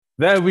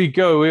There we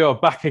go. We are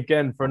back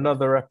again for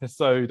another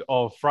episode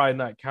of Friday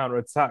Night Counter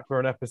Attack. We're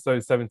on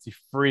episode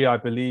 73, I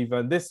believe.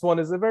 And this one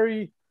is a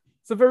very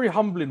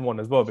humbling one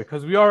as well,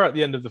 because we are at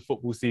the end of the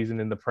football season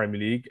in the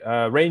Premier League.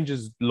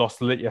 Rangers lost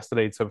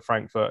yesterday to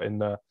Frankfurt in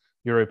the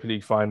Europa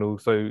League final.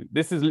 So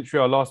this is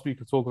literally our last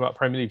week of talking about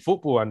Premier League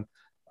football. And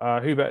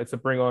who better to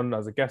bring on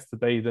as a guest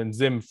today than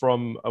Zim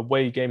from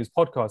Away Games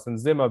podcast? And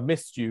Zim, I've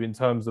missed you in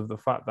terms of the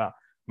fact that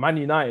Man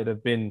United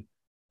have been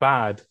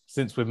bad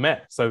since we've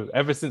met. So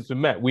ever since we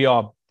met, we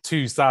are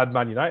two sad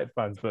Man United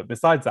fans. But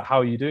besides that, how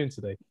are you doing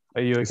today?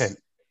 Are you okay?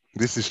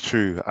 This is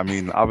true. I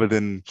mean, other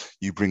than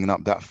you bringing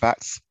up that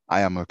fact,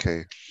 I am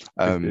okay.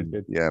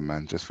 Good. Yeah,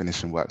 man, just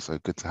finishing work. So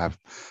good to have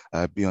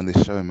be on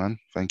this show, man.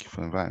 Thank you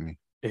for inviting me.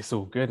 It's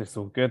all good. It's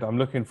all good. I'm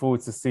looking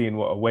forward to seeing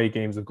what away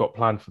games have got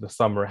planned for the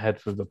summer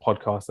ahead for the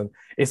podcast. And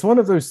it's one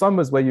of those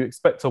summers where you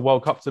expect a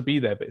World Cup to be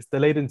there, but it's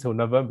delayed until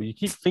November. You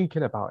keep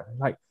thinking about it.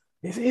 Like,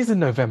 it is in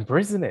November,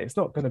 isn't it? It's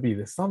not going to be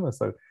this summer.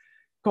 So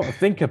got to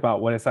think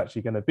about when it's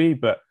actually going to be.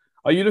 But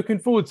are you looking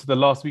forward to the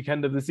last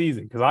weekend of the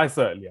season? Because I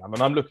certainly am.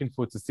 And I'm looking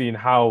forward to seeing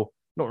how,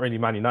 not really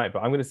Man United,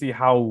 but I'm going to see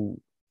how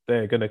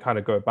they're going to kind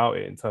of go about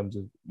it in terms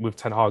of with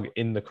Ten Hag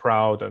in the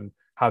crowd and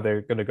how they're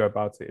going to go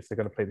about it, if they're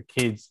going to play the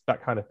kids,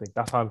 that kind of thing.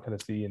 That's how I'm kind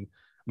of seeing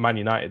Man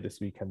United this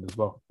weekend as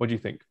well. What do you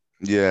think?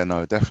 Yeah,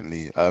 no,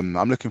 definitely.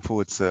 I'm looking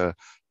forward to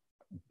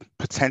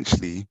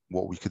potentially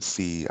what we could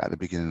see at the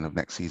beginning of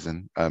next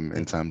season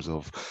in terms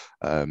of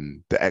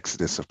the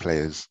exodus of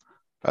players.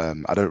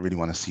 I don't really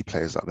want to see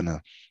players that are going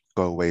to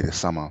go away this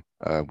summer,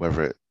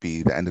 whether it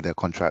be the end of their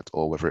contract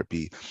or whether it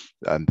be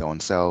they're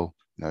on sale.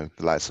 You know,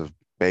 the likes of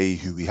Bay,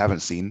 who we haven't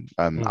seen.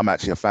 I'm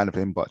actually a fan of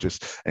him, but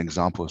just an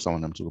example of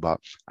someone I'm talking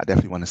about. I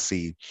definitely want to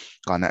see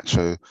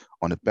Garnacho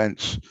on the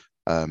bench.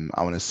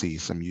 I want to see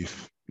some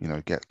youth,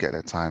 get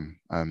their time.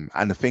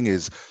 And the thing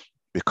is,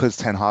 because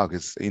Ten Hag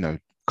is,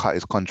 cut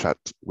his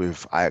contract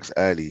with Ajax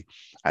early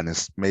and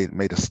has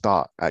made a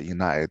start at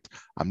United,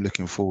 I'm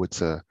looking forward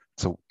to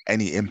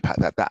any impact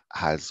that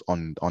has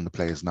on the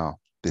players now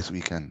this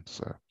weekend.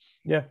 So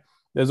yeah.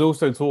 There's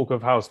also talk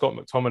of how Scott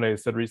McTominay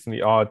said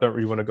recently, I don't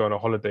really want to go on a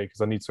holiday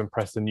because I need to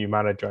impress the new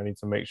manager. I need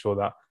to make sure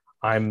that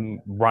I'm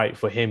right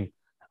for him.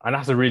 And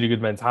that's a really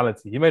good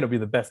mentality. He may not be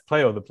the best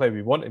player or the player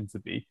we want him to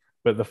be,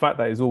 but the fact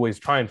that he's always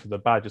trying for the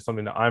badge is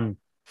something that I'm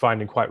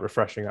finding quite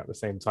refreshing at the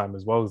same time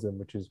as well as him,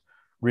 which is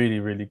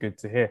really, really good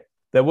to hear.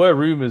 There were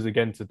rumours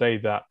again today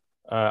that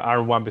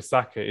Aaron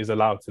Wan-Bissaka is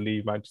allowed to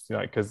leave Manchester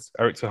United because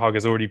Erik ten Hag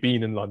has already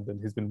been in London.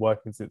 He's been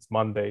working since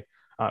Monday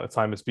at the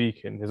time of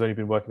speaking. He's only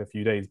been working a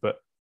few days, but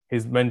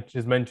he's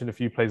mentioned a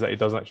few players that he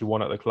doesn't actually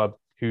want at the club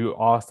who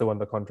are still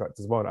under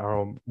contract as well. And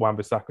Aaron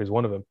Wan-Bissaka is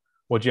one of them.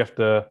 What do you have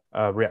to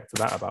react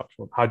to that about?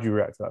 How do you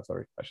react to that?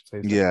 Sorry, I should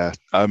say. So. Yeah,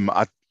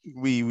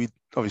 we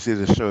obviously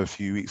did a show a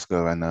few weeks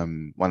ago,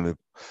 and one of the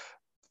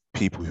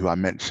people who I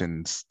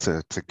mentioned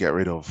to get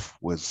rid of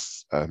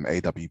was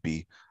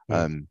AWB.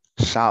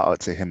 Shout out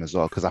to him as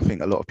well, because I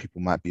think a lot of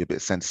people might be a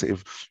bit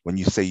sensitive when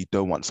you say you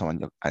don't want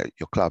someone at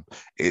your club.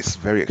 It's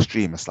very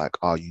extreme. It's like,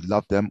 you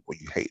love them or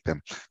you hate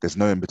them. There's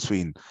no in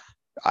between.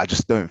 I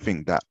just don't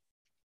think that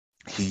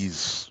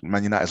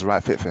Man United is the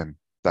right fit for him.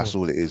 That's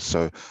all it is.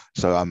 So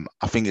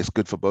I think it's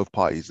good for both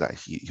parties that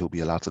he'll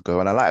be allowed to go.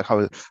 And I like how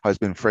it's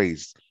been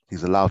phrased.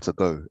 He's allowed to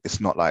go.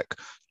 It's not like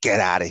get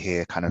out of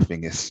here kind of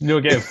thing. You're not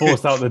getting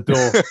forced out the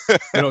door.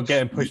 You're not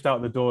getting pushed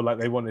out the door like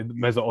they wanted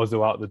Mesut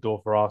Ozil out the door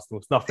for Arsenal.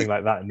 It's nothing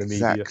like that in the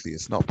media. Exactly.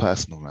 It's not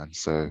personal, man.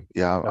 So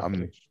yeah,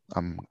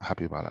 I'm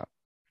happy about that.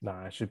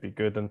 Nah, it should be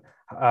good. And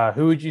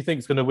who would you think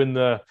is going to win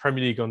the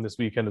Premier League on this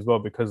weekend as well?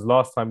 Because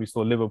last time we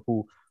saw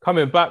Liverpool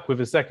coming back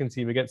with a second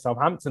team against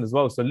Southampton as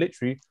well. So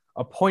literally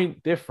a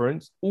point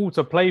difference, all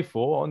to play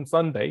for on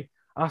Sunday.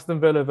 Aston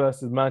Villa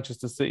versus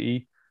Manchester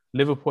City.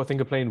 Liverpool, I think,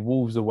 are playing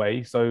Wolves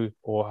away,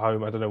 or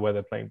home. I don't know where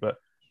they're playing, but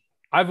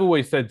I've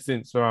always said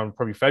since around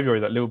probably February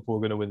that Liverpool are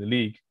going to win the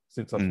league.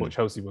 Since I thought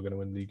Chelsea were going to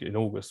win the league in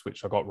August,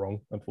 which I got wrong,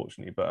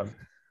 unfortunately. But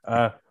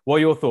what are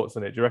your thoughts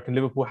on it? Do you reckon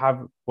Liverpool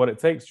have what it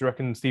takes? Do you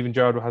reckon Steven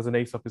Gerrard has an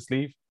ace up his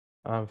sleeve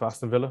for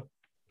Aston Villa?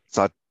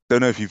 So I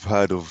don't know if you've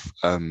heard of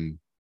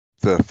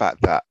the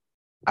fact that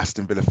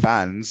Aston Villa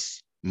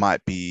fans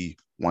might be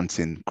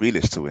wanting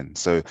Grealish to win.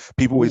 So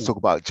people always talk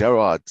about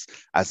Gerrard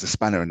as the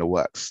spanner in the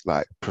works,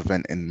 like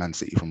preventing Man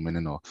City from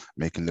winning or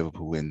making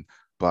Liverpool win.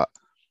 But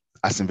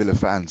Aston Villa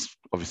fans,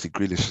 obviously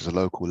Grealish is a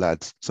local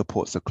lad,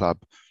 supports the club.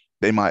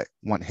 They might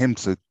want him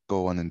to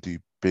go on and do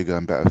bigger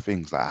and better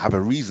things, like have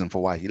a reason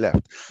for why he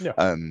left.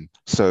 Yeah.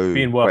 So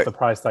being worth the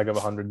price tag of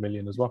 100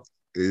 million as well.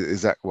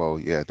 Is that, well,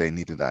 yeah, they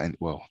needed that.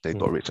 Well, they've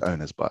got rich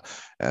owners, but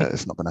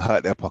it's not going to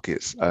hurt their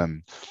pockets.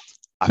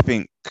 I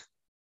think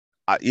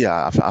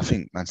I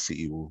think Man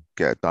City will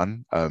get it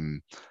done.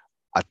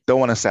 I don't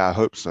want to say I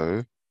hope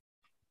so,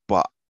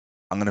 but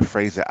I'm going to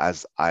phrase it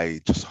as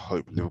I just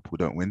hope Liverpool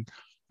don't win.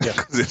 Yeah,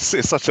 because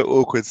it's such an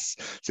awkward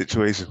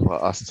situation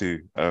for us two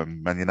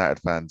Man United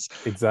fans.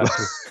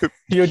 Exactly.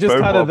 You're just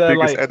kind of the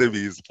like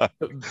enemies.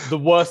 The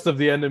worst of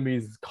the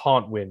enemies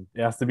can't win.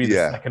 It has to be the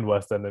second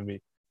worst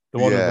enemy. The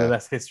one with the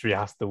less history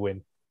has to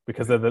win.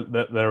 because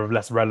they're of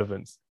less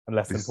relevance and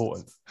less This,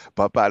 importance.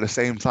 but at the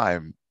same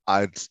time,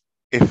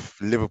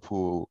 if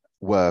Liverpool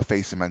were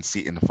facing Man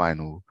City in the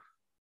final,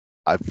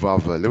 I'd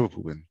rather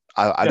Liverpool win.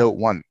 I Yeah, don't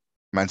want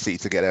Man City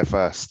to get there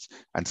first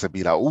and to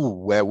be like, oh,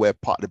 we're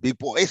part of the big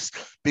boys.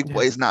 Big yeah.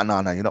 boys. No,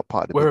 you're not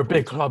part of the We're big a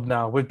big boys. club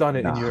now. We've done it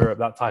in Nah, Europe,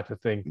 that type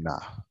of thing. nah,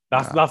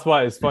 That's nah. that's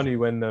why it's funny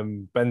when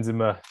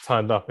Benzema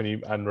turned up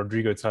and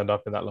Rodrigo turned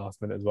up in that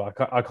last minute as well.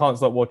 I can't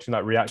stop watching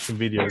that reaction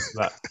videos to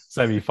that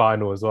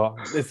semi-final as well.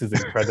 This is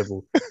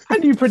incredible.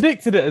 And you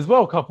predicted it as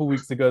well a couple of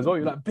weeks ago as well.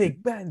 You're like,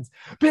 Big Benz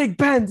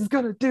is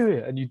gonna do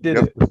it, and you You did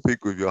have it. to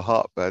think with your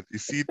heart, man. You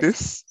see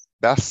this?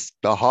 That's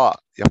the heart.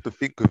 You have to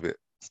think of it.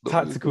 It's not with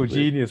the Tactical brain.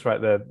 genius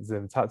right there,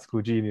 Zim.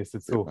 Tactical genius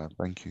at Yeah, all. man.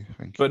 Thank you.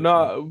 But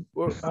no,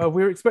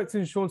 we're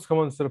expecting Sean to come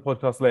on to the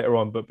podcast later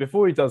on. But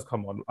before he does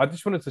come on, I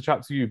just wanted to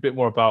chat to you a bit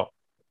more about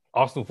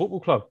Arsenal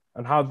Football Club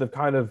and how they've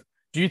kind of.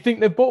 Do you think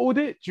they've bottled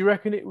it? Do you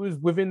reckon it was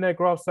within their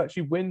grasp to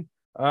actually win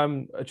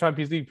a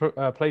Champions League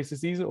place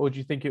this season, or do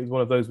you think it was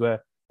one of those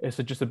where it's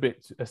just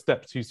a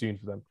step too soon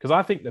for them? Because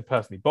I think they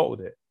personally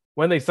bottled it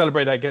when they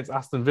celebrated against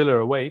Aston Villa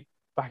away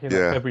back in like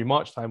Yeah, February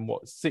March time.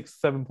 What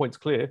 6-7 points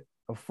clear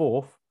and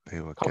fourth, they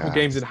were couple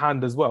games in gassed.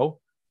 hand as well.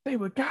 They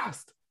were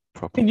gassed.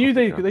 Proper, They knew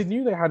proper they gassed.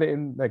 knew they had it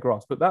in their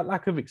grasp, but that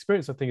lack of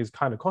experience, I think, has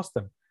kind of cost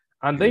them.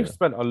 And they've Yeah.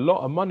 spent a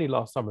lot of money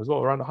last summer as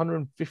well, around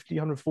 150,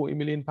 140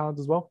 million pounds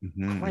as well.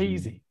 Mhm.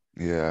 Crazy.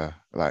 Yeah,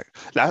 like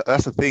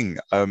that's the thing.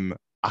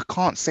 I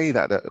can't say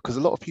that because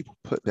a lot of people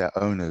put their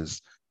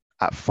owners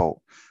at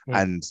fault,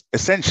 Mm. and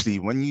essentially,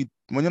 when you're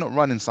not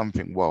running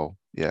something well,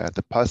 yeah,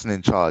 the person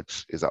in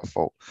charge is at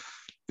fault.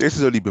 This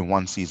has only been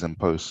one season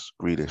post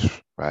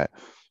Grealish, right?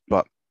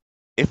 But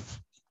if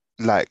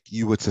like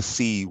you were to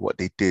see what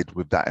they did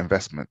with that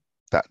investment,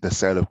 that the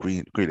sale of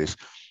Grealish,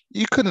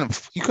 you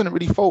couldn't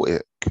really fault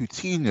it.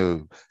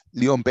 Coutinho,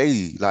 Leon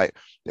Bailey, like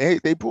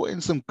they brought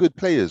in some good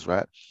players,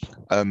 right?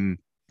 Um,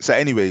 so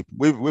anyway,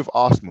 with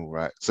Arsenal,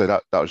 right? So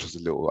that was just a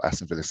little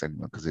Aston Villa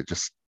segment because it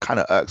just kind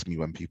of irks me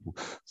when people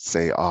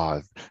say,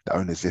 the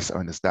owners this,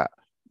 owners that.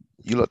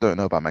 You lot don't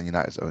know about Man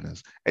United's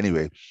owners.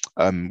 Anyway,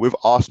 with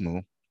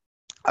Arsenal,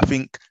 I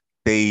think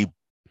they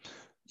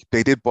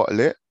they did bottle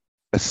it,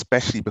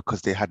 especially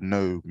because they had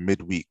no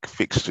midweek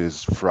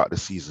fixtures throughout the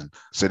season.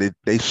 So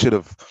they should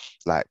have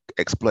like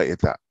exploited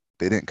that.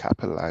 They didn't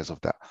capitalize of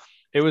that.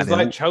 It And was then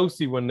like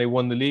Chelsea when they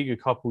won the league a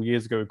couple of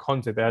years ago with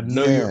Conte. They had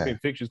no yeah, European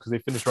fixtures because they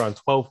finished around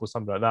 12th or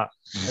something like that.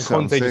 you And see what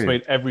I'm Conte just saying?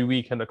 made every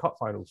weekend the cup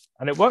finals.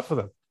 And it worked for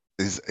them.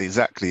 Is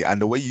exactly.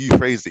 And the way you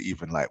phrased it,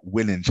 even like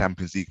winning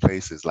Champions League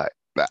places, like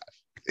that.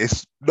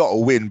 It's not a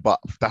win, but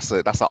that's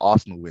an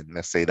Arsenal win.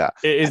 Let's say that.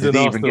 It And is they an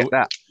didn't even get Arsenal.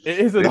 that. It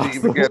is an They didn't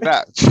even Arsenal. get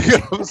that. Do you know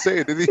what I'm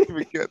saying? They didn't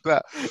even get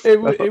that. That's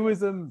It not,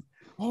 was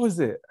what was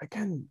it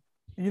again?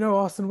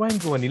 Arsene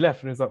Wenger when he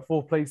left and it was like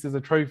fourth place as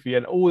a trophy,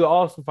 and all the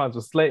Arsenal fans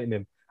were slating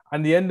him.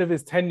 And the end of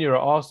his tenure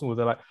at Arsenal,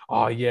 they're like,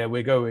 "Oh yeah,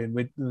 we're going.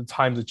 The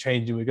times are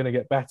changing. We're going to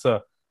get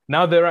better."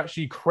 Now they're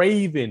actually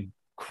craving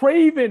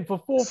for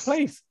fourth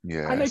place,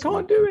 yeah, and they it's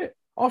can't do awkward. it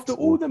after It's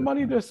all the awkward,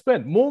 money man. they've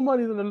spent. More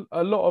money than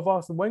a lot of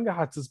Arsene Wenger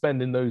had to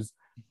spend in those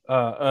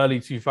early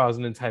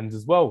 2010s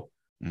as well.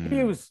 He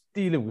Mm, was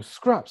dealing with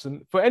scraps,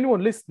 and for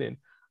anyone listening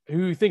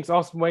who thinks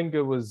Arsene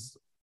Wenger was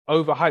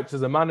overhyped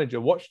as a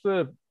manager, watch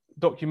the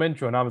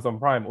documentary on Amazon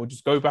Prime or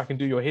just go back and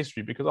do your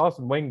history because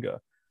Arsene Wenger,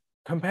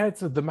 compared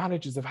to the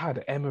managers they've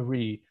had,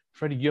 Emery,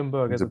 Freddie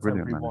Ljungberg he's as a a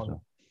brilliant temporary manager.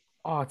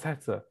 one,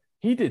 Arteta,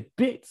 he did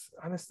bits.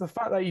 And it's the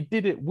fact that he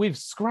did it with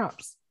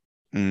scraps.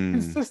 Mm,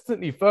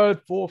 Consistently third,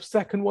 fourth,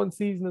 second one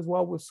season as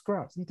well with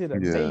scraps. He did yeah,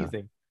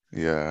 amazing.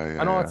 And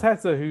yeah.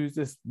 Arteta, who's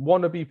this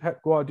wannabe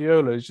Pep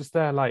Guardiola, is just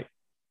there like,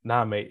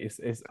 nah, mate,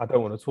 it's I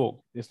don't want to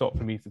talk. It's not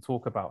for me to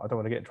talk about. I don't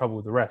want to get in trouble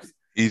with the refs.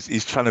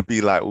 He's trying to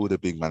be like all the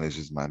big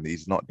managers, man.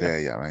 He's not Yeah. there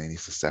yet, man. He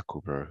needs to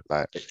settle, bro.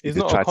 Like he It's did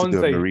not a try to do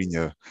a Conte.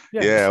 Mourinho,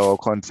 Yeah, yeah, or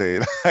Conte.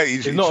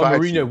 it's he not a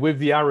tried Mourinho to, with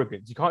the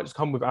arrogance. You can't just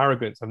come with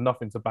arrogance and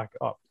nothing to back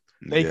it up.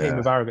 They came yeah,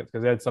 with arrogance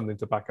because they had something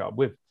to back it up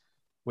with,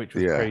 which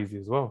was yeah. crazy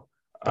as well.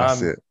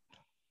 That's it.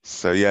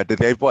 So yeah,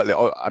 they've got.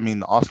 I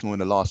mean, Arsenal in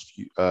the last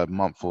few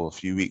month or a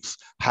few weeks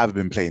have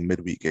been playing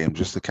midweek games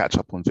just to catch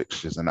up on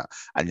fixtures and that.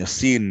 And you're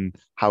seeing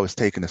how it's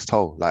taking its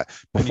toll. Like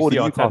And you before see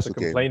the Arteta Newcastle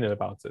game, complaining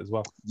about it as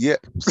well. yeah,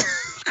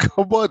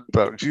 come on,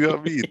 bro. Do you know what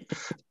I mean?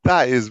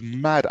 That is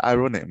mad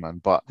ironic, man.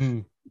 But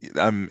Mm.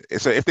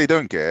 so if they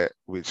don't get it,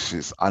 which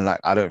is unlike,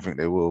 I don't think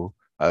they will.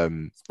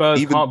 Spurs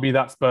Even can't be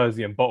that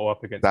Spursy and bottle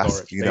up against that's,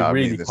 Norwich. you know They what I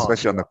really mean, can't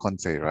especially do on the that.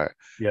 Conte, right?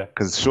 Yeah.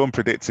 Because Sean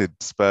predicted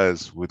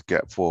Spurs would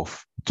get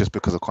fourth just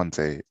because of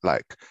Conte,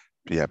 like,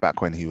 yeah,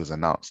 back when he was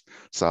announced.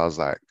 So I was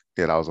like,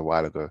 yeah, that was a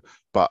while ago.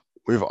 But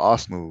with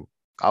Arsenal,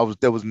 I was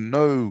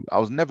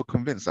never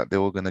convinced that they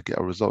were going to get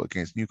a result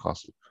against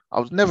Newcastle. I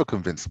was never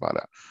convinced about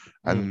that.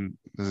 Mm.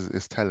 And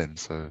it's telling.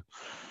 So,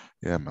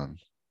 yeah, man.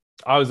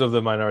 I was of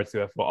the minority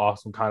that thought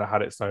Arsenal kind of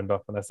had it sewn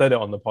up. And I said it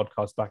on the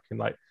podcast back in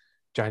like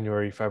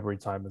January, February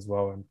time as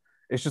well. And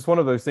it's just one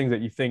of those things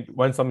that you think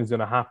when something's going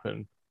to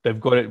happen, they've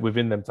got it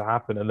within them to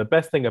happen. And the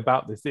best thing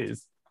about this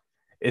is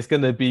it's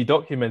going to be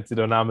documented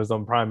on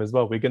Amazon Prime as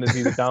well. We're going to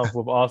see the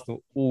downfall of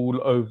Arsenal all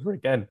over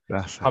again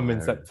That's come in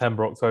hilarious.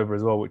 September, October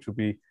as well, which will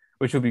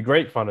be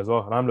great fun as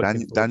well. And I'm looking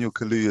forward Daniel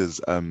to.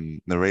 Kaluuya's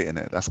narrating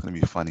it. That's gonna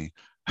be funny.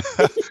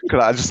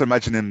 Cause I just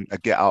imagine him a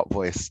Get Out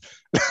voice,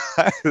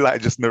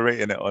 like just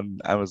narrating it on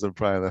Amazon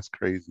Prime. That's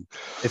crazy.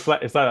 It's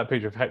like that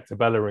picture of Hector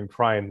Bellerin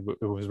crying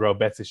with his Real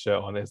Betis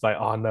shirt on. It's like,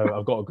 oh no,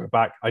 I've got to go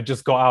back. I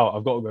just got out.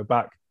 I've got to go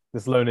back.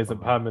 This loan isn't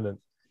Oh, permanent.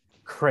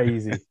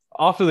 Crazy.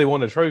 After they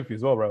won a trophy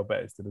as well, Real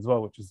Betis did as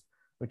well, which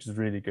is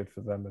really good for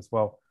them as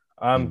well.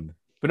 mm,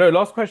 But no,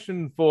 last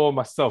question for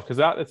myself, because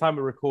at the time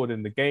of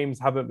recording, the games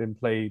haven't been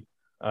played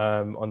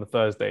on the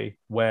Thursday,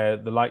 where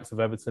the likes of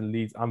Everton,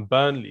 Leeds, and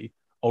Burnley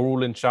are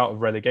all in shout of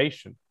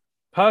relegation.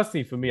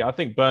 Personally, for me, I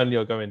think Burnley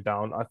are going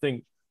down. I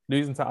think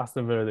losing to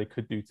Aston Villa, they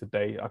could do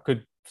today. I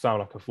could sound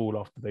like a fool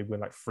after they win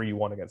like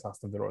 3-1 against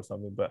Aston Villa or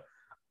something, but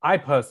I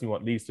personally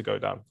want Leeds to go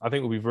down. I think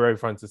it'll be very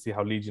fun to see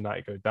how Leeds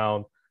United go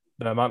down.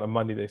 The amount of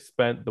money they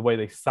spent, the way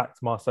they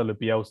sacked Marcelo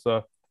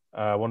Bielsa,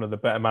 one of the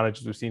better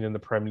managers we've seen in the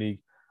Premier League.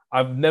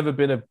 I've never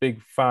been a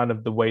big fan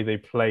of the way they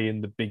play in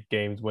the big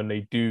games when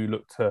they do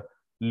look to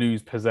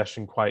lose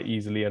possession quite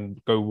easily and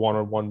go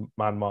one-on-one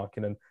man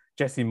marking. And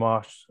Jesse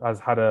Marsh has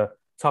had a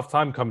tough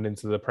time coming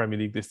into the Premier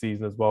League this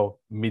season as well,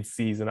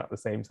 mid-season at the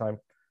same time.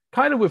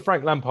 Kind of with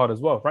Frank Lampard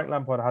as well. Frank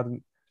Lampard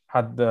hadn't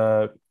had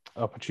the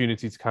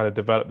opportunity to kind of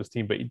develop this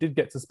team, but he did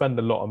get to spend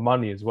a lot of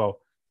money as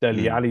well.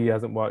 Dele mm. Alli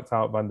hasn't worked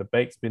out. Van der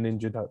Beek's been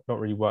injured, not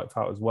really worked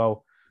out as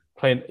well.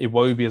 Playing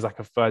Iwobi as like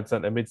a third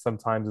centre mid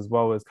sometimes as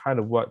well has kind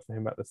of worked for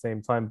him at the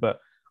same time. But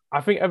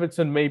I think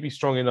Everton may be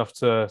strong enough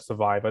to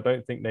survive. I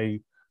don't think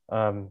they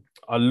are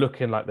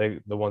looking like they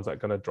the ones that are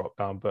going to drop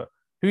down. But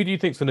who do you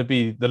think is going to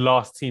be the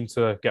last team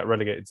to get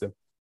relegated to?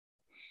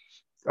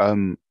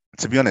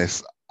 To be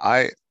honest,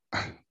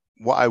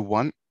 what I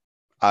want,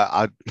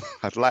 I'd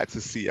like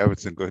to see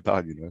Everton go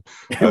down.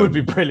 It would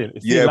be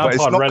brilliant. See Yeah, but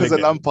it's Lampard not because of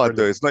relegated. Lampard though.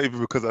 Brilliant. It's not even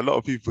because a lot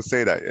of people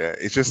say that. Yeah,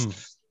 it's just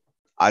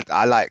Mm.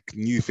 I like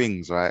new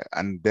things, right?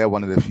 And they're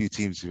one of the few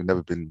teams who've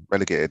never been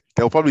relegated.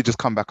 They'll probably just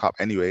come back up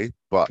anyway,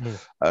 but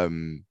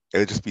Mm.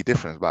 it'll just be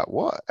different. It's like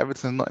what?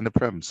 Everton's not in the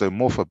Prem, so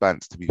more for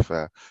Bants, to be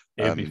fair.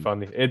 It'd be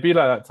funny. It'd be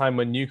like that time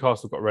when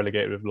Newcastle got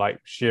relegated with like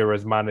Shearer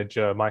as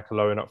manager, Michael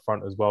Owen up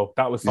front as well.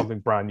 That was something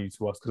brand new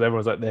to us because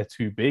everyone's like they're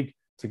too big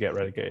to get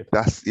relegated.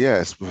 That's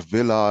yes, with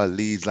Villa,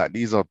 Leeds, like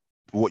these are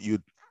what you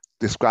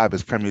describe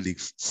as Premier League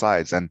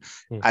sides, and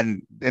Mm.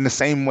 and in the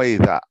same way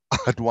that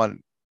I'd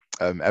want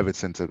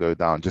Everton to go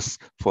down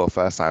just for a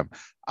first time,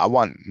 I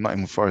want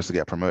Nottingham Forest to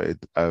get promoted.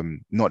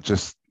 Not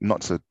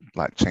to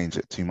like change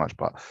it too much,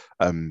 but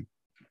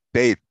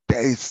they're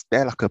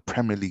like a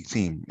Premier League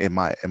team in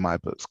my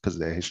books because of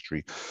their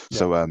history. Yeah.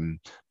 So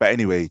but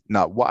anyway,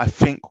 now what I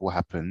think will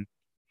happen,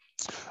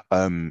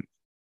 um,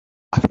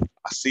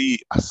 I see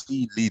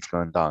Leeds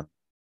going down,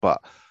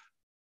 but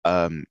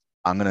I'm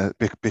gonna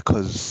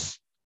because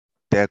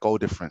their goal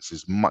difference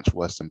is much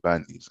worse than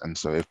Burnley's, and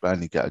so if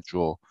Burnley get a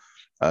draw,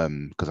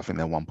 because I think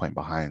they're 1 point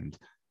behind.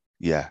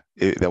 Yeah,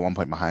 they're 1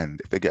 point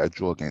behind. If they get a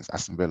draw against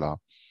Aston Villa,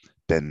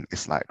 then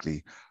it's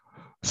likely.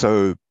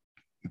 So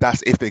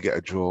that's if they get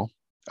a draw.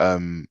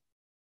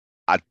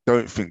 I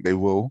don't think they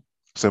will.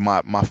 So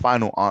my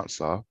final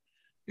answer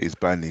is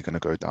Burnley going to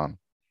go down.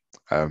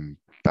 That's You're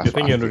what I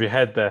thinking with think. your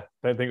head there.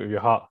 Don't think with your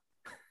heart.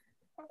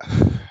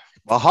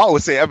 My heart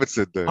would say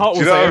Everton though. Heart Do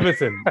will you know say what I mean?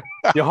 Everton.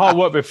 Your heart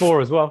worked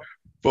before as well.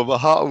 But my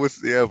heart was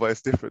but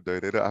it's different though.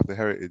 They don't have the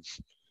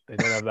heritage. They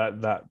don't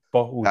have that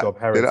bottle job They don't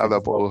heritage have that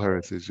as well. bottle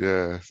heritage.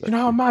 Yeah, Do you know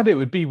how exactly. mad it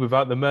would be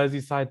without the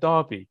Merseyside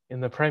derby in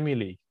the Premier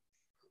League?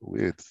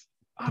 Weird.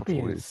 That'd be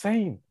Proper weird.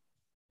 insane.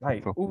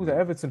 Like Proper all the weird.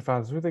 Everton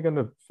fans, who are they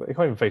gonna? They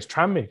can't even face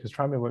Tranmere because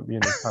Tranmere won't be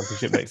in the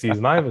Championship next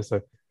season either.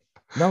 So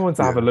no one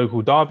to have a Yeah.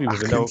 local derby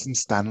with. No, Atkinson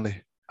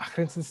Stanley.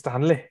 Accrington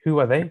Stanley. Who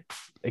are they?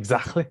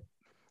 Exactly.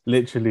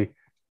 Literally.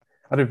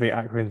 I don't think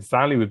Accrington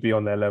Stanley would be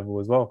on their level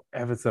as well.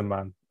 Everton,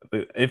 man.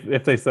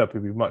 If they step,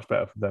 it'd be much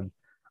better for them.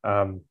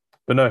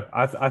 But no,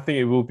 I think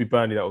it will be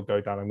Burnley that will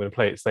go down. I'm going to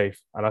play it safe.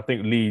 And I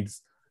think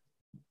Leeds,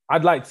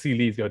 I'd like to see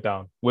Leeds go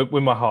down. With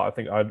my heart, I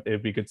think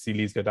it'd be good to see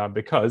Leeds go down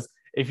because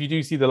if you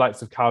do see the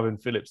likes of Calvin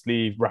Phillips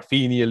leave,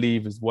 Rafinha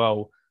leave as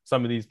well,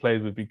 some of these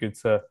players would be good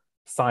to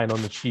sign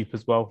on the cheap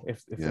as well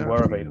if they were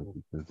Rafinha available.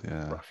 would be good,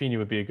 yeah. Rafinha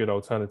would be a good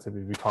alternative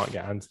if we can't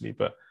get Anthony,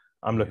 but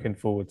I'm looking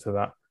forward to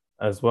that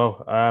as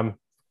well.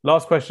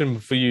 Last question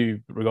for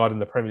you regarding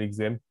the Premier League,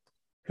 Zim.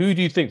 Who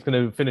do you think is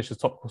going to finish as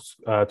top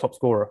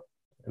scorer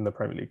in the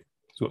Premier League?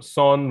 So we've got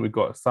Son, we've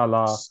got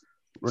Salah.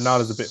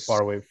 Ronaldo's a bit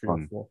far away, 3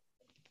 or 4.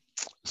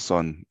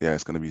 Son, yeah,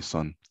 it's gonna be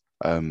Son.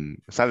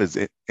 Salah's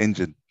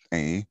injured,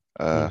 ain't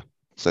he?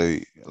 So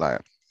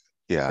like,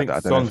 yeah, I think don't know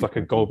if Son's he like a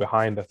can goal go.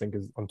 behind, I think,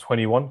 is on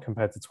 21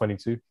 compared to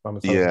 22.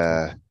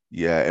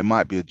 Yeah, it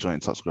might be a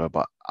joint top scorer,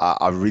 but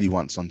I really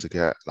want Son to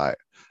get like.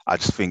 I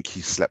just think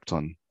he's slept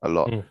on a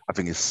lot. I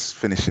think his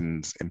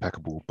finishing's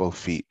impeccable, both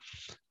feet.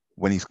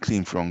 When he's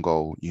clean through on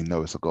goal, you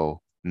know it's a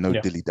goal. No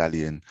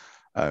dilly-dallying.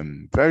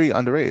 Very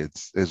underrated.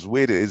 As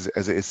weird as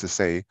it is to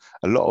say,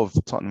 a lot of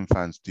Tottenham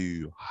fans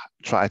do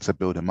try to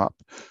build him up,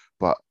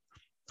 but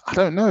I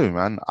don't know,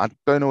 man. I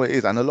don't know what it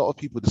is. And a lot of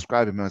people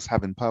describe him as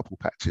having purple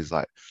patches,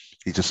 like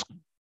he just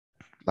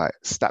like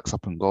stacks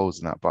up in goals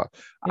and that. But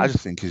I Mm.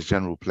 just think his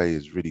general play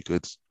is really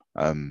good.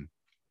 Um,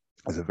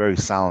 he's a very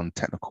sound,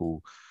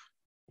 technical,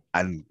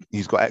 and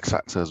he's got X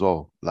factor as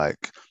well.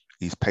 Like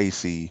he's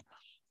pacey.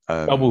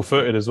 Double Um,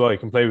 footed as well. He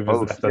can play with his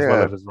both, left as well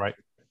yeah, as his right.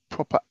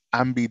 proper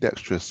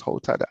ambidextrous. Whole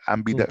type of Mm.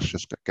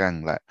 ambidextrous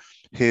gang. Like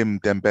him,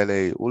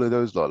 Dembele, all of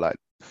those lot. Like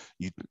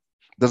you,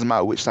 doesn't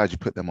matter which side you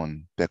put them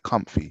on, they're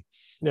comfy.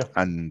 Yeah.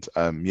 And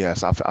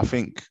yes, I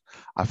think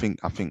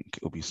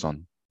it'll be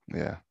Son.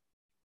 Yeah,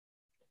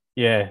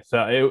 Yeah,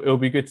 so it'll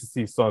be good to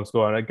see Son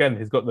score. And again,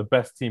 he's got the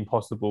best team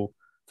possible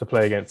to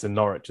play against in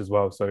Norwich as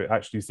well. So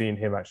actually seeing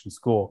him actually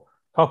score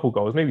a couple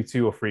goals, maybe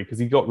two or three, because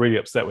he got really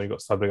upset when he got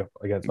subbed up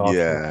against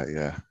Arsenal.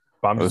 yeah.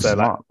 But I'm It just was saying,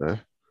 like, smart though,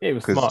 it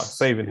was smart because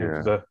saving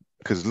him for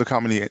the look how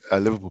many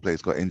Liverpool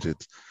players got injured.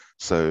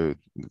 So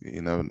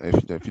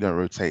if you don't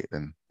rotate,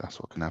 then that's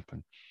what can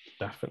happen.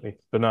 definitely.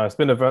 But no, it's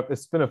been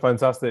a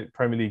fantastic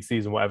Premier League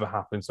season, whatever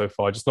happened so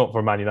far. Just not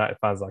for Man United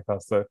fans like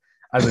us. So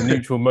as a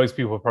neutral, most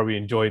people have probably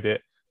enjoyed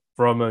it.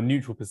 From a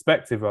neutral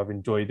perspective, I've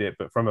enjoyed it,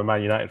 but from a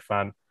Man United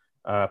fan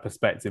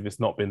perspective, it's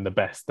not been the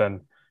best.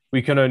 And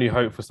we can only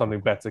hope for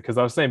something better. Because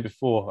I was saying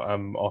before,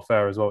 off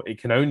air as well, it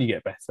can only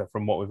get better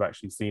from what we've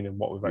actually seen and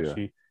what we've Yeah,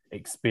 actually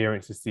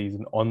experienced this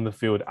season on the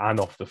field and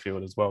off the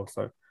field as well.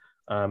 So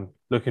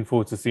looking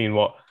forward to seeing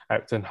what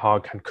Erik ten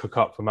Hag can cook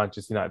up for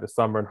Manchester United this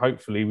summer, and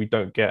hopefully we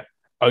don't get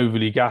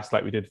overly gassed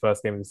like we did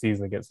first game of the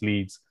season against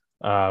Leeds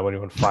when we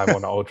won 5-1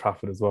 at Old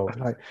Trafford as well.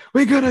 Like,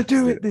 we're gonna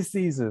do yeah. it this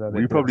season, and We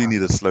it didn't probably need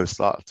a happen. slow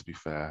start. To be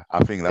fair,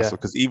 I think that's Yeah.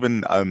 because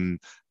even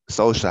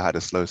Solskjaer had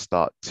a slow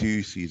start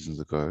 2 seasons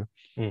ago.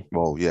 Mm.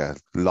 Well, yeah,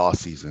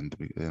 last season.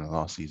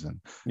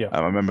 Yeah. I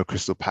remember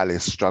Crystal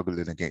Palace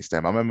struggling against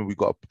them. I remember we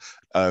got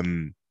a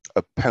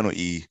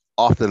penalty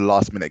after the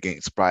last minute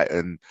against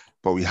Brighton,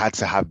 but we had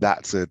to have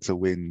that to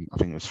win. I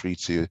think it was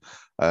 3-2.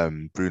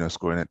 Bruno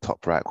scoring at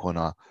top right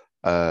corner.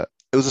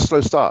 It was a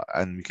slow start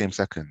and we came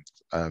second.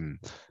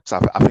 So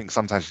I think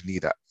sometimes you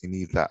need that. You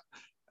need that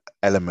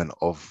element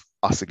of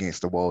us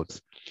against the world,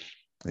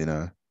 you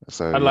know.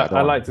 So yeah, I don't I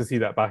want. like to see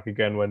that back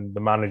again when the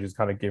manager's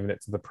kind of giving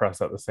it to the press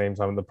at the same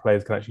time, and the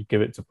players can actually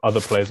give it to other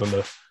players on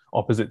the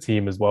opposite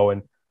team as well.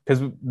 And because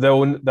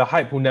the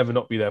hype will never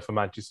not be there for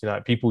Manchester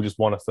United. People just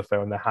want us to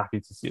fail, and they're happy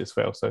to see us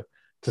fail. So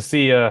to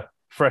see a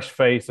fresh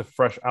face, a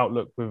fresh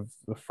outlook with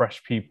the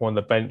fresh people on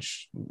the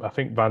bench, I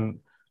think Van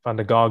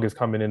der Gaag is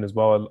coming in as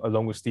well,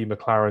 along with Steve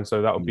McLaren. So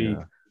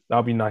Yeah,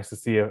 that'll be nice to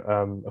see a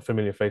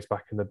familiar face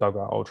back in the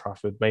dugout at Old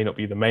Trafford. May not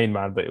be the main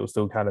man, but it will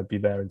still kind of be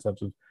there in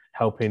terms of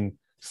helping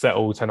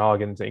settle Ten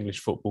Hag into English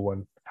football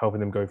and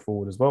helping them go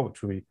forward as well,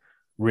 which will be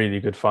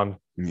really good fun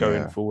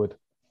going yeah. forward.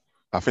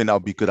 I think that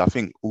would be good. I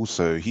think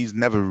also he's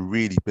never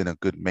really been a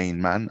good main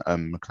man,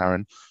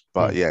 McLaren,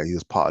 but Mm. yeah, he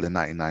was part of the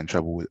 '99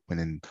 treble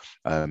winning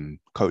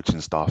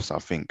coaching staff. So I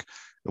think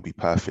it'll be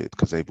perfect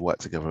because they've worked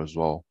together as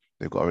well.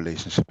 They've got a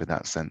relationship in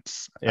that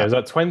sense. Yeah, it was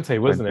at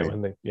Twente, wasn't it? 20.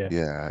 When they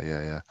yeah,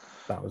 Yeah.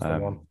 that was the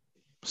one. Um,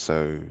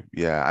 so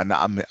yeah, and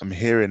I'm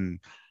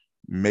hearing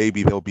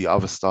maybe there'll be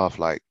other staff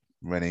like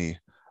Rennie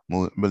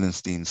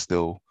Mullenstein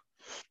still,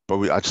 but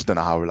I just don't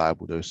know how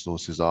reliable those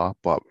sources are.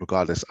 But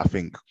regardless, I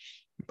think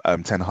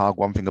Ten Hag,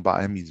 one thing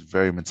about him, he's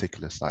very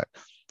meticulous. Like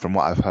from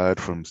what I've heard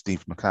from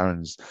Steve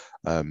McLaren's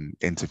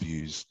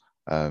interviews,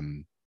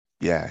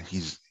 yeah,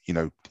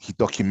 he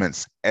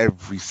documents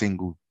every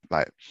single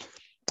like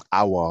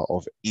hour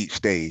of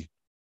each day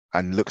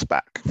and looks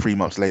back 3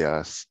 months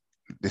later.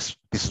 This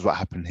is what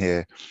happened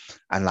here,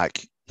 and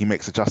like he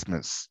makes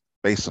adjustments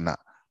based on that.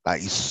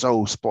 Like he's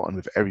so spot on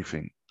with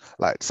everything.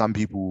 Like some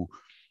people,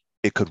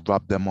 it could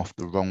rub them off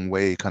the wrong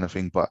way, kind of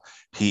thing. But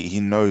he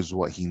knows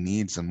what he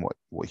needs and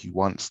what he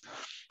wants,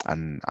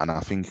 and I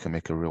think he can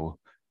make a real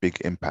big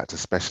impact,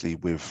 especially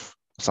with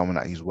someone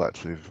that he's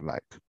worked with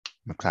like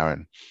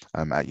McLaren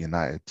at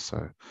United.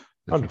 So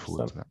looking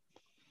forward 100%. to that.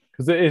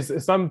 Because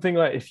it's something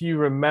like if you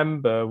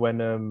remember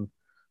when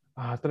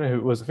I don't know who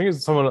it was. I think it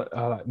was someone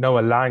like Noah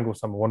Lang or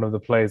someone, one of the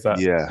players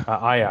Yeah,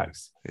 at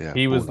Ajax. yeah,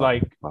 He was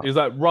baller.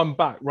 like, run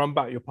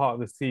back, you're part of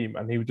this team,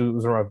 and he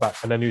was run back,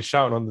 and then he was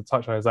shouting on the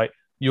touchline, he's like,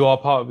 you are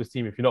part of this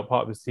team. If you're not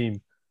part of this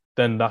team,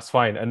 then that's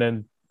fine. And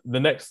then the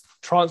next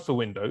transfer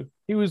window,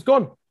 he was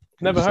gone.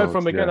 He Never was heard sold.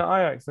 from him again Yeah,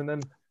 at Ajax, and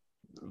then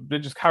they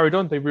just carried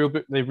on. They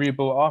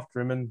rebuilt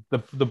after him, and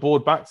the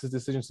board backs his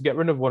decision to get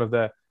rid of one of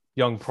their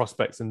young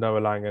prospects in Noah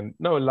Lang. And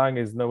Noah Lang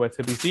is nowhere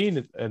to be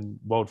seen in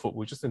world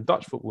football, just in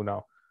Dutch football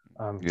now.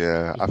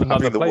 yeah. Just I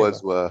another think the player.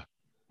 words were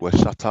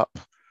shut up.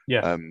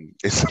 Yeah,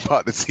 It's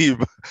about the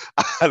team.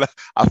 And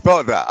I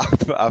felt that.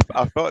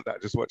 I felt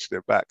that just watching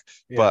it back.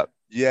 yeah. But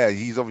yeah,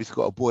 he's obviously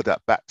got a board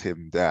that backed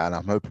him there, and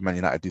I'm hoping Man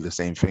United do the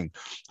same thing.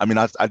 I mean,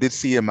 I did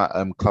see him at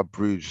Club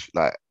Brugge,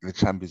 like the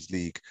Champions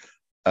League.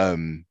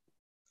 Um,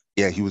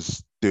 yeah, he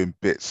was doing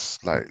bits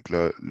like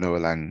Noah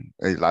Lang.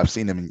 I've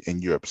seen him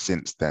in Europe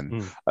since then.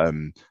 Mm,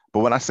 Um, but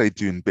when I say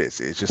doing bits,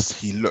 it's just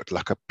he looked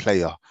like a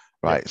player,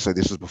 yeah. right? So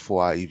this was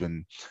before I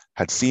even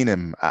had seen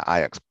him at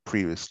Ajax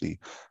previously.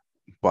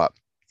 But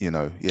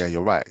yeah,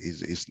 you're right.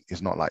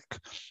 He's not like And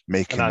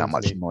making that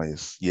much Anthony.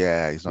 noise.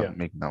 Yeah, he's Yeah. not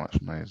making that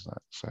much noise. Like,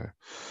 so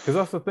Because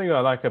that's the thing I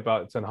like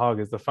about Ten Hag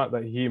is the fact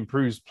that he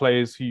improves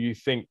players who you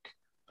think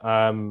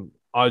are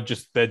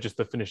they're just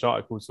the finished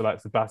article. So like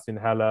Sebastian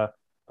Heller,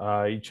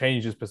 he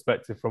changed his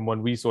perspective from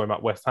when we saw him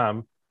at West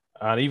Ham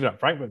and even at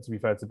Frankfurt, to be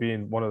fair, to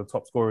being one of the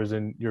top scorers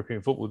in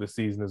European football this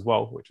season as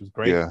well, which was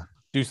great. yeah,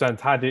 Dusan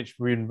Tadic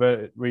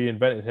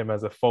reinvented him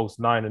as a false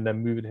nine and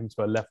then moving him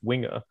to a left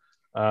winger.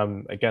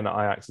 Again at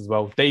Ajax as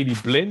well. Daley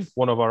Blind,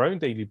 one of our own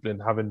Daley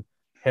Blind, having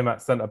him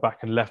at centre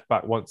back and left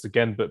back once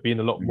again, but being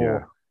a lot yeah,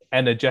 more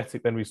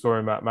energetic than we saw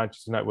him at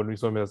Manchester United when we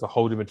saw him as a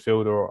holding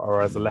midfielder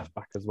or as a left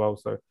back as well.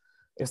 So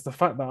it's the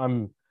fact that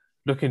I'm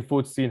looking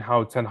forward to seeing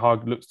how Ten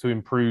Hag looks to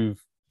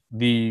improve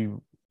the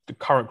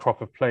current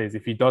crop of players.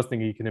 If he does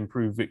think he can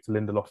improve Victor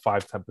Lindelof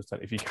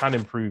 5-10%, if he can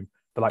improve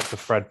the likes of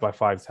Fred by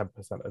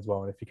 5-10% as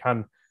well, and if he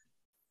can,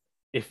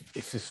 if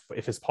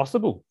it's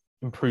possible,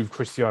 improve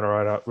Cristiano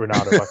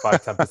Ronaldo by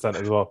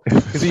 5-10% as well.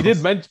 Because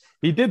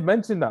he did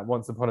mention that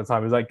once upon a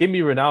time. He's like, give me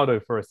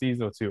Ronaldo for a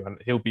season or two and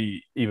he'll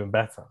be even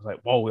better. I was like,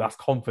 whoa, that's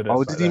confidence Oh,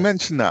 right did he there.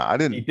 mention that? I He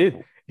didn't did.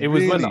 really. It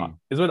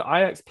was when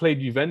Ajax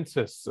played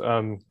Juventus,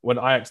 when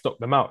Ajax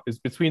knocked them out. It's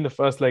between the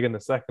first leg and the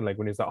second leg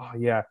when he's like, oh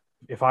yeah,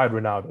 if I had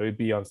Ronaldo, it'd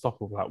be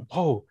unstoppable. Like,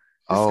 whoa,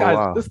 Oh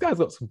wow. this guy's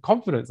got some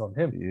confidence on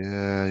him.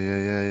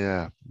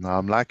 Yeah. No,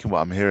 I'm liking what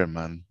I'm hearing,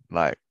 man.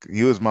 Like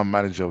he was my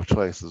manager of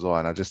choice as well,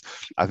 and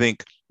I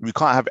think we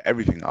can't have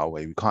everything our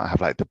way. We can't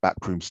have like the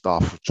backroom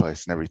staff of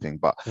choice and everything,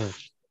 but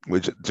Mm.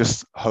 we're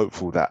just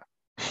hopeful that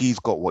he's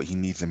got what he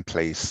needs in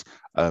place.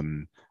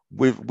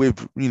 With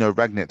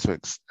Ragnet to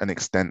an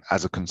extent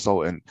as a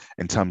consultant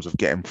in terms of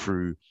getting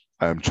through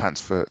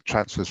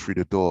transfers through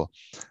the door,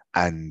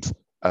 and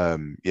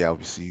yeah,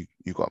 obviously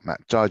you got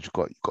Matt Judge, you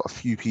got a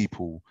few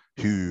people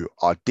who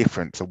are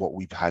different to what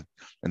we've had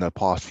in the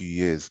past few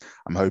years.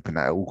 I'm hoping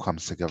that it all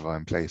comes together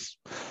in place.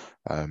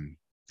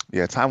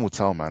 Yeah, time will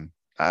tell, man.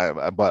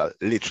 But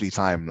literally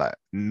time, like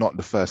not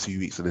the first few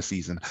weeks of the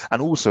season.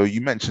 And also,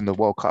 you mentioned the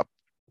World Cup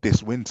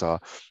this winter,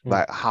 Mm.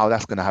 like how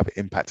that's going to have an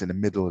impact in the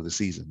middle of the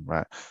season,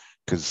 right?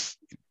 Because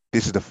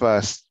this is the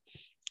first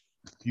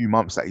few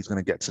months that he's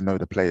going to get to know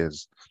the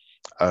players.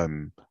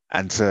 And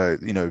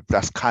to,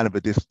 that's kind of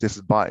a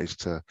disadvantage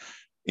to,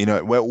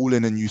 we're all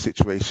in a new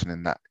situation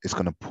and that it's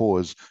going to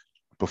pause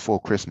before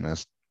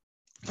Christmas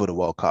for the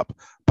World Cup.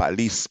 But at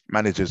least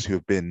managers who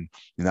have been,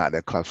 at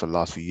their clubs for the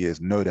last few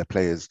years know their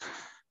players,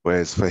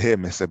 whereas for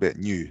him, it's a bit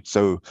new.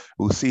 So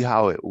we'll see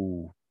how it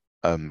all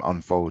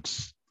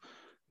unfolds.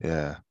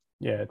 Yeah.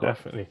 Yeah,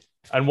 definitely.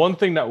 And one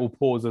thing that will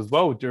pause as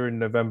well during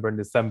November and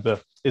December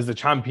is the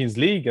Champions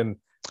League. And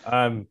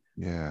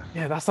yeah,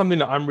 that's something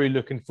that I'm really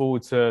looking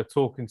forward to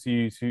talking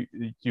to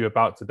you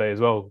about today as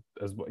well.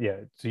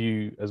 To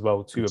you as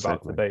well too good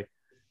about segue. today.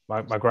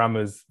 My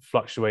grammar's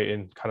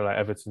fluctuating, kind of like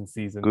Everton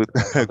season. Good,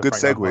 Under good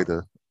Frank segue Lampard.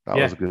 though. That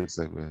was Yeah, a good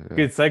segue. Yeah.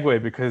 good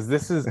segue because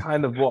this is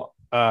kind of what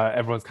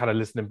everyone's kind of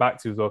listening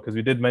back to as well. Because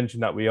we did mention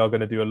that we are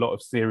going to do a lot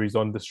of series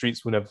on the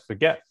Streets We'll Never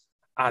Forget,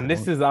 and Yeah.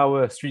 this is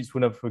our Streets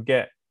We'll Never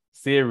Forget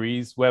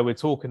series where we're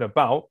talking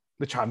about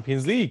the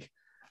Champions League.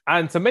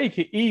 And to make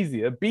it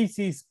easier,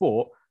 BT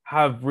Sport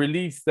have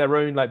released their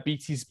own like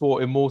BT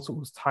Sport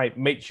Immortals type,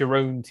 make your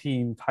own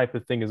team type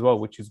of thing as well,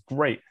 which is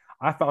great.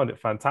 I found it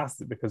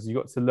fantastic because you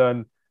got to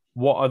learn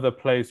what other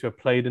players who have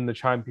played in the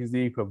Champions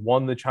League, who have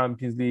won the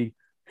Champions League,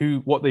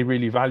 what they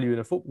really value in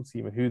a football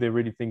team and who they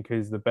really think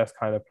is the best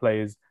kind of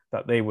players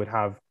that they would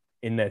have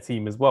in their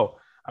team as well.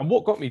 And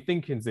what got me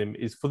thinking, Zim,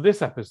 is for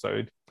this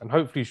episode, and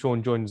hopefully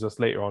Sean joins us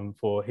later on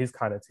for his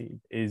kind of team,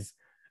 is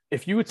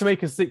if you were to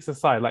make a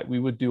six-a-side like we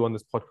would do on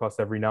this podcast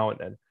every now and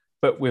then,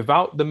 but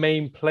without the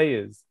main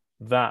players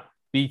that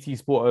BT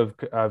Sport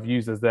have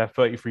used as their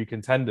 33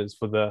 contenders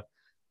for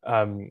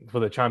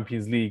the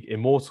Champions League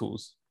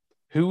Immortals,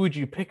 who would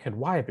you pick and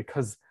why?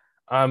 Because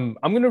I'm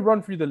going to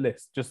run through the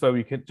list just so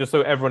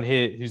everyone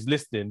here who's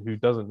listening who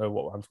doesn't know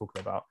what I'm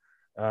talking about.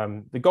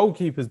 The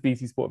goalkeepers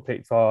BT Sport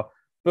picked are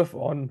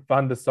Buffon,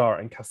 Van der Sar,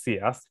 and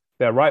Casillas.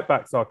 Their right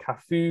backs are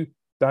Cafu,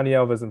 Dani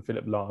Alves, and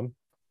Philip Lahm.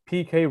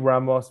 PK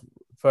Ramos,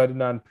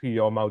 Ferdinand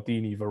Puyol,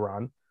 Maldini,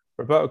 Varane.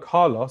 Roberto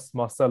Carlos,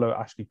 Marcelo,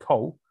 Ashley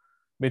Cole.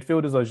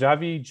 Midfielders are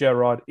Xavi,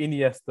 Gerrard,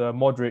 Iniesta,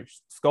 Modric,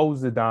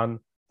 Scholes, Zidane,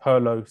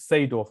 Pirlo,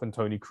 Seedorf, and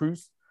Toni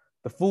Kroos.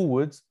 The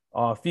forwards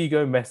are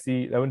Figo,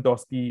 Messi,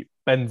 Lewandowski,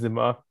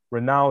 Benzema,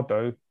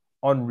 Ronaldo,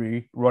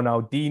 Henry,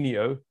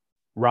 Ronaldinho,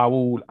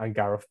 Raul, and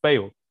Gareth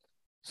Bale.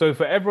 So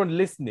for everyone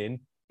listening,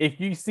 if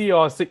you see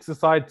our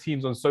six-a-side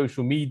teams on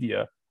social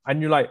media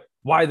and you're like,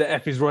 why the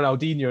F is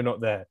Ronaldinho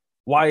not there?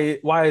 Why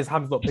is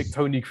Hams not picked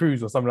Toni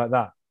Kroos or something like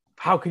that?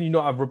 How can you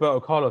not have Roberto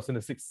Carlos in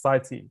a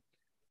six-a-side team?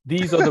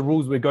 These are the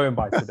rules we're going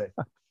by today.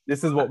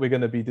 This is what we're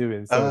going to be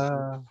doing.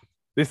 So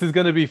this is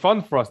going to be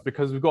fun for us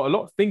because we've got a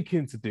lot of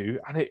thinking to do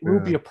and it will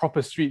be a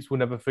proper Streets We'll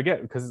Never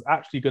Forget because it's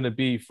actually going to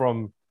be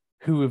from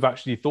who we've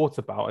actually thought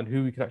about and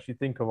who we can actually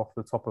think of off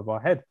the top of our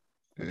head,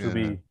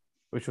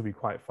 which will be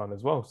quite fun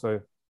as well. So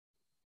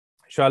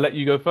shall I let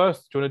you go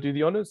first? Do you want to do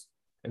the honors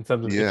in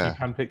terms of if you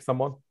can pick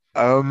someone?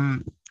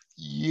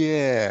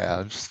 Yeah,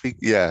 I'm just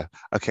thinking. Yeah,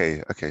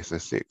 okay. So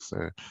six. So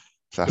You'll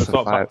that's a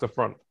start five. back to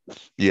front.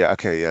 Yeah,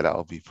 okay. Yeah,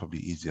 that'll be probably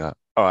easier.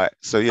 All right.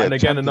 So yeah, And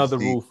again, Champions another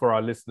League. rule for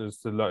our listeners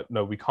to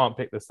no, we can't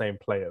pick the same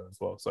player as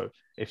well. So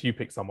if you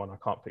pick someone, I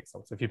can't pick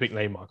someone. So if you pick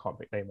Neymar, I can't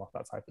pick Neymar,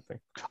 that type of thing.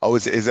 Oh,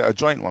 is it a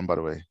joint one, by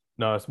the way?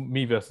 No, it's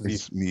me versus you.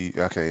 It's me.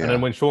 Okay, And then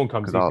yeah. when Sean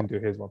comes, Because he I'll can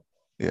do his one.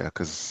 yeah,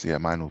 because yeah,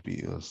 mine will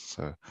be yours.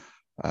 So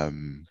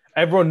um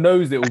Everyone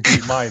knows it will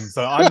beat mine,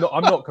 so I'm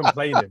not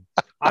complaining.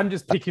 I'm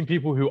just picking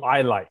people who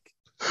I like.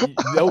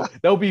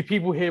 There'll be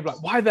people here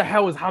like, why the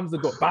hell has Hamza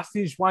got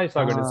Bastian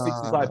Schweinsteiger on a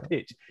six-a-side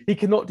pitch? He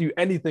cannot do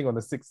anything on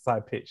a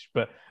six-a-side pitch.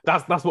 But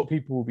that's what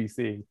people will be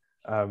seeing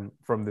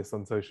from this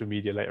on social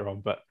media later on.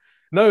 But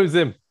no,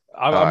 Zim,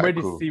 all I'm right, ready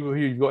to cool. see who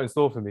you've got in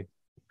store for me.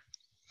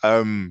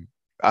 Um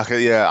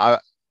okay, yeah,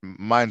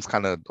 mine's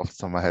kind of off the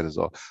top of my head as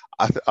well.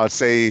 I'd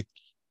say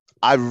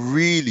I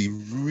really,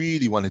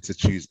 really wanted to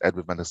choose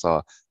Edward van der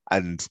Sar,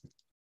 and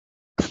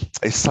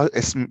it's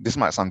this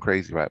might sound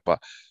crazy, right? But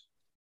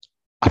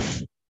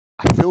I,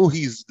 I feel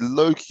he's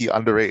low key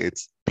underrated.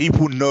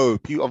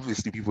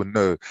 Obviously people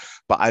know,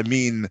 but I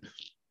mean,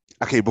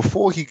 okay,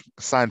 before he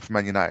signed for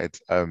Man United,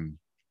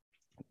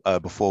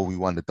 before we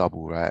won the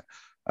double, right?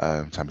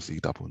 Champions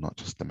League double, not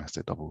just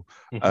domestic double.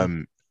 Mm-hmm.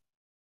 Um,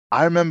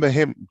 I remember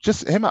him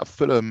at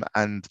Fulham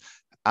and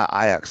at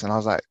Ajax, and I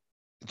was like,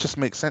 it just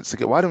makes sense to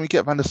get. Why don't we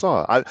get Van der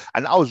Sar? I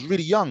was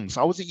really young,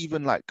 so I wasn't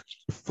even like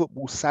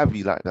football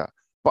savvy like that.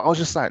 But I was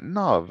just like,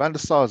 no, Van der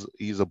Sar's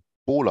he's a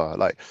baller.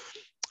 Like,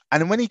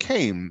 and when he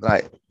came,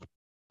 like,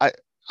 I,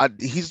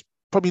 he's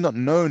probably not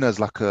known as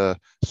like a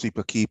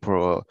super keeper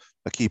or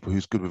a keeper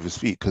who's good with his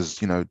feet because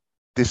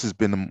this has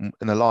been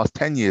in the last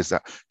 10 years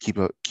that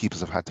keepers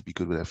have had to be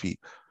good with their feet.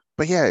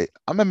 But yeah,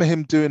 I remember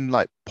him doing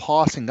like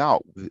passing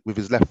out with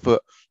his left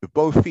foot with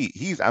both feet.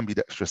 He's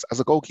ambidextrous as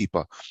a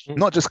goalkeeper, Mm.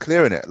 not just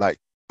clearing it, like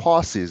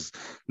passes,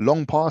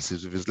 long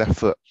passes with his left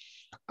foot.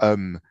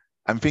 Um,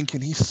 I'm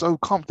thinking he's so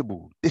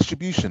comfortable.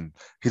 Distribution,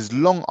 his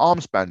long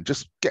arm span,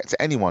 just get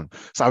to anyone.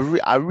 So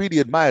I really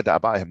admired that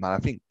about him, and I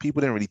think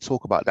people didn't really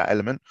talk about that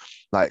element,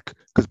 like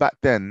because back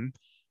then,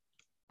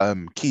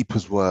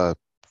 keepers were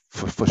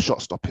for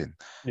shot stopping,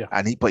 Yeah.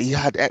 and he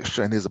had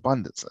extra in his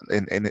abundance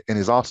in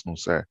his arsenal.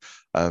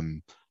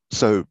 Um,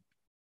 so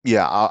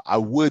yeah, I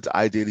would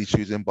ideally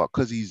choose him, but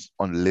because he's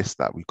on the list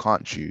that we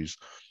can't choose,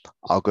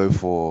 I'll go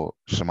for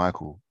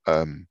Schmeichel.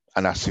 And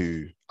that's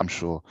who I'm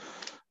sure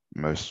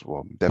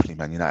definitely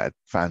Man United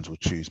fans will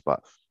choose,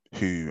 but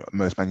who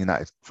most Man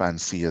United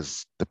fans see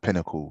as the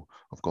pinnacle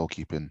of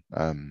goalkeeping.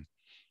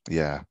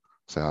 Yeah,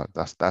 so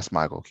that's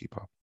my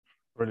goalkeeper.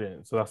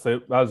 Brilliant. So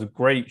that was a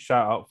great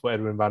shout out for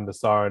Edwin van der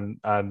Sar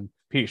and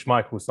Pete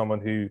Schmeichel, someone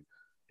who,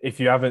 if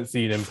you haven't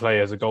seen him play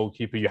as a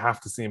goalkeeper, you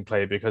have to see him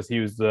play because he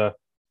was the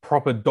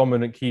proper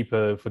dominant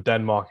keeper for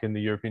Denmark in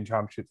the European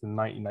Championships in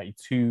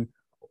 1992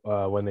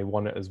 when they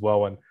won it as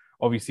well. And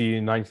obviously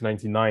in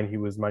 1999, he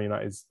was Man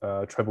United's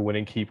treble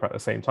winning keeper at the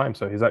same time.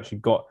 So he's actually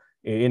got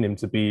it in him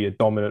to be a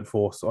dominant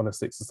force on a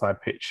six-a-side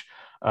pitch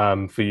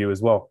for you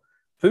as well.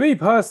 For me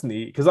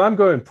personally, because I'm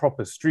going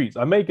proper streets,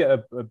 I may get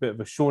a bit of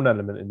a Sean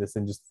element in this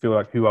and just feel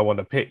like who I want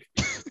to pick.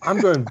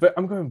 I'm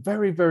going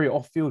very, very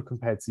off field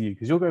compared to you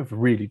because you're going for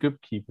really good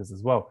keepers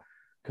as well.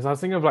 Because I was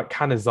thinking of like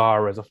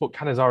Canizares. I thought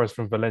Canizares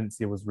from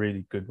Valencia was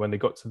really good when they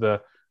got to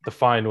the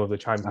final of the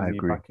Champions I League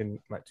agree. back in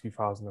like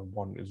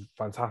 2001. It was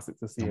fantastic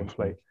to see him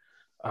play.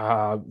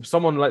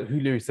 Someone like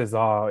Julio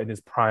Cesar in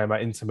his prime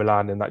at Inter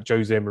Milan and that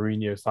Jose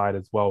Mourinho side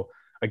as well.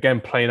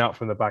 Again, playing out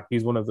from the back.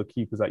 He's one of the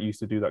keepers that used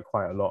to do that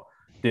quite a lot.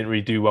 Didn't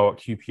really do well at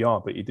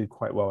QPR, but he did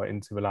quite well at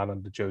Inter Milan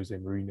under Jose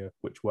Mourinho,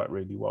 which worked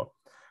really well.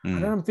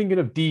 And then I'm thinking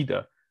of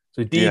Dida.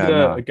 So Yeah, Dida,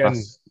 no, again,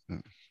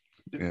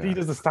 yeah,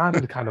 Dida's a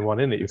standard kind of one,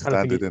 isn't it? You're it's kind of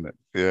standard, thinking isn't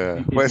it? Yeah,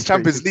 he'd but be it's pretty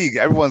Champions good. League.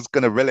 Everyone's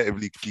gonna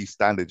relatively be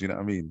standard. You know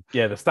what I mean?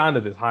 Yeah, the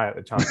standard is high at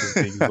the Champions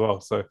League as well.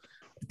 So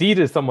Dida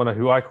is someone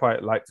who I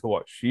quite like to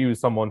watch. He was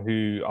someone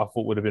who I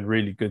thought would have been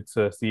really good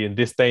to see in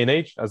this day and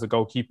age as a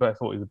goalkeeper. I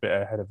thought he was a bit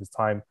ahead of his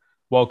time.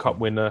 World Cup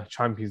winner,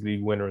 Champions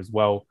League winner as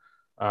well.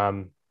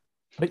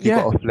 But He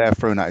yeah, got a flare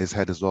thrown at his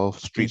head as well. he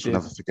Streets will did.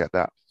 never forget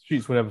that.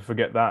 Streets will never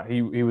forget that.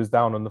 He was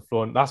down on the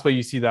floor. And that's where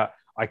you see that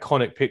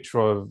iconic picture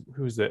of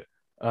who is it?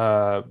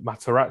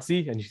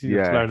 Materazzi, and you see the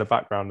flare Yeah, in the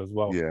background as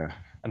well. yeah,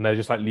 And they're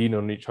just like leaning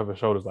on each other's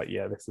shoulders, like,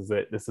 yeah, this is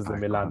it. This is the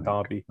Milan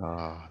iconic. derby.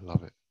 Ah,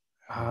 love it.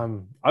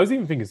 I was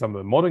even thinking some of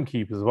the modern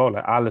keepers as well.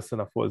 Like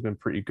Alisson, I thought has been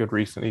pretty good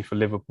recently for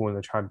Liverpool in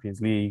the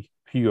Champions League.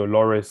 Hugo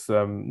Lloris,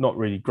 not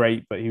really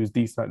great, but he was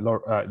decent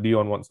at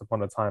Lyon once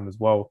upon a time as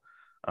well.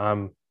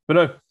 But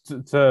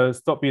no, to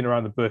stop being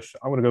around the bush,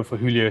 I'm going to go for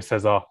Julio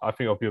Cesar. I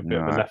think it'll be a bit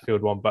of a Right. left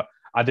field one, but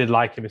I did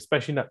like him,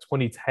 especially in that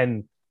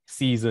 2010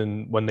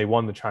 season when they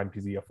won the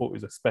Champions League. I thought he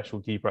was a special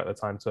keeper at the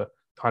time to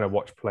kind of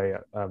watch play.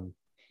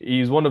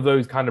 He's one of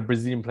those kind of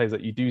Brazilian players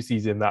that you do see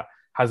in that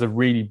has a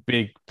really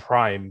big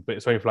prime, but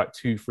it's only for like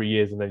 2-3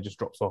 years and then it just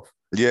drops off.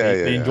 Yeah, They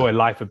yeah, yeah. enjoy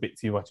life a bit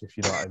too much, if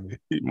you know what I mean.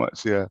 Pretty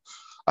much, yeah.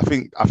 I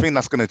think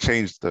that's gonna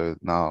change though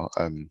now,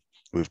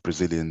 with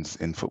Brazilians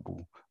in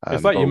football.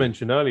 It's like you But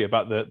mentioned earlier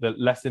about the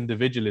less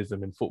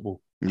individualism in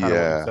football, kind of what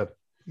you yeah, said.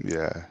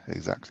 Yeah,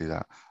 exactly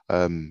that.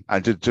 And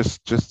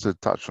just to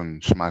touch on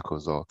Schmeichel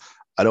as well,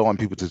 I don't want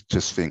people to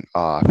just think,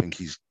 I think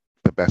he's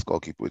the best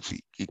goalkeeper, which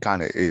he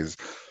kind of is.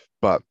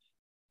 But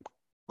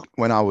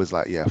when I was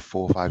like, yeah,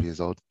 4 or 5 years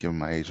old, giving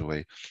my age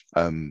away,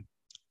 um,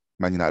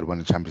 Man United won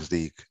the Champions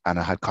League, and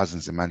I had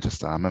cousins in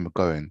Manchester. I remember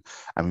going,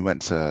 and we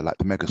went to like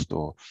the mega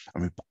store,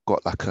 and we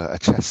got like a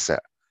chess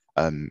set,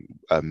 um,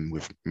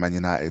 with Man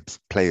United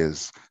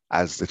players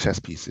as the chess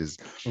pieces.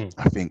 Mm.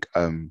 I think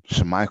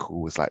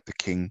Schmeichel was like the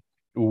king,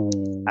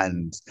 Ooh.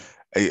 and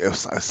it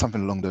was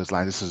something along those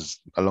lines. This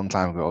was a long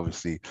time ago,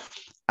 obviously,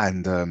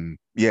 and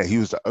yeah, he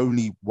was the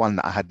only one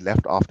that I had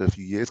left after a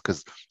few years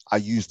because I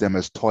used them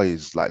as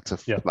toys, like to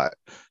Yeah. like,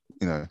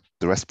 the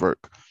rest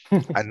broke,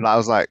 and I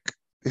was like,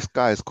 this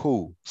guy is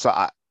cool. So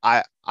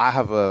I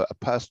have a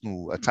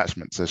personal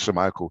attachment to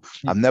Schmeichel.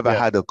 I've never Yeah.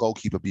 had a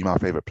goalkeeper be my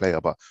favorite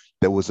player, but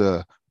there was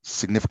a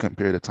significant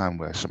period of time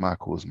where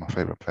Schmeichel was my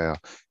favorite player.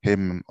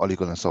 Him, Ole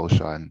Gunnar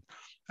Solskjaer,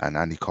 and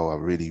Andy Cole, I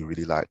really,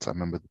 really liked. I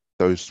remember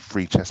those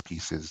three chess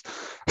pieces.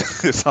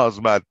 It sounds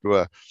mad,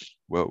 were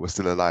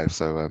still alive.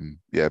 So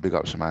yeah, big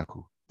up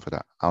Schmeichel for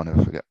that. I'll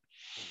never forget.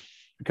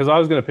 Because I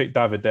was going to pick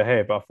David De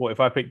Gea, but I thought if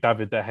I pick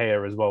David De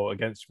Gea as well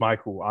against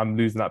Schmeichel, I'm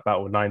losing that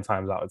battle 9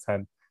 times out of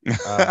 10.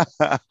 Um,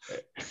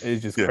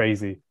 it's just Yeah,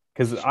 crazy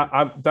because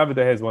David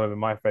De Gea is one of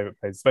my favorite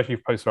players, especially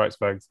post Rights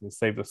Ferguson. He's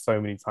saved us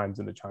so many times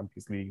in the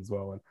Champions League as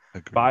well. And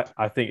agreed. but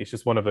I think it's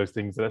just one of those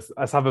things.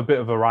 Let's have a bit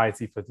of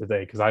variety for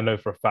today because I know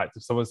for a fact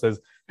if someone says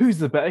who's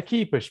the better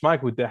keeper,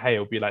 Schmeichel De Gea,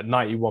 will be like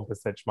 91%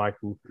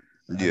 Schmeichel,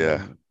 and Yeah.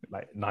 then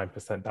like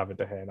 9% David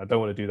De Gea. And I don't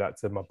want to do that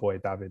to my boy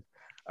David.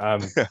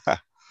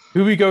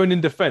 Who are we going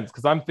in defense?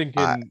 Because I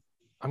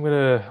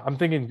I'm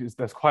thinking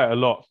there's quite a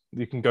lot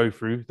you can go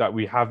through that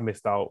we have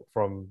missed out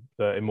from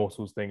the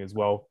Immortals thing as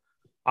well.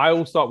 I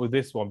will start with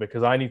this one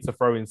because I need to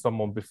throw in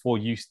someone before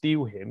you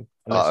steal him,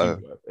 uh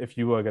if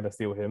you were going to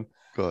steal him.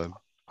 go on.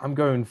 I'm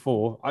going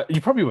for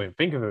you probably wouldn't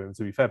think of him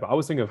to be fair, but I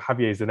was thinking of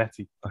Javier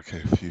Zanetti.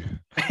 Okay, phew.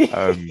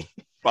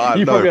 But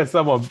You no, probably had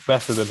someone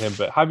better than him,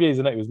 but Javier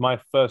Zanetti was my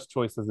first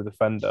choice as a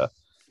defender.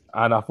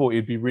 And I thought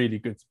it'd be really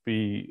good to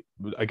be,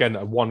 again,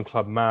 a one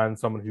club man,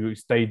 someone who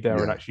stayed there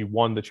and yeah, actually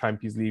won the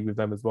Champions League with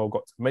them as well,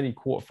 got to many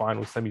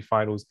quarterfinals,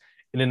 semi-finals,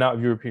 in and out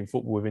of European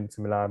football with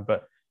Inter Milan.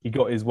 But he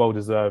got his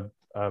well-deserved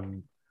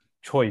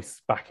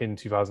choice back in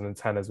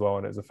 2010 as well.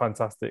 And it was a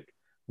fantastic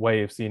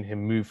way of seeing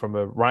him move from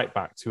a right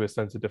back to a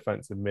centre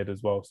defensive mid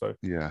as well. So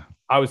yeah,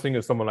 I was thinking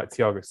of someone like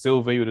Thiago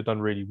Silva. He would have done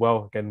really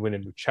well, again,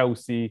 winning with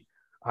Chelsea.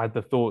 I had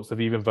the thoughts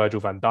of even Virgil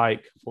van Dijk.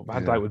 I thought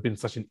Van Dijk yeah. would have been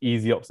such an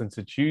easy option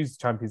to choose,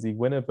 Champions League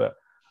winner. But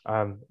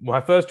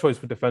my first choice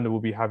for defender will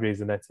be Javier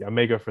Zanetti. I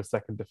may go for a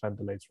second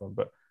defender later on.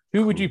 But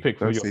who would you Cool. pick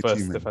for Don't your say too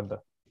first many. defender?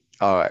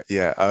 All right,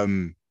 yeah.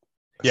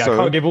 Yeah, I So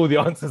can't give all the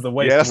answers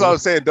away yeah, from that's what all I'm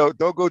saying. Don't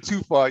go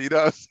too far. You know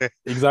what I'm saying?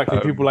 exactly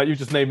people Um, like you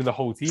just naming the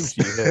whole team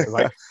sheet here.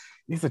 Like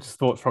these are just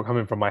thoughts from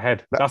coming from my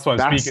head. that That's why I'm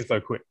that's speaking so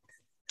quick.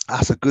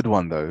 that's a good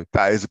one though.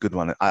 That is a good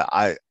one.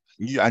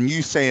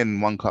 You saying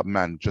one club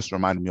man just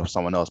reminded me of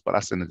someone else, but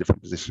that's in a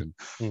different position.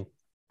 Mm.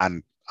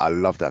 And I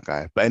love that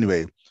guy. But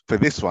anyway, for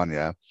this one,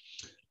 yeah,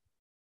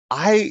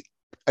 I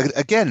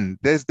again,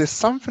 there's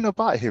something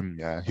about him,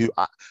 yeah, who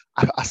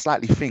I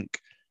slightly think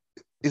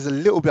is a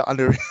little bit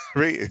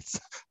underrated.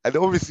 And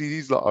obviously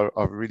these lot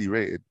are really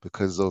rated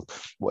because of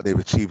what they've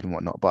achieved and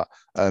whatnot. But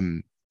I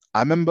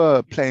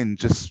remember playing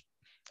just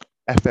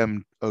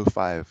FM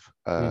 '05,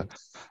 Mm.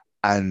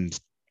 and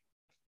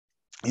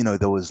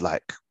there was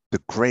like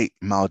the great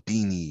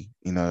Maldini,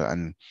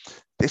 and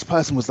this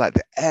person was like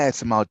the heir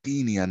to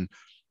Maldini, and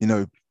you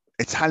know,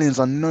 Italians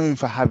are known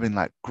for having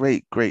like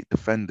great, great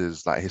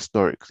defenders, like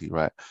historically,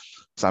 right?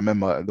 So I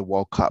remember at the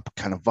World Cup,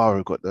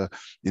 Cannavaro got the,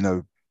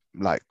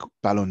 like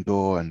Ballon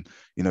d'Or, and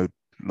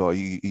like,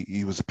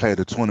 he was a player of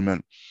the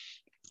tournament,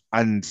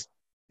 and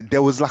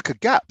there was like a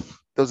gap.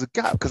 There was a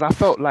gap because I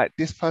felt like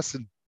this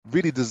person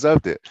really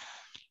deserved it.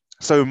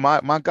 So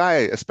my guy,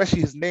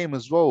 especially his name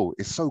as well,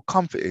 is so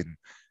comforting.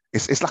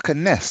 It's like a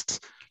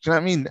nest. Do you know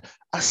what I mean?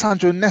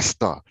 Alessandro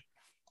Nesta.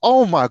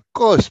 Oh my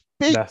gosh,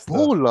 big Leicester.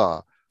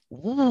 baller.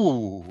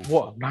 Ooh,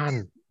 What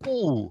man?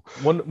 ooh.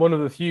 One of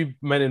the few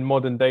men in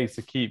modern days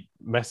to keep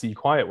Messi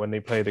quiet when they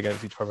played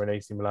against each other in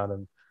AC Milan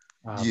and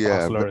Yeah,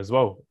 Barcelona as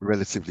well.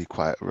 relatively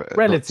quiet. Not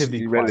Relatively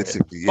quiet.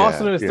 relatively, yeah,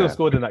 Barcelona still yeah.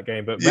 scored in that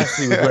game, but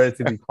Messi was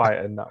relatively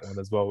quiet in that one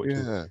as well,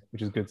 Yeah,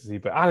 which is good to see.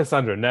 But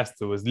Alessandro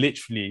Nesta was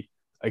literally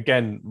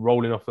again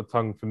rolling off the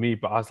tongue for me.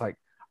 But I was like,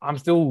 I'm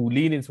still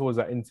leaning towards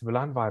that Inter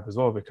Milan vibe as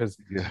well because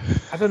yeah.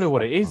 I don't know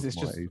what it is. It's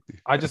More just 80.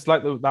 I just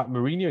like that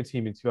Mourinho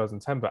team in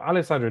 2010. But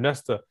Alessandro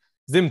Nesta,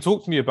 Zim,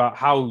 talk to me about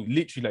how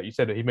literally, like you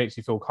said, he makes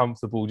you feel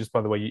comfortable just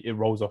by the way it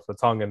rolls off the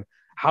tongue. And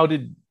how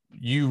did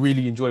you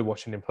really enjoy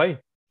watching him play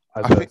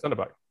as I a think centre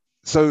back?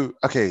 so.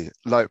 Okay,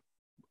 like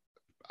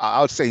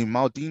I would say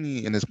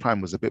Maldini in his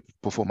prime was a bit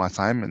before my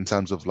time in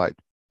terms of like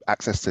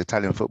access to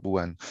Italian football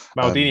and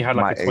Maldini had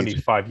like my a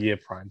age. 25-year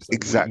prime, so we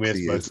Exactly missed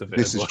is most of it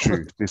this as is well.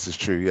 true. This is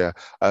true. Yeah.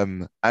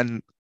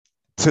 And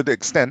to the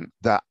extent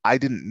that I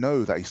didn't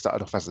know that he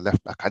started off as a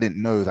left back. I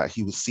didn't know that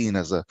he was seen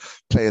as a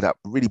player that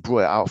really brought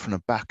it out from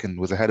the back and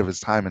was ahead of his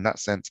time in that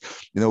sense.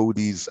 You know, all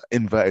these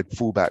inverted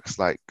fullbacks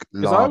like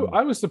Because Lam.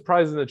 I was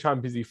surprised in the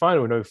Champions League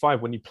final in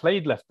 '05 when he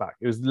played left back.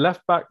 It was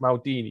left back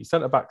Maldini,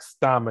 centre back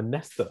Stam and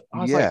Nesta. I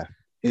was like, Yeah,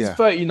 he's yeah.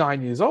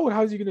 39 years old.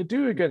 How's he going to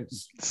do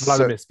against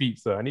Vladimir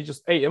Spitzer? And he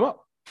just ate him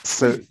up.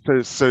 So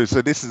this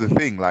is the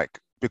thing, like,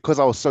 because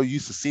I was so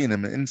used to seeing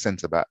him in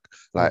centre back,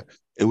 like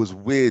it was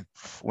weird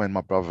when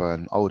my brother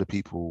and older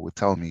people would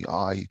tell me,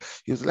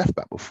 he was left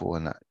back before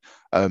and that.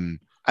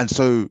 And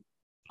so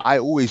I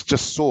always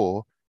just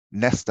saw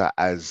Nesta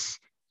as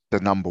the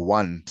number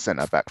one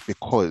centre back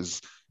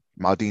because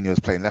Maldini was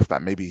playing left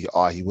back. Maybe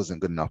he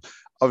wasn't good enough.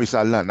 Obviously,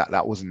 I learned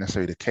that wasn't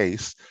necessarily the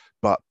case,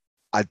 but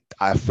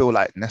I feel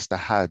like Nesta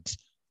had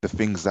the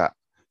things that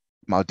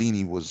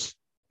Maldini was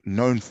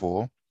known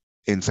for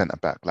in centre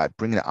back, like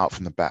bringing it out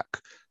from the back,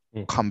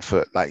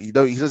 comfort. Like he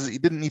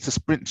didn't need to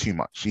sprint too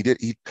much.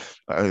 It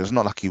was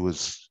not like he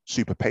was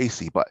super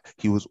pacey, but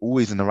he was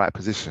always in the right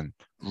position,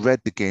 read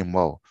the game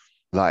well,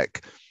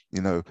 like,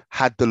 you know,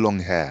 had the long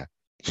hair.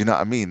 Do you know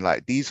what I mean?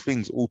 Like these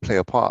things all play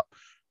a part.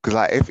 Because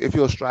like if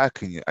you're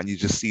striking and you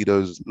just see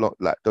those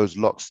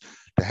locks,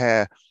 the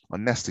hair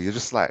on Nesta, you're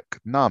just like,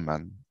 nah,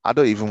 man, I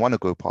don't even want to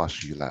go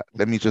past you. Like,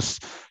 let me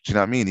just, do you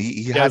know what I mean?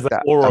 He had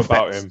that aura effect.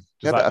 about him.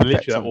 Just like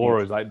literally that aura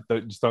me. is like,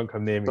 don't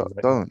come near me.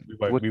 Don't.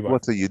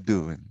 What are you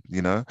doing?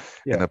 You know,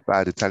 in a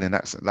bad Italian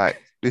accent.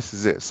 Like, this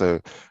is it. So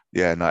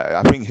yeah, no,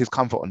 I think his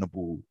comfort on the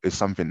ball is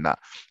something that,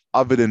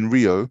 other than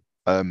Rio,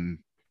 in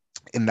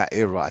that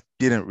era, I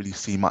didn't really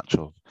see much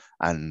of,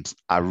 and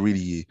I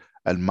really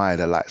admire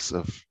the likes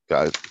of.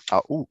 Did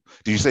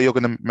you say you're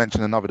going to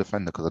mention another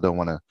defender? Because I don't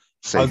want to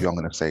say who I'm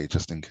going to say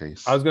just in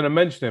case. I was going to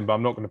mention him, but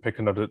I'm not going to pick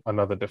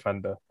another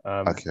defender.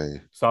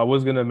 Okay. So I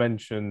was going to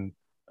mention.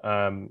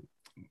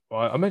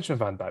 I mentioned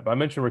Van Dijk, but I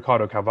mentioned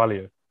Ricardo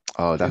Carvalho.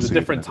 Oh, that's a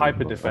different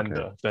type of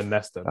defender than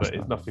Nesta, but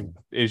it's nothing.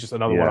 It's just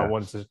another one I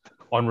wanted to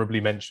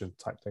honorably mention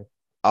type thing.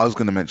 I was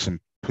going to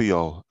mention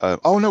Puyol.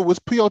 Was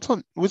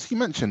Puyol was he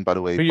mentioned, by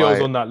the way?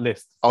 Puyol's on that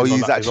list.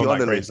 He's actually on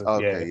the list.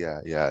 Okay,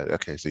 yeah.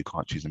 Okay, so you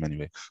can't choose him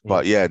anyway.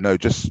 But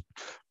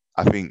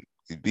I think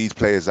these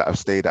players that have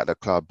stayed at the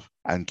club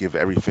and give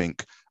everything,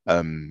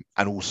 and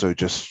also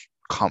just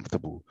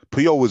comfortable.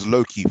 Puyol was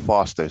low-key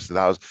faster,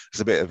 so it's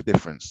a bit of a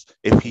difference.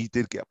 If he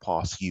did get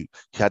past, he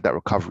had that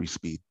recovery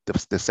speed,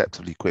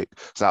 deceptively quick.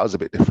 So that was a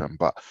bit different.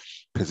 But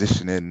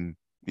positioning,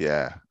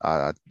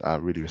 I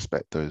really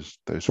respect those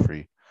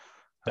three.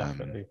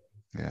 Definitely.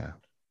 Yeah.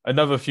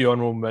 Another few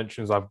honorable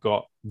mentions I've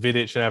got.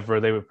 Vidic and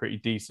Evra, they were pretty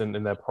decent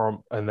in their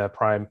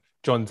prime.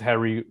 John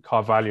Terry,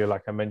 Carvalho,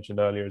 like I mentioned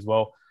earlier as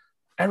well.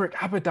 Eric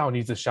Abidal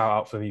needs a shout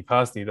out for me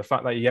personally. The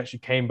fact that he actually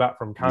came back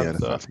from cancer. Yeah,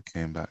 the fact he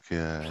came back,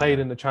 played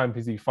in the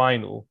Champions League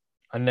final,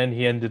 and then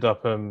he ended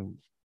up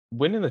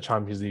winning the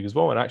Champions League as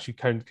well and actually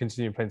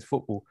continuing playing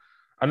football.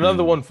 And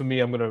another one for me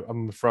I'm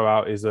gonna throw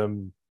out is I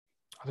don't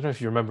know if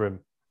you remember him.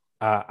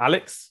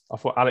 Alex. I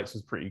thought Alex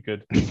was pretty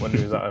good when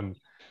he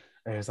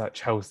was at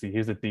Chelsea. He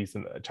was a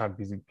decent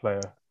Champions League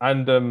player.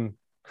 And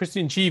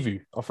Christian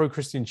Chivu. I'll throw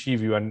Christian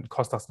Chivu and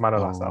Kostas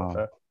Manolas out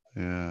there.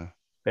 Yeah.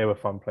 They were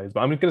fun players. But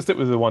I'm going to stick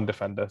with the one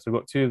defender. So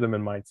we've got two of them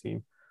in my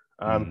team.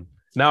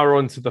 Now we're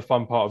on to the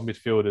fun part of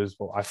midfielders.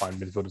 Well, I find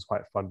midfielders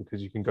quite fun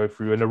because you can go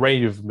through an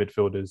array of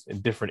midfielders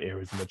in different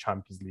eras in the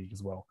Champions League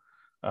as well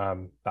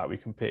that we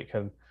can pick.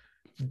 And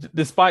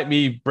despite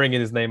me bringing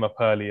his name up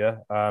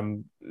earlier,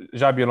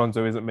 Xabi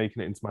Alonso isn't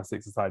making it into my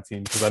six-a-side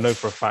team because I know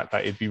for a fact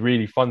that it'd be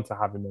really fun to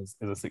have him as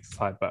a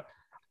six-a-side. But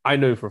I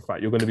know for a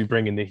fact you're going to be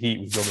bringing the heat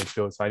with your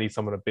midfield. So I need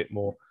someone a bit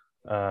more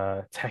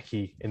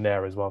techie in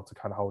there as well to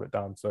kind of hold it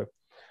down. So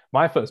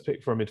my first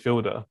pick for a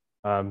midfielder,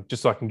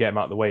 just so I can get him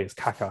out of the way, is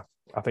Kaká.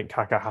 I think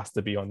Kaká has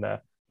to be on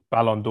there.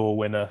 Ballon d'Or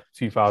winner,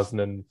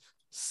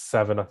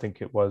 2007, I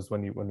think it was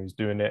when he was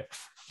doing it.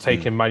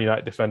 Taking Man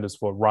United defenders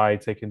for a ride,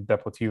 taking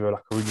Deportivo La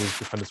Coruña's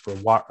defenders for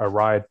a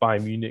ride.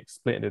 Bayern Munich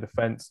splitting the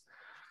defense.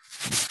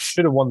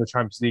 Should have won the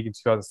Champions League in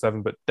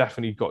 2007, but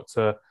definitely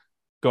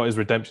got his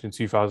redemption in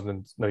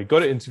 2000. No, he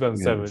got it in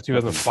 2007,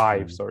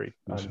 2005. Sorry,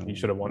 and he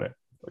should have won it,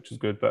 which is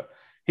good. But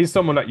he's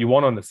someone that you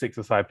want on the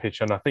six-a-side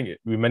pitch, and I think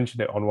we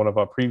mentioned it on one of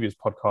our previous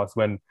podcasts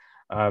when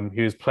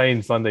he was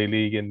playing Sunday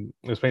League and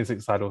he was playing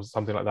six-a-side or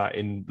something like that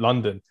in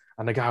London,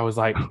 and the guy was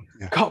like,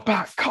 "Cut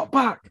back!"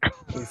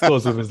 He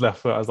scores with his left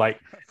foot. I was like,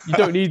 "You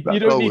don't need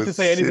to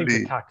say anything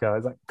to Kaká."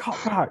 It's like, "Cut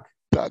back."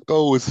 That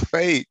goal was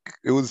fake.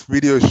 It was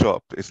video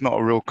shop. It's not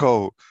a real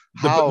goal.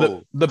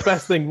 How? The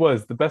best thing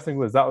was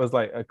that was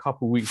like a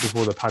couple of weeks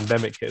before the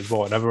pandemic hit as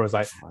well, and everyone was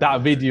like,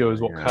 "That video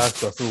is what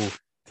cursed us all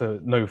to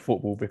no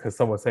football," because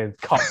someone's saying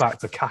cut back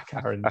to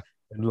Kaká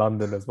in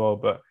London as well.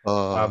 But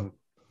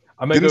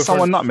didn't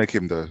someone nutmeg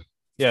him though?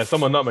 Yeah,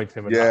 someone nutmegged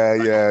him.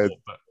 Yeah.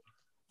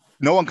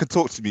 No one could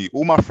talk to me.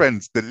 All my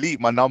friends delete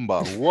my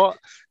number. What?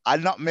 I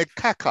nutmeg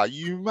Kaká?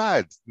 You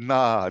mad?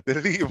 Nah,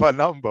 delete my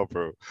number,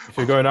 bro. If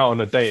you're going out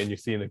on a date and you're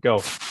seeing a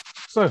girl,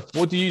 so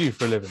what do you do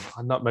for a living?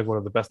 I nutmeg one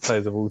of the best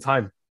players of all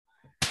time.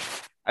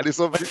 And it's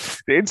on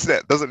the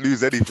internet doesn't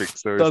lose anything,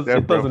 so it's there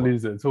It doesn't forever.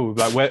 lose it at all.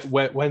 Like,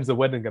 when's the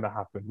wedding gonna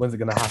happen? When's it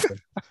gonna happen?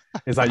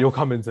 It's like you're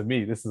coming to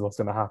me. This is what's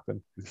gonna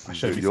happen. This I is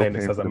shouldn't it. be You're saying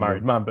this paying as for a the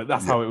married money. man, but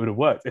that's Yeah, how it would have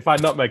worked. If I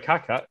nutmeg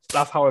Kaka,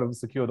 that's how I would have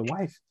secured a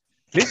wife.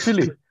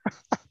 Literally, it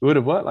would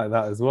have worked like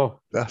that as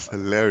well. that's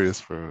hilarious,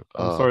 bro.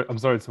 I'm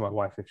sorry to my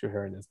wife if you're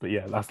hearing this, but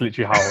yeah, that's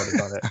literally how I would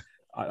have done it.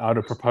 I would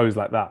have proposed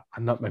like that.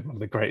 And nutmeg one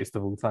of the greatest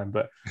of all time.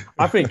 But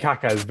I think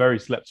Kaka is very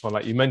slept on.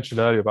 Like you mentioned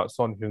earlier about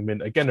Son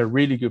Heung-min, again, a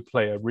really good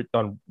player,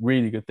 done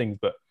really good things,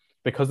 but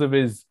because of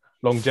his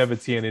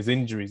longevity and his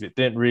injuries, it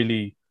didn't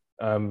really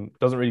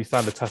doesn't really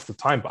stand the test of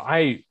time. But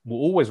I will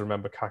always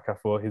remember Kaka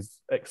for his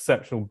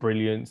exceptional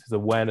brilliance, his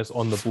awareness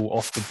on the ball,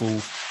 off the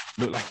ball.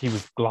 Looked like he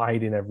was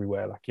gliding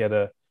everywhere. Like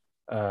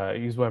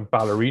he was wearing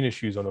ballerina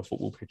shoes on a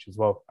football pitch as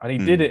well. And he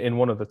did it in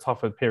one of the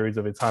tougher periods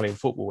of Italian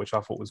football, which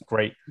I thought was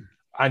great.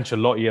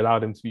 Ancelotti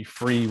allowed him to be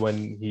free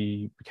when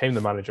he became the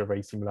manager of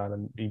AC Milan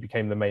and he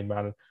became the main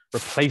man,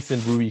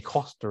 replacing Rui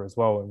Costa as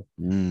well.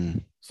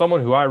 And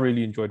someone who I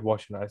really enjoyed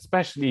watching,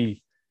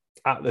 especially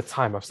at the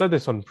time. I've said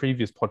this on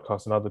previous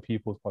podcasts and other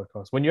people's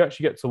podcasts. When you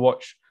actually get to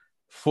watch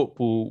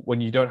football,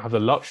 when you don't have the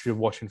luxury of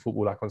watching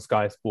football like on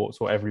Sky Sports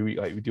or every week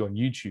like we do on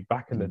YouTube,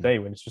 back in the day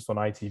when it's just on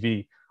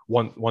ITV,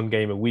 one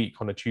game a week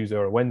on a Tuesday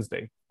or a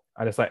Wednesday,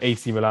 and it's like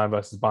AC Milan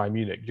versus Bayern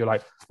Munich, you're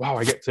like, wow,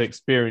 I get to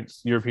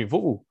experience European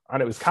football.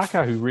 And it was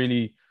Kaka who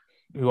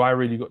I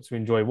really got to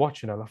enjoy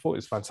watching, and I thought it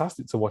was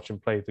fantastic to watch him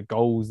play. The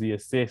goals, the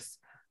assists,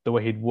 the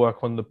way he'd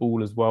work on the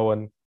ball as well.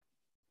 And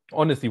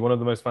honestly, one of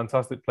the most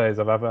fantastic players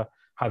I've ever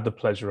had the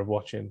pleasure of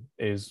watching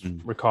is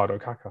Ricardo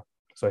Kaka.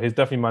 So he's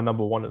definitely my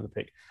number one at the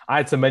pick. I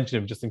had to mention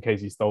him just in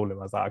case you stole him.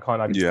 I was like, I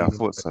can't. Yeah, I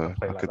thought so.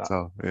 I could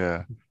tell.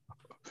 Yeah.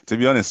 To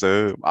be honest,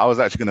 though, I was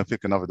actually going to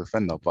pick another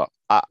defender, but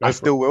I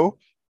still will.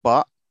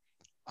 But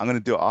I'm going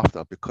to do it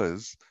after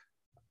because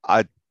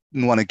I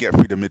want to get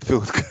through the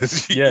midfield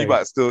because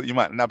you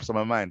might nab some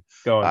of mine.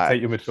 Go on,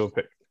 take your midfield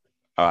pick.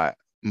 All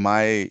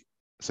right,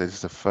 so this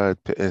is the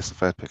third pick. It's the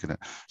third pick, isn't it?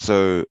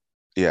 So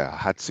yeah, I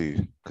had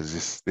to because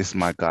this is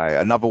my guy.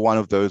 Another one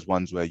of those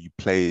ones where you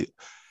play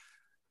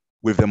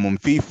with them on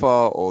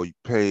FIFA or you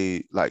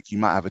play like you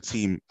might have a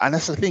team. And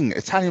that's the thing,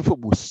 Italian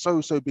football was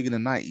so big in the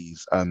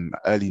 90s,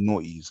 early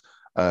noughties.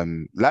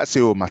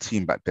 Lazio were my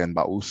team back then,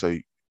 but also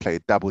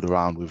dabbled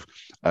around with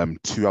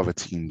two other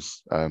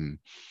teams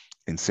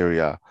in Serie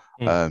A,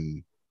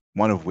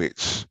 one of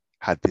which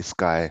had this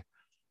guy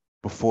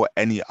before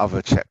any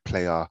other Czech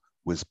player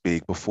was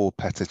big, before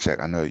Petr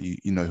Cech. I know you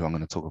know who I'm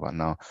going to talk about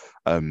now.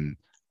 And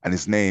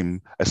his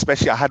name,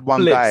 especially I had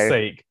one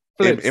guy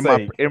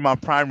in my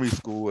primary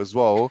school as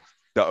well.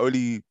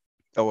 He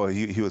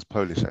was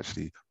Polish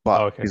actually,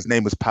 but his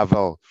name was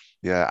Pavel.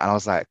 Yeah, and I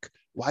was like,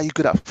 why are you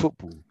good at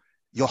football?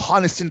 You're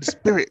harnessing the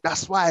spirit.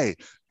 That's why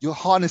you're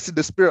harnessing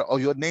the spirit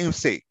of your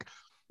namesake.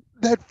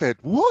 Nedved.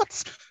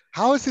 What?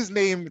 How is his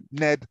name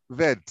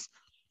Nedved?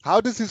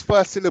 How does his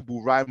first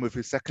syllable rhyme with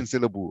his second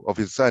syllable of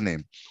his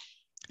surname?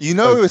 You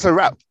know, it's a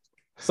rap.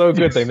 So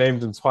good they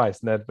named him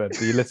twice, Nedved.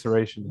 The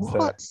alliteration is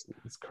there.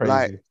 It's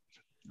crazy.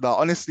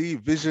 Honestly,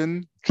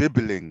 vision,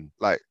 dribbling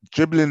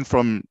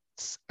from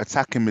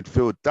attacking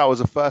midfield. That was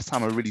the first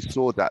time I really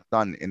saw that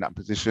done in that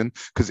position.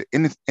 Because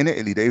in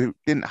Italy, they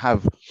didn't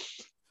have.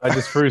 I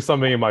just threw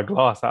something in my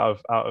glass out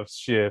of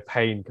sheer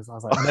pain because I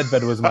was like,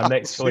 Nedved was my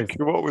next choice.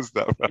 What was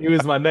that? Man? He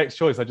was my next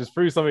choice. I just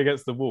threw something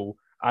against the wall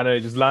and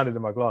it just landed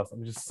in my glass.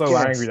 I'm just so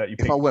angry that you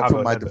picked. If I went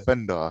for my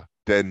defender,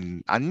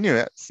 then I knew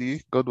it.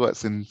 See, God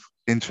works in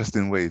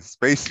interesting ways.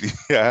 Basically,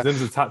 yeah.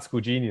 Zim's a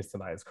tactical genius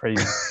tonight. It's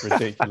crazy,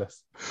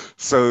 ridiculous.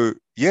 So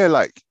yeah,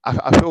 like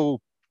I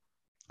feel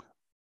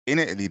in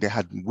Italy they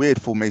had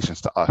weird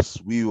formations to us.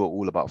 We were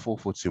all about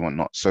 4-4-2 and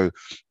whatnot. So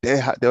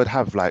they would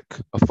have like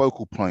a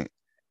focal point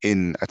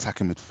in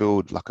attacking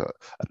midfield, like a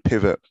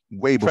pivot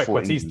way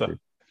before.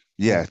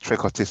 Yeah,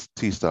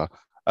 trequartista.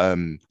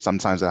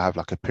 Sometimes they have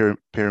like a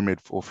pyramid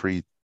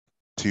 4-3-2-1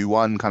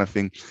 kind of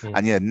thing.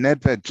 And yeah,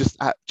 Nedved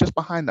just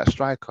behind that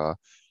striker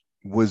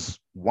was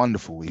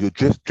wonderful. He would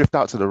drift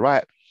out to the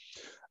right.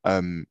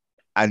 And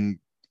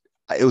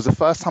it was the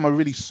first time I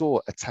really saw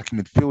attacking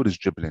midfielders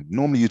dribbling.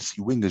 Normally you'd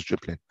see wingers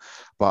dribbling,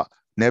 but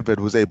Nedved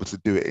was able to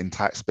do it in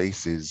tight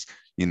spaces,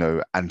 you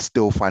know, and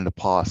still find a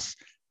pass.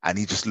 And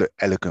he just looked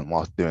elegant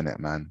whilst doing it,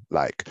 man.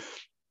 Like,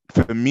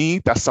 for me,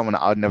 that's someone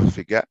that I'd never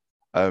forget.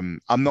 I'm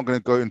not going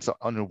to go into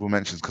honorable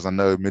mentions because I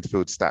know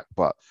midfield stack,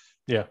 but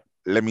yeah,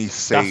 let me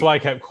say that's why I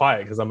kept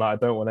quiet because I'm like,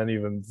 I don't want any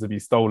of them to be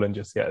stolen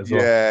just yet as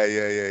well.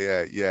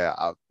 Yeah.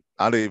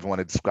 I don't even want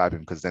to describe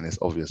him because then it's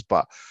obvious.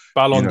 But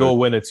Ballon d'Or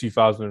winner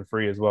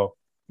 2003 as well.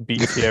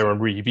 Beat Thierry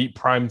Henry. He beat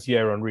prime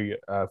Thierry Henry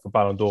for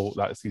Ballon d'Or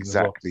that season.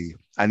 Exactly. As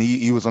well. And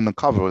he was on the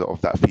cover of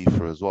that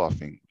FIFA as well, I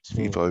think.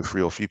 FIFA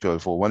 03 or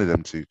FIFA 04, one of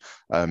them two.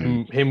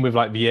 Him with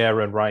like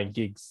Vieira and Ryan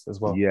Giggs as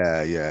well.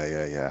 Yeah. Do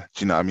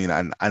you know what I mean?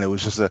 And it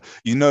was just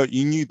you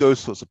knew those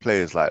sorts of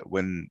players, like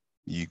when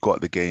you got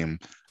the game,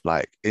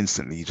 like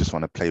instantly you just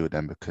want to play with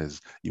them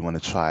because you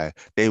want to try.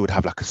 They would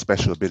have like a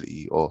special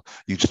ability, or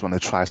you just want to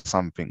try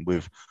something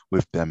with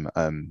them.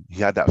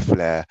 He had that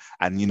flair,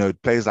 and you know,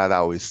 players like that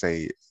always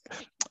say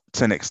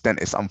to an extent,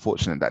 it's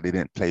unfortunate that they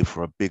didn't play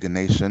for a bigger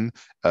nation.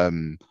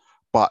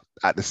 But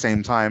at the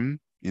same time,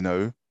 you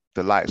know,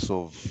 the likes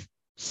of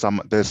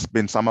there's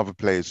been some other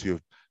players who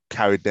have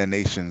carried their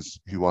nations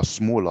who are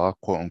smaller,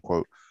 quote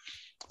unquote,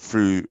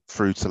 through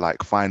to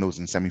like finals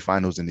and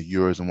semi-finals in the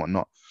Euros and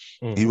whatnot.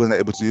 He wasn't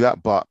able to do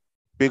that, but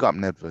big up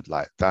Nedved.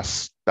 Like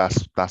that's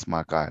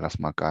my guy. That's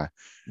my guy.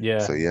 Yeah.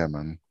 So yeah,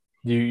 man.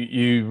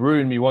 You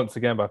ruined me once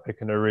again by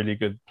picking a really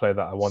good player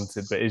that I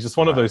wanted, but it's just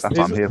one of those. That's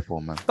what I'm here for,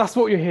 man. That's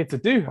what you're here to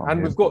do,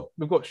 and we've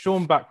got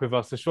Sean back with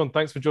us. So Sean,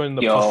 thanks for joining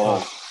the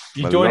podcast.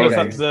 You joined us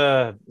at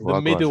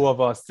the middle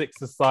of our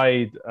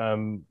six-a-side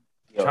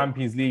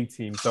Champions League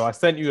team. So I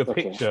sent you a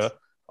picture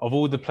of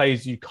all the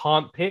players you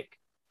can't pick.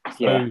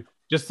 So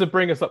just to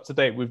bring us up to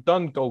date, we've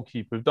done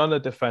goalkeeper, we've done a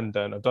defender,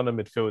 and I've done a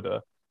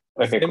midfielder.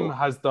 Zim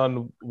has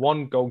done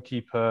one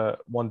goalkeeper,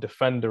 one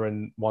defender,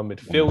 and one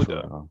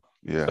midfielder.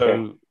 Yeah.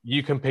 So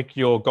you can pick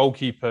your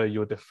goalkeeper,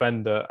 your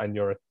defender, and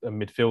your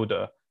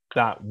midfielder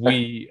that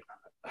we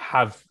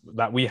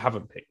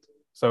haven't picked.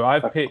 So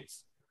I've picked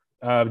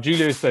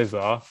Julio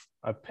Cesar.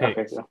 I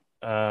picked who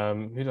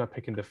did I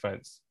pick in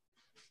defense?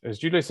 It was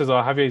Julio Cesar,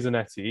 Javier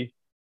Zanetti,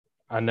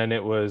 and then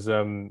it was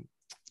who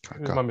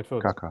was my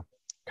midfielder?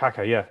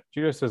 Kaká, yeah.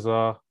 Julio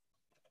Cesar,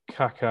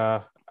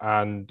 Kaká,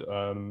 and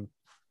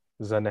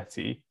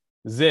Zanetti.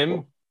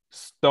 Zim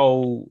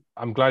stole.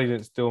 I'm glad he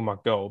didn't steal my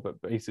goal,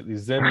 but basically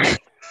Zim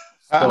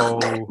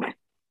stole.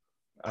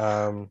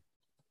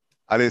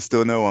 I didn't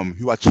steal no one.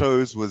 Who I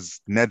chose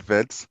was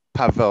Nedved,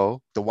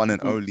 Pavel, the one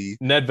and only.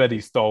 Nedved he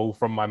stole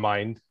from my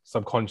mind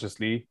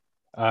subconsciously.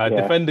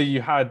 Defender,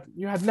 you had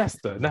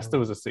Nesta. Nesta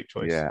was a sick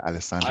choice. Yeah,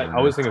 Alessandro.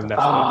 I was thinking of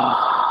Nesta.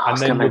 And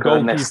then your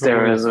goalkeeper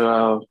Nesta as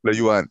well. No,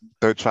 you weren't.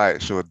 Don't try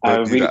it, Sean.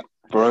 Don't do that.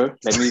 Bro,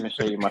 let me even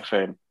show you my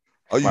phone.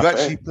 Oh, you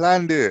actually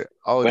planned it.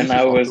 Oh, when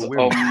I was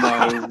on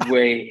my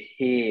way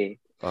here.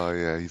 Oh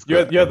yeah, you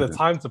had the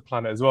time to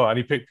plan it as well, and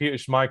he picked Peter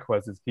Schmeichel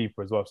as his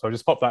keeper as well. So I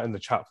just popped that in the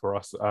chat for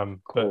us.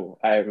 Cool.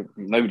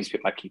 Nobody's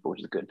picked my keeper,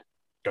 which is good.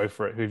 Go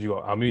for it. Who have you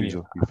got?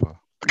 Almunia.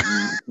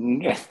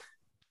 Yeah.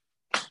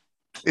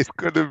 It's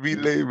gonna be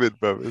Lehman,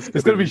 bro. It's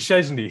gonna be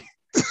Szczęsny.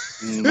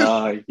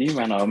 No, you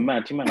man are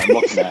mad. You man are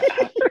mocking it.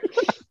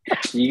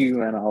 You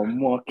man are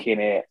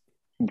mocking it.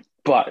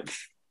 But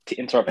to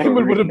interrupt,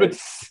 Lehman would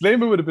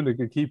have been a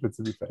good keeper,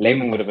 to be fair.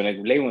 Lehman would have been a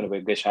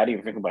good shot. I didn't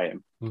even think about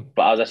him.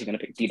 But I was actually going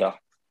to pick Dida.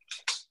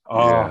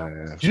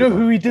 Do you know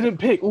who we didn't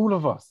pick? All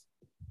of us.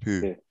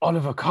 Who?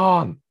 Oliver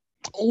Kahn.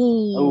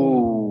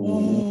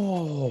 Oh.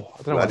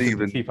 I don't know why I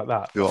didn't keep like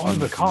that.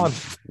 Oliver Kahn.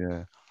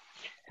 Yeah.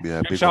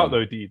 Good shout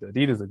though, Dida.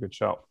 Dida's a good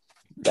shout.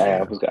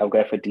 Yeah, I'll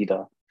go for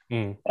Dida.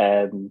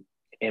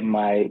 In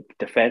my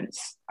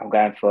defense, I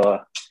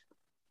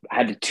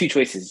had two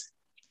choices.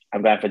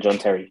 I'm going for John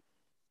Terry.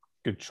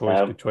 Good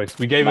choice.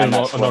 We gave him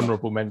an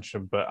honourable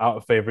mention, but out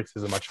of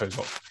favouritism, I chose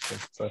not to.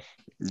 So.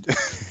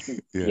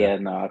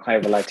 No, I can't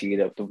even lie to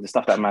you. The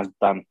stuff that man's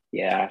done,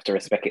 I have to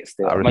respect it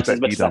still. I respect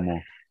Dida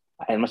more.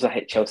 As much as I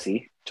hate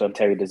Chelsea, John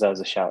Terry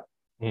deserves a shout.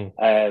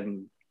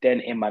 Then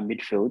in my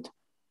midfield,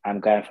 I'm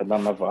going for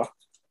none other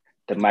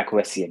than Michael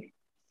Essien.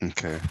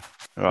 Okay.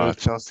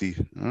 Chelsea.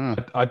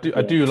 I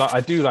do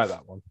like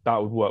that one.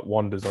 That would work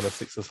wonders on a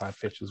six-a-side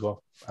pitch as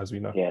well, as we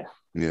know.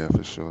 Yeah,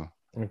 for sure.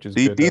 Which is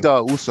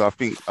Dida also, I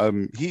think,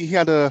 he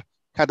had a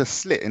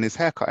slit in his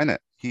haircut, innit?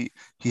 He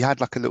had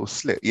like a little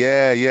slit.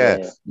 Yeah.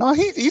 No,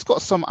 he's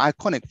got some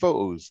iconic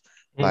photos,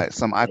 like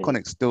some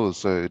iconic stills.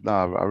 So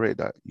I rate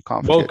that. You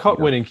can't. World Cup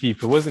winning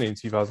keeper, wasn't he, in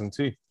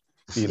 2002?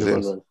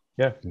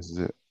 Yeah, this is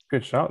it.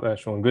 Good shout there,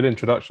 Sean. Good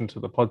introduction to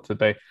the pod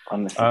today.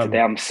 Honestly,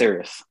 today I'm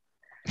serious.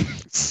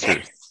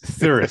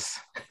 Serious.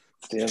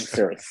 Today I'm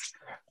serious.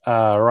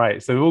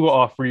 Right. So we've all got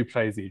our 3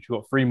 plays each. We've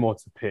got 3 more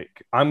to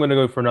pick. I'm going to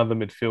go for another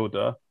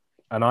midfielder,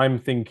 and I'm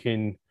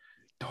thinking,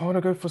 do I want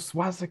to go for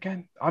Swaz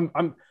again?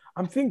 I'm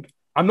thinking.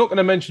 I'm not going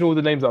to mention all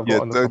the names that I've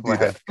got on the top of my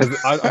head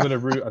because I don't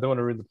want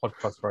to ruin the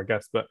podcast for our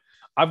guests. But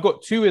I've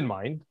got 2 in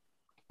mind.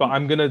 But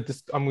I'm going to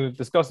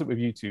discuss it with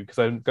you two because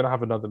I'm going to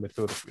have another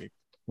midfielder for you.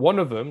 One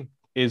of them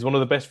is one of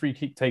the best free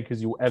kick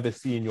takers you'll ever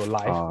see in your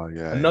life.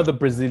 Another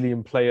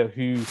Brazilian player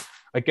who,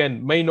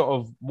 again, may not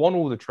have won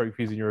all the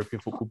trophies in European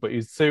football, but it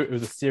was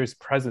a serious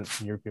presence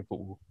in European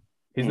football.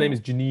 His name is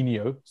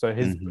Juninho. So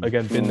he's,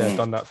 again, been there,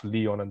 done that for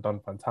Lyon and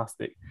done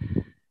fantastic.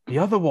 The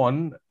other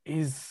one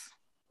is,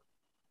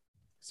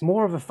 it's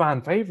more of a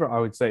fan favourite, I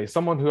would say.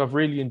 Someone who I've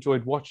really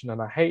enjoyed watching, and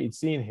I hated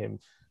seeing him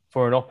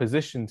for an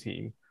opposition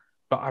team.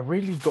 But I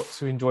really got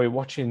to enjoy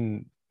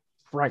watching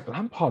Frank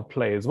Lampard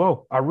play as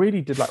well. I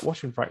really did like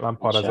watching Frank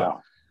Lampard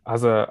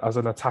as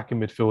an attacking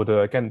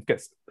midfielder. Again,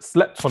 gets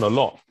slept on a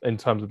lot in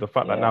terms of the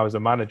fact that now he's a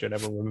manager and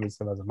everyone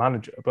remembers him as a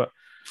manager. But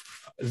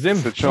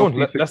Zim, Sean,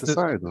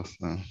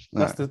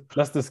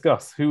 let's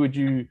discuss. Who would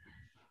you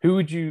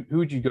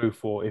go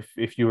for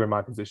if you were in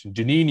my position?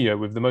 Juninho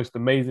with the most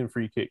amazing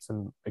free kicks,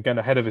 and again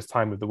ahead of his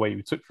time with the way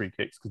he took free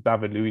kicks, because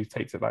David Luiz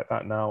takes it like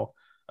that now.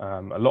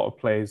 A lot of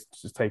players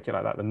just take it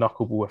like that, the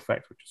knuckleball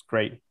effect, which is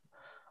great.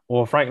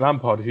 Or Frank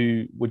Lampard,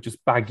 who would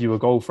just bag you a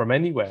goal from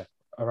anywhere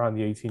around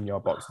the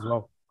 18-yard box as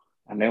well.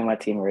 I know my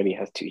team already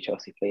has 2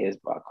 Chelsea players,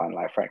 but I can't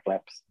like Frankie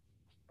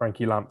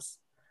Lamps.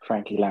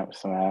 Frankie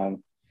Lamps,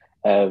 man.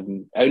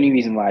 Only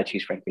reason why I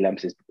choose Frankie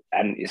Lamps is,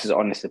 and this is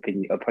honest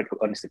opinion, a practical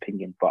honest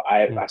opinion, but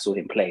I saw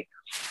him play.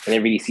 I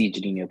didn't really see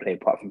Juninho play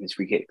apart from his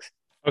free kicks.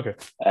 Okay.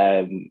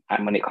 And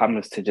when it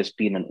comes to just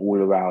being an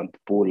all-around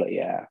baller,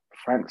 yeah,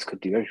 Franks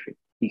could do everything.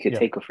 He could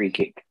take a free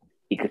kick.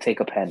 He could take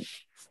a pen,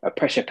 a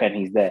pressure pen.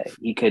 He's there.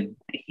 He could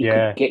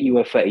get you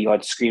a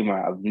 30-yard screamer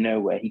out of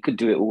nowhere. He could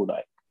do it all.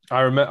 Like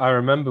I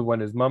remember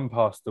when his mum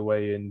passed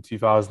away in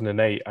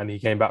 2008, and he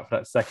came back for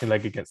that second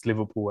leg against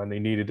Liverpool, and they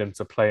needed him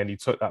to play, and he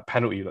took that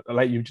penalty.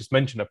 Like you just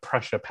mentioned, a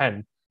pressure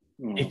pen.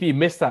 If he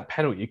missed that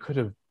penalty, he could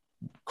have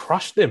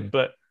crushed him,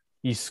 but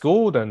he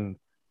scored, and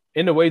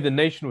in a way, the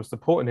nation was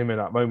supporting him in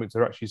that moment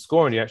to actually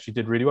score, and he actually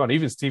did really well. And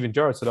even Steven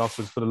Gerrard said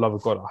afterwards, for the love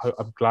of God,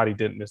 I'm glad he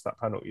didn't miss that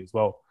penalty as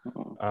well,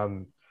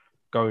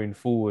 going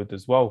forward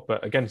as well.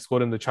 But again,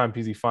 scored in the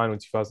Champions League final in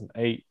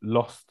 2008,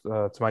 lost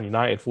to Man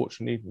United,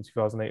 fortunately, in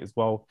 2008 as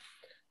well.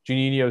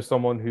 Juninho is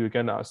someone who,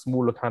 again, at a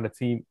smaller kind of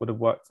team would have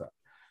worked at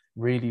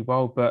really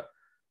well. But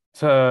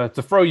to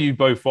throw you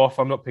both off,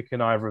 I'm not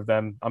picking either of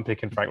them. I'm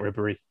picking Frank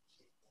Ribery.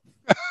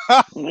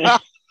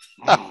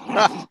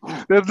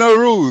 There's no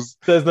rules.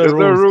 There's no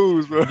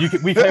rules, bro.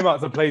 We came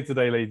out to play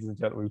today, ladies and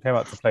gentlemen. We came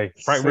out to play.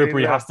 Frank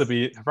Ribery has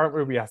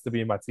to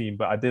be in my team,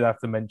 but I did have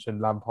to mention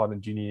Lampard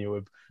and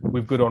Juninho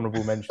with good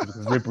honourable mentions,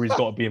 because Ribery's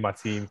got to be in my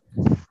team.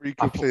 We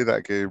can play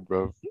that game,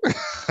 bro.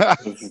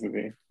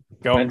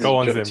 Go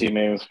on, Zim. 2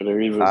 names for the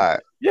reason.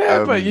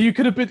 But you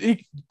could have been.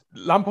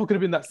 Lampard could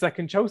have been that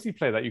second Chelsea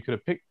player that you could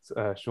have picked,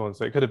 Sean.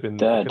 So it could have been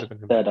third.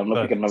 I'm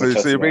not picking another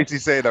Chelsea. So you're basically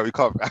saying that we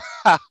can't.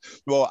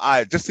 Well,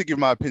 just to give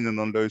my opinion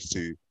on those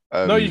two.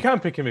 No, you can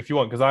pick him if you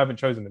want, because I haven't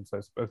chosen him, so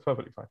it's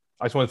perfectly fine.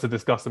 I just wanted to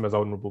discuss him as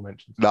honourable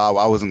mentions. No,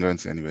 I wasn't going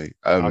to anyway.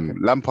 Okay.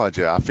 Lampard,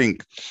 I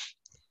think.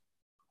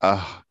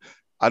 I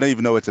don't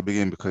even know where to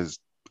begin, because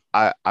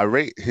I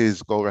rate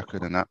his goal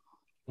record and that.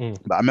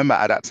 But I remember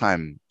at that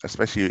time,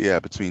 especially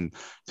between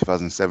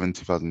 2007,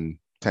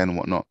 2010 and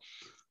whatnot,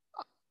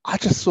 I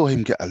just saw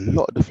him get a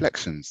lot of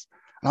deflections.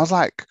 And I was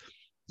like,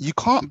 you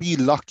can't be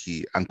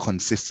lucky and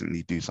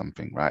consistently do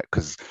something, right?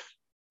 Because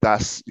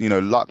that's,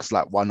 luck's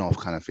like one-off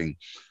kind of thing.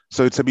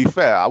 So to be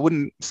fair, I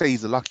wouldn't say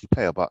he's a lucky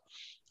player, but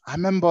I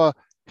remember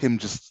him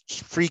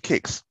just free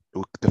kicks,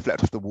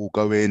 deflect off the wall,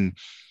 go in.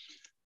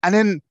 And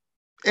then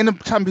in the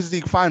Champions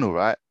League final,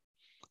 right?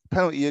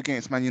 Penalty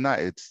against Man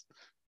United.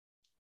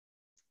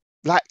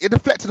 Like, it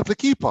deflected off the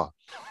keeper.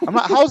 I'm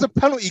like, how's a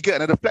penalty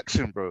getting a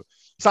deflection, bro?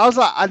 So I was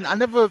like, I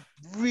never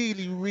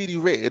really, really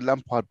rated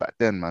Lampard back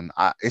then, man.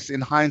 It's in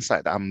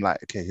hindsight that I'm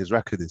like, okay, his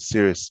record is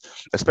serious.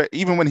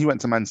 Even when he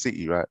went to Man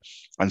City, right,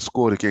 and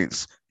scored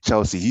against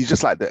Chelsea, he's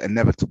just like the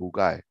inevitable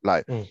guy.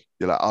 Like,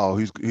 you're like, oh,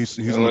 who's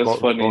on the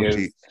goal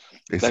sheet?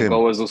 That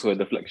goal was also a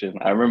deflection.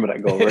 I remember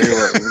that goal very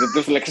well. It was a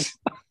deflection.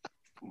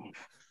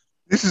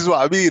 This is what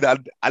I mean.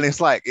 And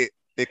it's like,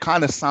 it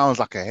kind of sounds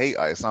like a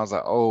hater. It sounds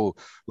like,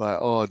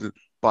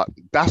 but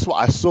that's what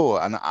I saw.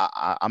 And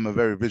I'm a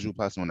very visual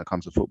person when it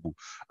comes to football.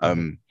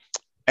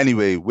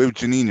 Anyway, with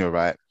Juninho,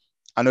 right,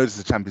 I know this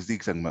is a Champions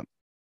League segment,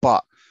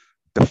 but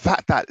the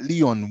fact that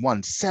Lyon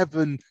won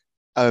 7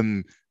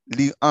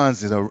 Ligue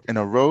 1s in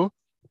a row,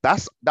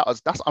 that's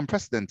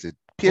unprecedented.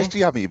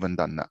 PSG haven't even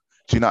done that.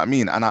 Do you know what I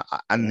mean?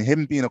 And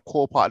him being a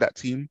core part of that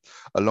team,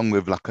 along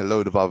with like a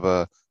load of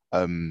other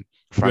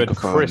you had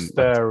Chris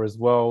there as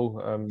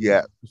well.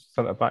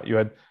 Centre back. You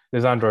had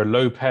Lisandro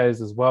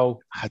Lopez as well.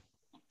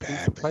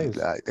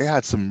 They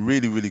had some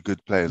really, really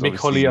good players. Mick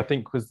Holly, I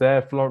think, was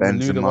there.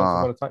 Florent Luda once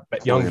upon a time.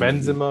 Young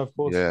Benzema, of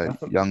course. Yeah,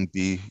 young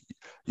B.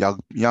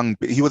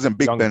 He wasn't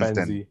Big Ben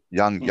then.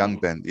 Young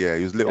Ben. Yeah,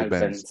 he was little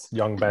Benz.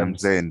 Young Benz. I'm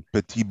saying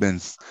Petit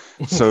Benz.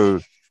 So,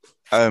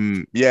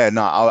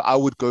 I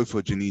would go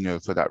for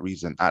Juninho for that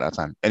reason at that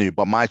time. Anyway,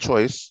 but my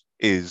choice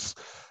is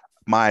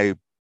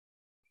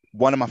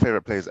one of my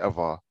favorite players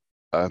ever.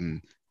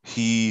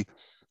 He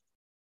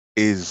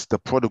is the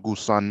prodigal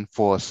son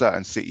for a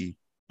certain city,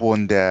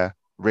 born there,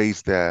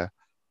 raised there.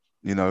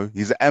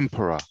 He's an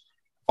emperor.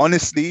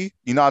 Honestly,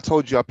 I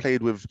told you I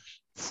played with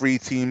 3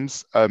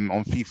 teams on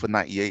FIFA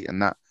 98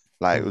 and that.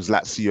 Like, it was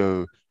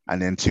Lazio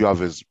and then 2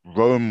 others.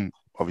 Rome,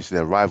 obviously,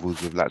 they're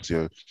rivals with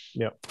Lazio.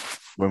 Yeah.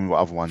 When we were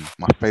other one,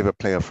 my favorite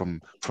player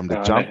from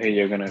the jump,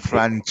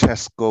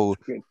 Francesco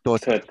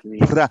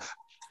Totti.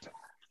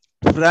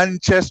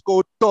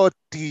 Francesco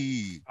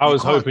Totti. I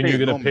was hoping you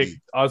were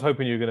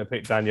gonna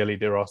pick Daniele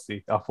De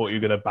Rossi. I thought you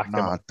were gonna back him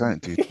up. Don't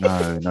do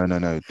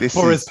no.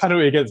 His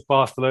penalty against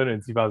Barcelona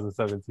in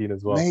 2017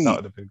 as well. Mate, that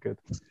would have been good.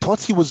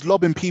 Totti was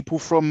lobbing people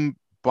from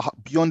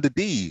beyond the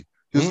D.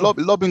 He was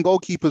lobbing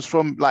goalkeepers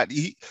from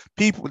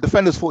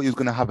defenders thought he was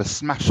gonna have a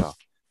smasher.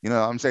 You know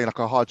what I'm saying, like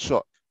a hard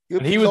shot.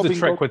 And he was the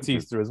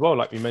trequartista as well,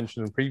 like we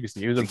mentioned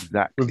previously. He was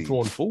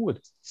drawn forward.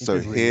 So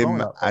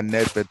him and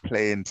Nedved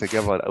playing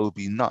together, that would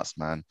be nuts,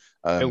 man.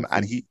 And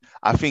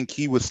I think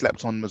he was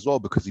slept on as well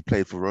because he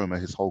played for Roma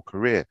his whole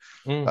career.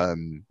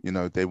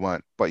 They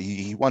weren't, but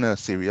he won a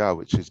Serie A,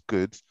 which is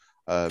good.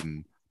 But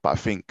I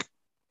think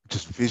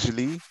just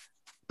visually,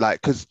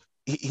 like, because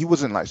he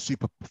wasn't like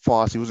super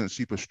fast. He wasn't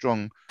super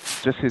strong.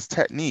 Just his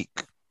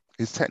technique.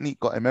 His technique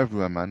got him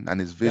everywhere, man, and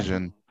his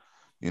vision.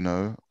 You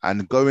know,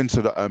 and going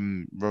to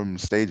the Rome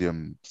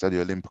Stadium,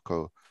 Stadio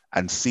Olimpico,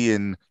 and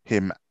seeing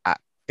him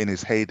in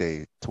his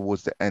heyday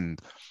towards the end,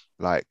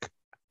 like,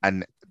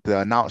 and the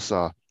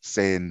announcer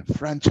saying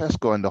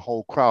Francesco and the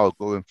whole crowd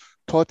going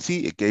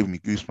Totti, it gave me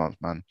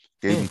goosebumps, man.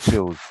 Gave me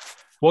chills.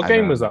 What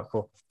game was that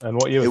for? And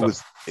what year was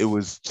that? It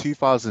was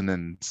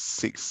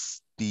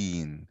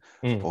 2016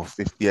 or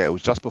 15. Yeah, it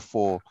was just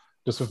before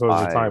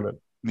retirement.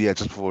 Yeah,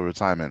 just before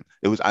retirement.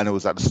 It was at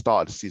the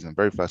start of the season,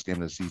 very first game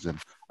of the season.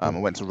 I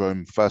went to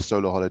Rome, first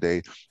solo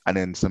holiday, and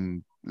then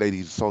some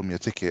ladies sold me a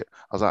ticket.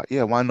 I was like,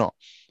 yeah, why not?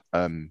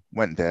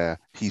 Went there.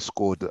 He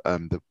scored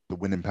the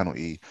winning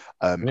penalty.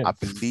 I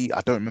believe,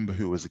 I don't remember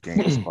who it was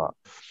against, but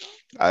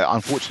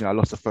unfortunately I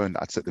lost the phone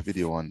that I took the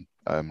video on.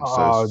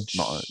 So it's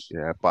not,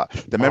 but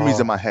the memories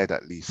in my head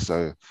at least.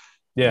 So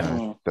yeah, you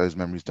know, those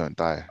memories don't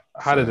die.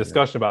 I had a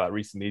discussion about that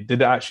recently.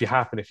 Did it actually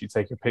happen if you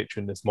take a picture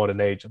in this modern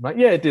age? I'm like,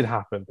 yeah, it did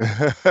happen.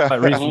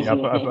 Like recently, I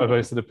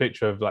posted a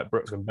picture of like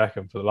Brooklyn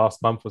Beckham for the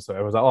last month or so.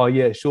 I was like, oh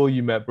yeah, sure,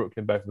 you met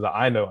Brooklyn Beckham. Like,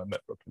 I know I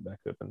met Brooklyn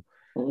Beckham,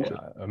 and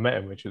I met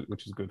him, which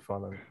is good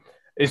fun. And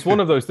it's one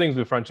of those things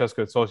with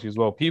Francesco Totti as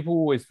well. People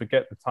always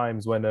forget the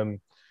times when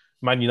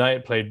Man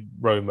United played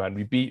Roma and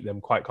we beat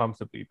them quite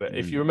comfortably. But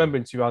if you remember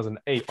in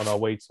 2008, on our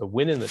way to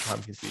winning the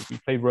Champions League, we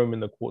played Roma in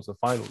the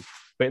quarterfinals.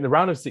 But in the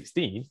round of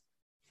 16,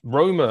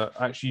 Roma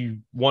actually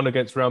won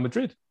against Real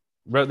Madrid.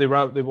 They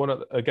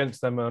won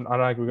against them on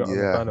aggregate on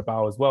the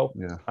Bernabeu as well.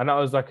 Yeah. And that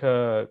was like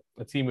a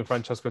team with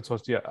Francesco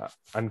Totti,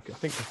 and I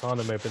think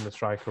Cassano may have been the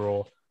striker,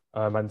 or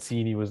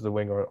Mancini was the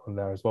winger on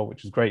there as well,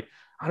 which is great.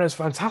 And it was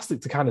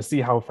fantastic to kind of see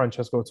how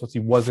Francesco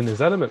Totti was in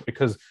his element,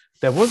 because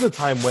there was a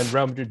time when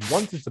Real Madrid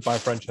wanted to buy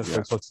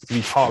Francesco Totti to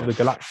be part of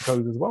the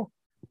Galacticos as well.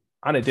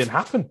 And it didn't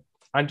happen.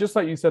 And just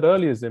like you said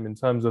earlier, Zim, in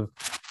terms of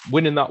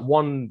winning that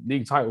one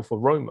league title for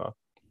Roma,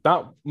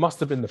 that must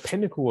have been the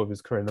pinnacle of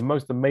his career, and the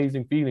most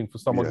amazing feeling for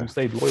someone who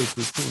stayed loyal to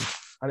his team.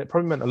 And it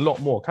probably meant a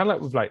lot more. Kind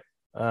of like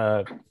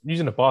with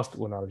using a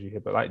basketball analogy here,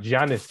 but like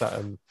Giannis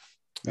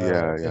in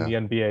the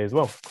NBA as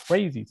well.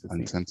 Crazy to see.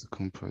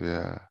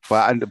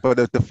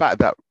 But the fact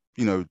that,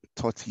 you know,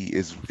 Totti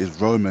is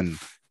Roman,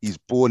 he's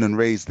born and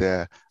raised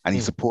there, and he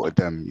supported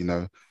them, you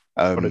know.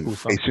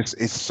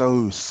 It's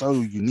so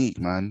unique,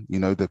 man. You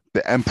know, the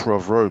Emperor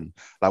of Rome,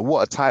 like,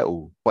 what a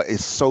title, but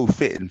it's so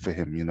fitting for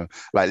him, you know.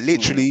 Like,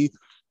 literally,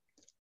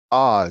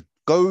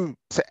 go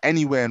to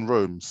anywhere in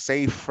Rome,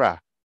 say Fra.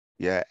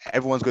 Yeah,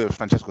 everyone's going to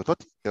Francesco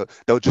Totti.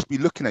 They'll just be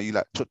looking at you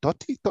like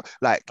Totti,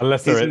 like,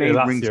 unless his name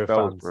rings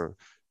bells, bro.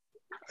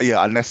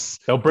 Yeah, unless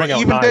they'll bring out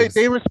even knives.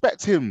 They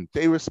respect him.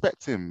 They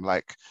respect him.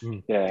 Like,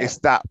 it's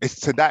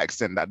to that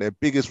extent that their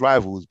biggest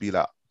rivals be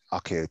like,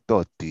 okay,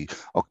 Totti,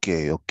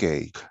 okay,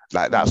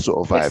 like that sort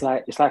of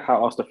vibe. It's like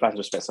how Arsenal fans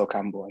respect Sol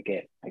Campbell. I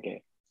get.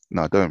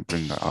 No, don't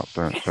bring that up.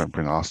 Don't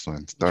bring Arsenal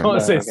in. Don't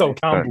say Sol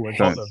Campbell and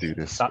don't do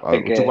this.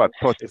 We're talking about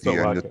Totti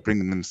and you're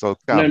bringing in Sol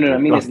Campbell. No. I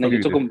mean,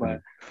 you're talking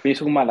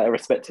about like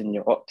respecting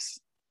your ops.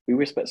 We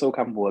respect Sol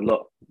Campbell a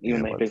lot,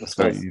 even though he plays for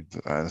Spurs.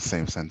 The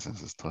same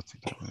sentence as Totti.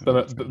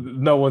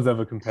 No one's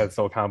ever compared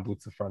Sol Campbell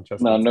to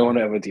Francesco. No one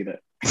will ever do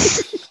that.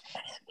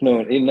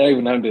 No, not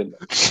even I'm doing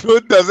that.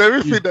 Sean does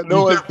everything that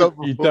no one's done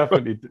before. You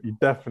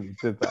definitely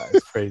did that.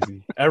 It's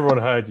crazy. Everyone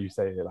heard you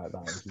say it like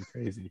that, which is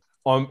crazy.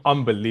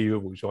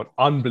 Unbelievable, Sean.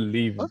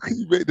 Unbelievable. How can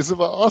you make this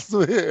about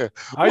Arsenal here?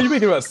 How are you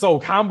making about Sol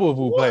Campbell of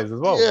all players as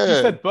well? Yeah.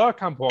 You said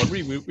Bergkamp or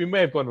Henry. We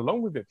may have gone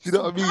along with it. Do you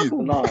know what I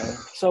mean? No,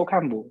 Sol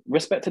Campbell.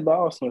 Respected by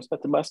Arsenal,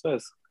 respected by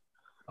Spurs.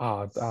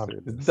 Damn.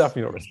 It's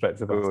definitely not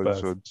respected by Spurs.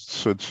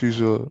 Sean, choose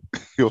your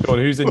Sean,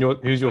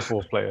 who's your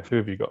fourth player? Who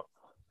have you got?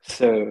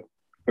 So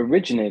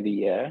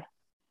originally, I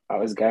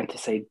was going to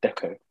say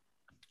Deco.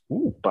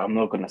 Ooh. But I'm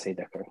not going to say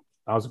Deco.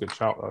 That was a good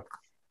shout, though.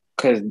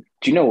 Because do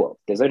you know what?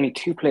 There's only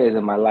two players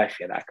in my life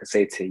that I could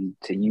say to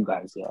you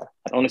guys. Yeah,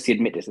 I honestly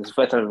admit this. It's the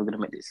first time I'm ever going to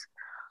admit this.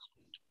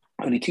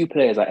 Only two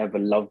players I ever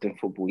loved in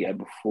football.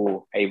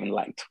 Before I even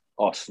liked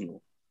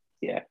Arsenal.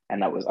 Yeah,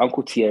 and that was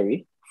Uncle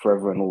Thierry,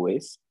 forever and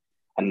always,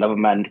 and another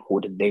man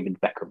called David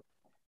Beckham.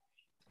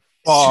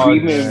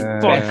 Screaming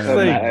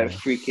Beckham at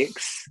free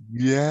kicks.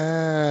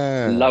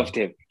 Yeah, loved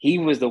him. He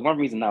was the one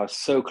reason I was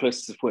so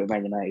close to supporting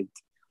Man United,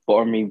 but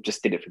Henry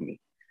just did it for me.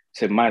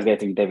 So mine's going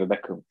to be David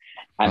Beckham,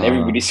 and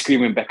everybody's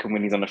screaming Beckham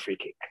when he's on a free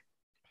kick.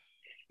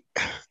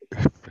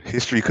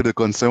 History could have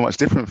gone so much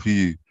different for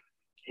you.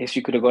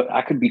 History could have gone.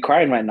 I could be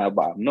crying right now,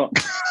 but I'm not.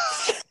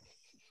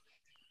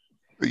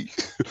 He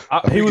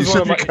was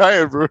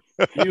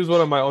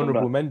one of my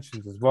honourable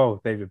mentions as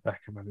well, David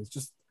Beckham. And it's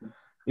just.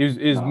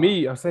 It was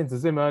me. I was saying to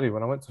Zim earlier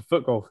when I went to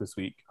foot golf this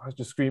week. I was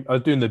just screaming. I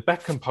was doing the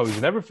Beckham pose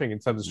and everything in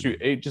terms of shoot.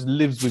 It just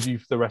lives with you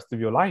for the rest of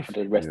your life.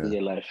 The rest of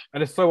your life.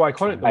 And it's so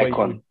iconic the way he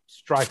would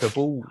strike a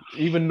ball,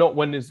 even not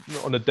when it's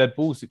not on a dead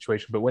ball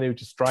situation, but when he would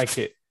just strike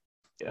it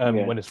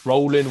when it's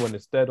rolling, when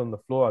it's dead on the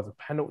floor as a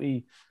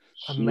penalty.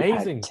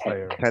 Amazing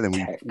player. Telling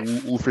me,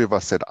 all three of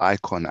us said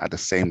icon at the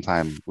same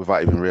time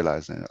without even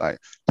realizing it. Like,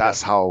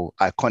 that's how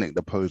iconic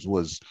the pose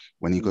was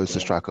when he goes to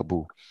strike a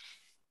ball.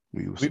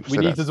 We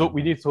need to talk.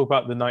 We need to talk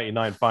about the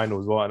 '99 final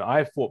as well. And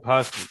I thought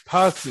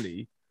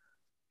personally,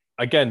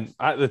 again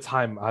at the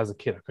time as a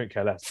kid, I couldn't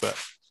care less.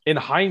 But in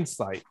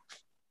hindsight,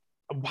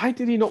 why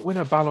did he not win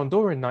a Ballon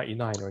d'Or in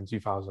 '99 or in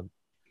 2000?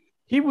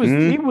 He was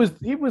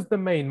the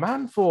main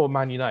man for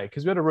Man United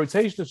because we had a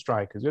rotation of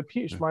strikers. We had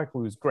Peter Schmeichel, who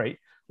was great.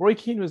 Roy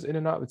Keane was in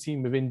and out of the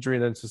team with injury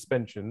and then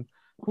suspension.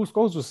 Paul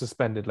Scholes was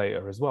suspended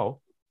later as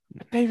well.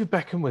 But David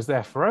Beckham was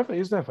there forever. He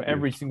was there for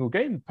every single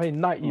game,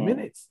 playing 90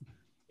 minutes.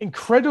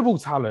 Incredible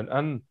talent.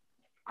 And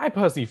I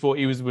personally thought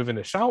he was within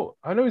a shout.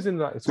 I know he's in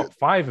the top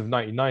 5 of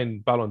 '99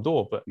 Ballon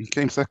d'Or, but he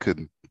came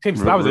second.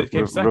 That was it.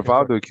 Came second.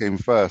 Rivaldo came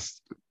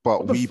first,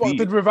 but what the fuck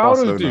did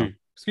Rivaldo do?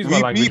 Excuse my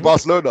language. We beat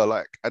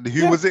Barcelona, and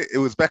who was it? It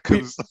was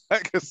Beckham's.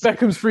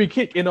 Beckham's free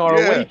kick in our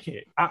away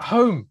kit at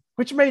home,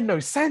 which made no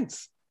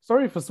sense.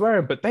 Sorry for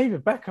swearing, but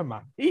David Beckham,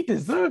 man, he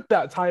deserved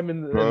that time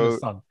in the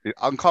sun.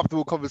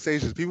 Uncomfortable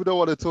conversations. People don't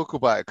want to talk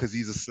about it because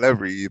he's a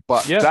celebrity,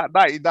 but that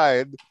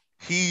 '99,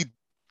 he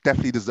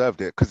definitely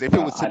deserved it. Because if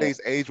it was today's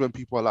age when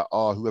people are like,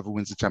 oh, whoever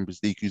wins the Champions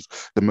League, who's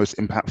the most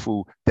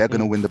impactful, they're going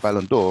to win the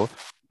Ballon d'Or.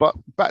 But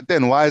back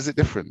then, why is it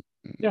different?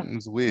 Yeah,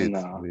 it's weird.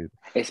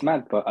 It's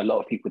mad, but a lot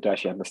of people don't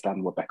actually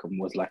understand what Beckham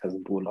was like as a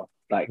baller.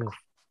 Like,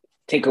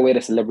 take away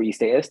the celebrity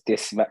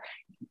status.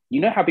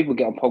 You know how people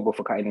get on Pogba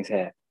for cutting his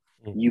hair?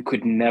 You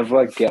could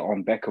never get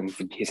on Beckham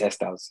for his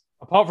hairstyles.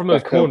 Apart from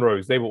those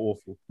cornrows, they were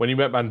awful. When you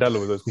met Mandela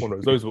with those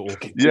cornrows, those were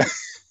awful. Yeah.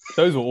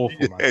 Those were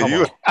awful, man. Come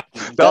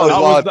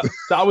on.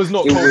 That was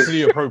not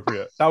culturally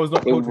appropriate. That was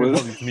not culturally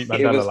appropriate to meet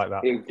Mandela like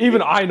that.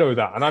 Even I know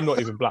that, and I'm not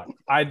even black.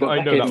 I know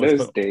that in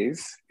those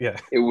days,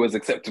 it was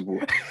acceptable.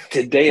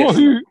 Today,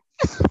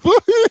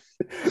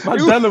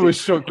 Mandela was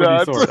shook when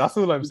he saw it. That's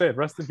all I'm saying.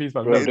 Rest in peace,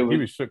 Mandela. He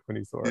was shook when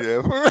he saw it.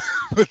 Yeah,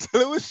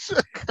 Mandela was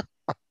shook.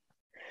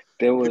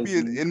 Maybe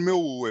in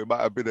Millwall, it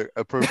might have been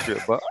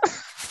appropriate, but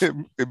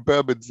in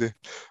Bermondsey,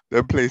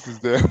 them places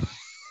there.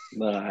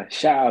 No,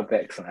 shout out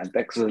Bex, man.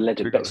 Bex was a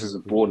legend. Bex was a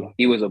baller.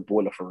 He was a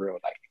baller for real.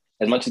 Like,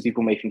 as much as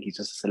people may think he's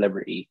just a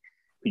celebrity,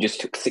 he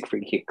just took 6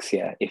 free kicks.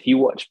 Yeah, if you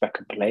watch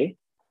Beckham play,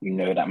 you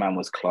know that man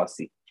was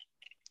classy.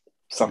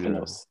 Something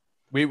else.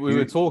 We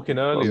were talking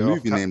earlier. A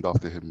movie named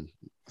after him.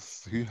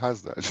 Who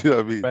has that? Do you know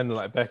what I mean? Ben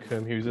like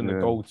Beckham. He was in the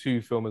Goal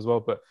 2 film as well,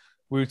 but.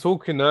 We were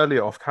talking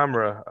earlier off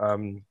camera,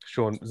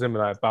 Sean, Zim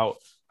and I, about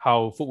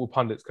how football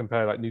pundits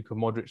compare like Luka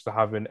Modric to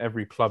having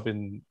every club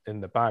in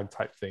the bag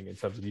type thing in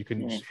terms of you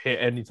can hit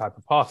any type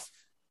of pass.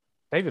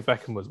 David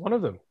Beckham was one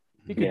of them.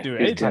 He could do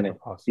any type of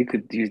pass. You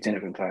could use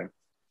Jennifer time.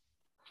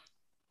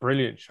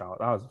 Brilliant shout.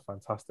 That was a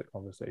fantastic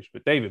conversation.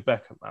 But David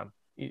Beckham, man,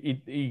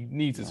 he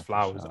needs his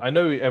flowers. I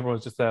know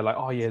everyone's just there like,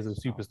 oh yeah, he's a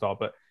superstar,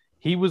 but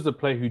he was the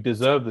player who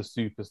deserved the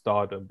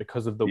superstardom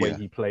because of the way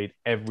he played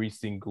every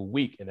single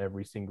week in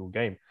every single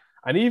game.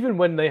 And even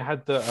when they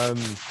had the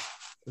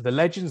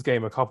Legends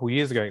game a couple of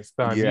years ago against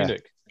Bayern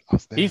Munich,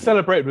 he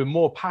celebrated with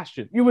more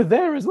passion. You were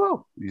there as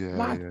well.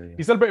 Yeah.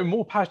 He celebrated with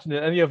more passion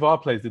than any of our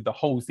players did the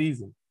whole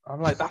season.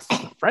 I'm like, that's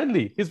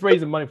friendly. He's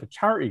raising money for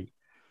charity.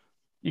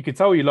 You could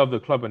tell you love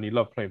the club and you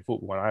love playing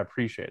football, and I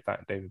appreciate that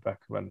in David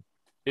Beckham.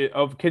 And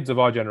of kids of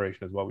our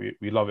generation as well,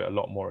 we love it a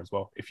lot more as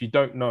well. If you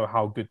don't know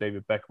how good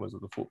David Beckham was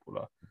as a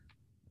footballer,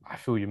 I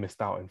feel you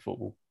missed out in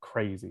football.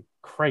 Crazy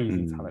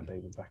talent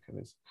David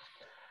Beckham is.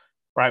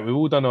 Right, we've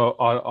all done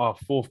our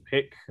 4th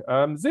pick.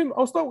 Zim,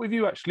 I'll start with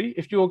you actually.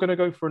 If you're going to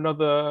go for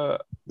another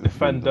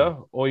defender,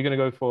 or you're going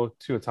to go for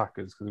 2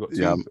 attackers, because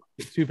we've got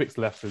 2 picks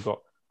left. We've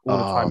got all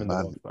the time in the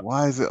world.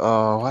 Why is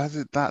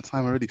it that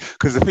time already?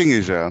 Because the thing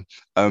is,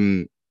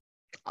 I'm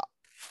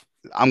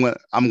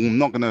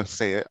not going to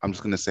say it. I'm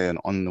just going to say an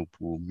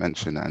honorable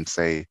mention and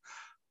say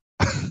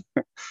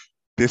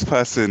this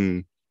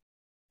person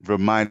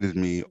reminded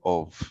me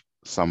of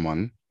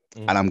someone,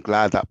 and I'm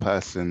glad that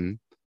person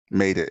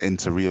made it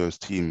into Rio's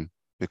team,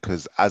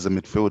 because as a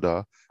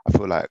midfielder, I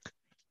feel like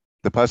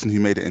the person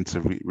who made it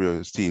into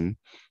Rio's team,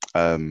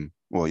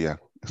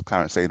 it's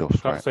Clarence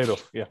Seedorf, right?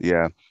 Seedorf,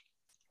 yeah.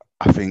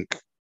 I think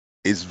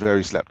is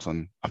very slept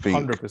on. I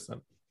think 100%.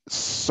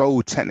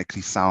 So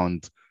technically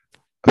sound,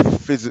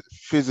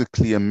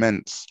 physically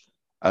immense,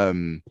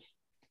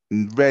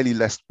 rarely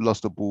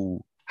lost the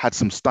ball, had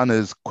some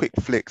stunners, quick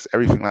flicks,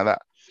 everything like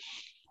that.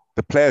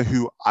 The player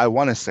who I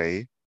want to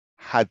say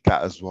had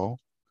that as well.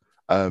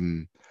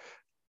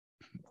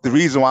 The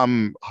reason why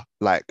I'm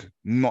like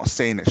not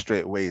saying it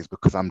straight away is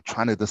because I'm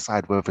trying to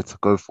decide whether to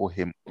go for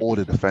him or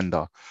the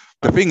defender.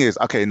 The thing is,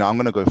 okay, no, I'm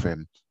going to go for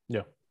him.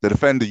 Yeah. The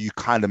defender you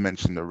kind of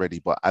mentioned already,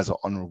 but as an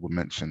honourable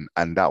mention,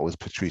 and that was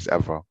Patrice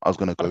Evra. I was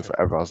going to go for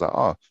Evra. I was like,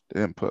 oh, they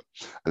didn't put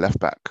a left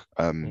back.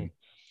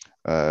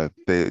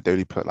 They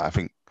only put, like, I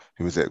think,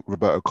 who was it?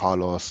 Roberto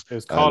Carlos. It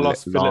was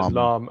Carlos, Philipp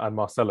Lahm, and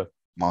Marcelo.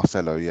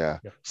 Marcelo, yeah.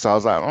 So I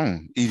was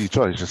like, easy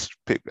choice, just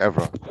pick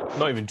Evra.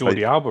 Not even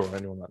Jordi Alba or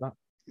anyone like that.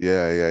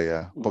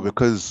 Yeah. But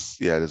because,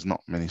 there's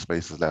not many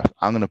spaces left,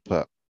 I'm going to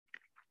put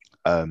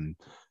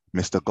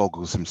Mr.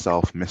 Goggles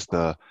himself,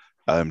 Mr.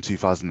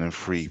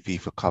 2003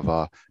 FIFA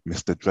cover,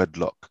 Mr.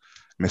 Dreadlock,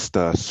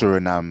 Mr.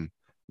 Suriname,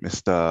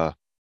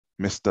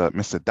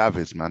 Mr.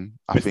 Davids, man.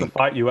 I think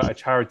fight you at a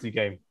charity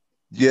game.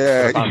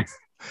 Yeah.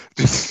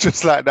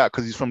 just like that,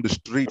 because he's from the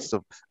streets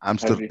of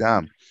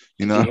Amsterdam.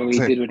 You know Did you what hear I'm what he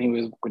saying? did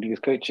when he was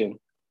coaching?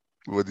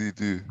 What do you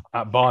do?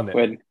 At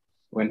Barnet.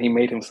 When he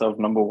made himself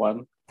number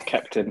one,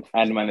 captain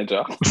and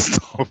manager.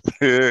 Stop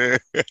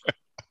it.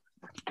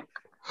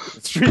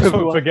 Streets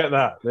won't forget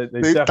that. They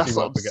definitely That's what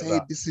won't I'm forget saying.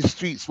 that. This is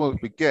streets won't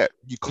forget.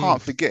 You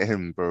can't forget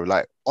him, bro.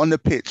 Like on the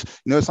pitch,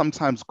 you know,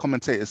 sometimes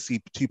commentators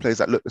see two players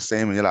that look the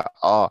same, and you're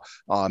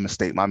like,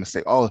 mistake, my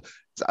mistake. Oh,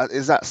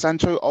 is that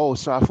Sancho? Oh,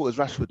 sorry, I thought it was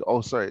Rashford.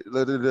 Oh, sorry.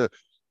 Those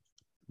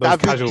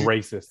David, casual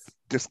racists.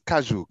 Just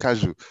casual.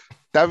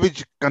 David,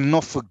 you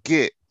cannot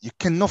forget. You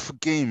cannot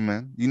forget him,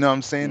 man. You know what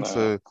I'm saying?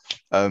 No.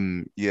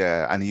 So,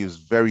 yeah, and he was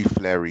very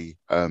flary.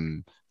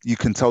 You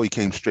can tell he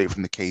came straight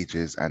from the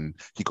cages and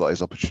he got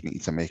his opportunity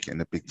to make it in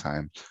the big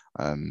time.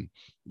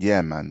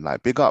 Yeah, man,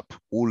 like big up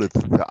all of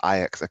the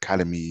Ajax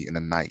Academy in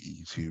the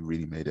 90s who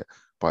really made it.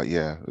 But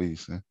yeah, what you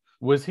say?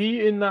 Was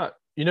he in that,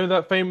 you know,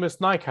 that famous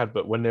Nike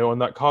advert when they were on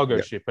that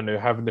cargo ship and they were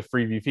having the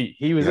freebie feet?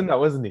 He was in that,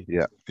 wasn't he?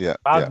 Yeah.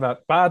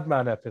 Bad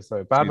man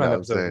episode.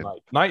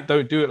 Nike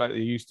don't do it like they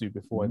used to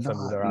before in some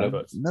of their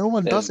adverts. No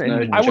one does it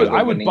anymore.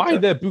 I would buy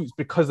their boots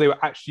because they were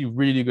actually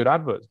really good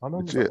adverts. My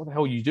mum was like, what the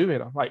hell are you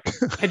doing? I'm like,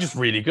 they're just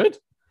really good.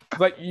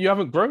 Like, you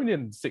haven't grown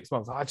in 6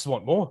 months. I just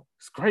want more.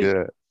 It's great.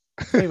 Yeah.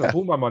 I gave up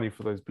all my money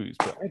for those boots.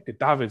 But Edgar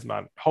Davids,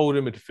 man,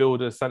 holding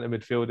midfielder, centre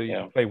midfielder, you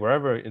can play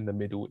wherever in the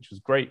middle, which was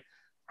great.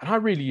 And I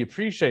really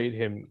appreciated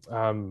him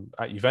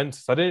at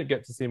Juventus. I didn't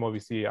get to see him,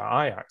 obviously, at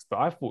Ajax, but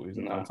I thought he was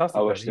fantastic.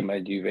 I watched him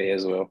at Juve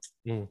as well.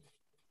 Didn't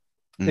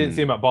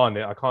see him at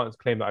Barnet. I can't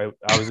claim that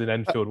I was in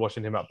Enfield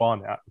watching him at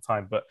Barnet at the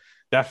time, but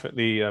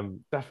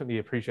definitely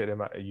appreciate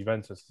him at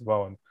Juventus as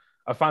well. And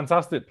a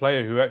fantastic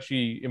player who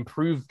actually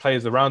improved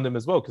players around him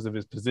as well because of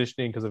his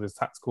positioning, because of his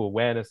tactical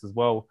awareness as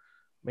well.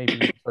 Maybe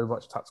not so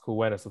much tactical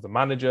awareness as a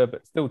manager,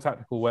 but still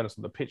tactical awareness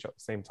on the pitch at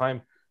the same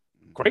time.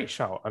 Great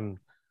shout. And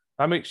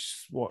that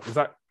makes, what, is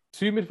that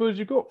 2 midfielders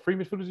you got? 3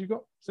 midfielders you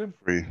got, Sim?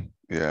 3.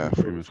 Yeah,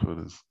 3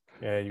 midfielders.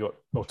 Yeah, you got,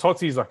 well,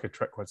 Totti's like a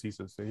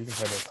trequartista, so you can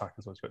play the attack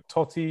as well. You got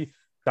Totti,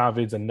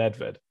 Davids, and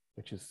Nedved,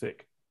 which is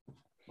sick.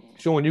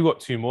 Sean, you got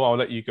 2 more. I'll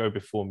let you go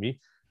before me.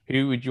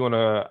 Who would you want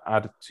to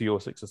add to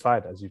your 6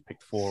 aside as you've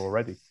picked 4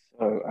 already?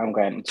 So I'm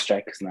going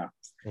strikers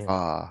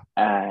now.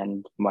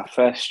 And my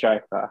first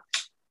striker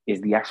is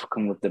the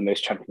African with the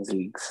most Champions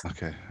Leagues.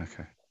 Okay.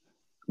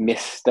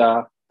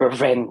 Mr.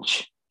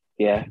 Revenge.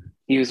 Yeah.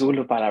 He was all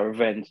about that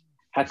revenge.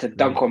 Had to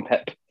dunk on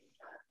Pep.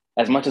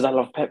 As much as I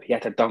love Pep, he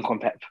had to dunk on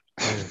Pep.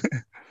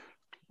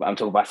 But I'm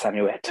talking about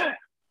Samuel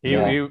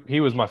Eto'o. He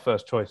was my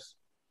first choice.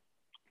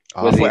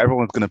 I thought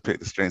everyone's going to pick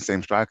the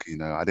same striker, you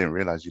know. I didn't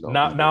realize you.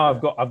 Now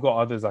I've got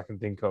others I can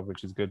think of,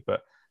 which is good.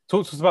 But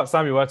talk to us about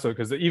Samuel Eto'o,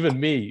 because even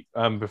me,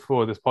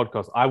 before this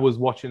podcast, I was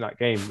watching that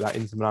game, that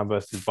Inter Milan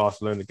versus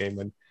Barcelona game,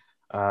 and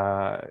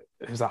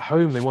it was at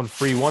home. They won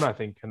 3-1, I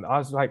think. And I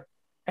was like,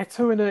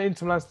 Eto'o in an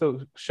Inter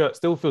Milan shirt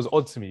still feels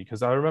odd to me,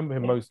 because I remember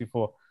him mostly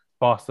for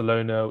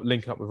Barcelona,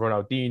 linking up with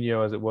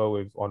Ronaldinho, as it were,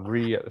 with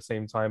Henry at the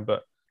same time.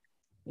 But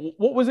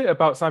what was it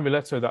about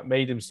Samuel Eto'o that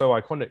made him so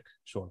iconic,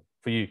 Sean,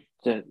 for you?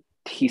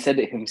 He said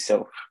it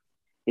himself.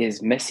 He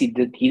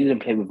didn't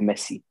play with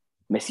Messi.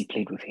 Messi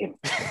played with him.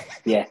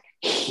 Yeah,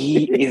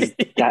 he is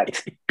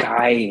that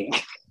guy.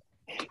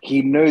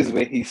 He knows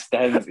where he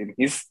stands in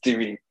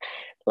history.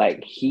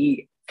 Like,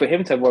 for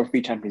him to have won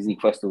 3 Champions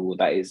League, first of all,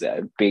 that is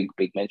a big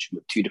mention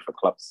with 2 different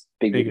clubs.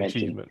 Big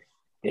achievement.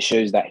 It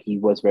shows that he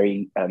was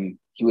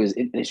he was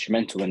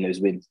instrumental in those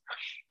wins.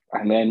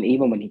 And then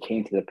even when he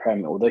came to the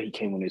Prem, although he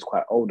came when he was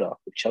quite older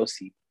with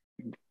Chelsea,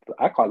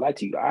 I can't lie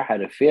to you, I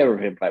had a fear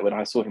of him. Like, when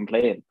I saw him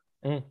playing,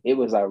 it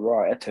was like,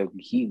 right, Eto'o,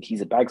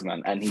 he's a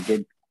bagsman, and he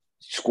did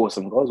score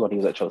some goals while he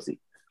was at Chelsea.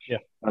 Yeah,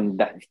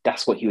 and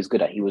that's what he was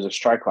good at. He was a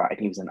striker, and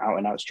he was an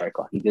out-and-out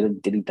striker. He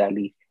didn't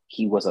dilly-dally.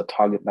 He was a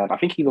target man. I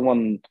think he even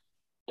won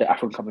the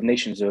African Cup of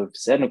Nations with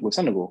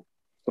Senegal.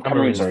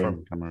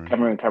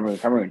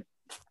 Cameroon.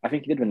 I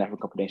think he did win the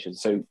African Cup of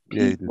Nations. So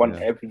he won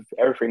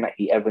everything that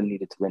he ever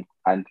needed to win.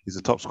 And he's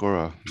a top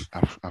scorer,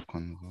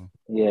 Afcon as well.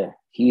 Yeah,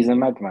 he's a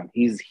madman.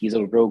 He's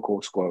a real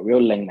goal scorer,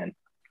 real Lengman.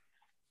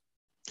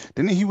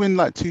 Didn't he win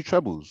like 2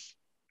 trebles?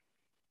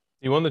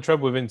 He won the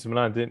treble with Inter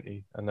Milan, didn't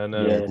he? And then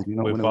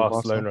with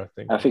Barcelona, I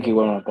think. I think he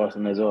won with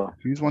Barcelona as well.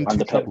 He's won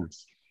 2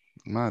 trebles.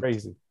 Mad.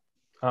 Crazy.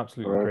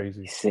 Absolutely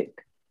crazy.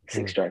 Sick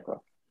striker.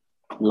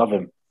 Love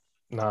him.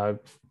 No,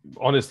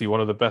 honestly,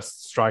 one of the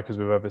best strikers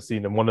we've ever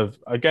seen. And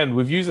again,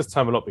 we've used this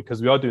term a lot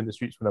because we are doing the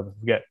streets, we'll never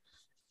forget.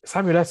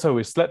 Samuel Eto'o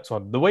is slept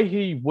on. The way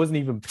he wasn't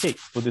even picked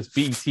for this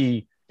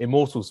BT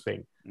Immortals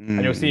thing.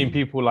 And you're seeing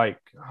people like,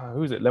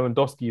 who's it,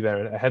 Lewandowski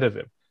there ahead of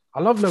him.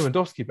 I love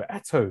Lewandowski, but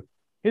Eto'o,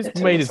 he's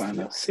made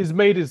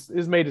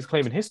his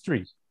claim in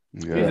history.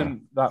 Yeah. He's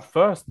in that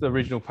the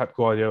original Pep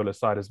Guardiola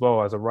side as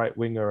well, as a right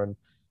winger and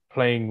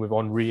playing with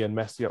Henry and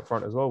Messi up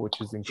front as well, which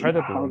is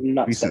incredible. How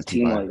nuts that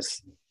team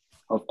was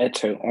of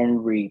Eto'o,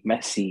 Henry,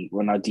 Messi,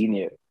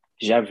 Ronaldinho,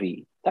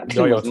 Xavi. That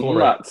team was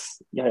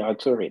nuts. Yaya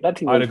Toure. That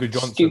team was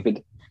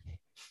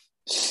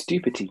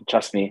stupid team.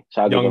 Trust me.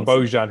 Young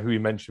Bojan, who we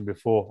mentioned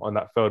before on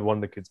that third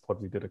Wonder Kids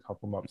pod we did a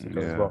couple months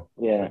ago as well.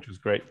 Yeah, which was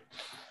great.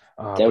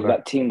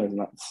 That team was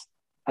nuts.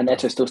 And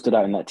Eto'o still stood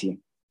out in that team.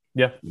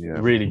 Yeah,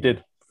 really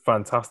did.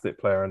 Fantastic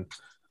player. And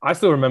I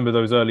still remember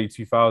those early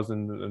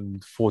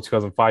 2004,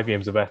 2005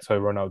 games of Eto'o,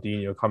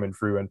 Ronaldinho coming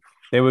through, and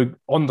they were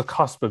on the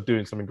cusp of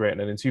doing something great. And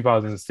then in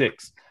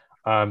 2006,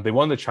 they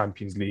won the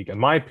Champions League. And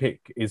my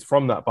pick is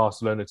from that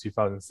Barcelona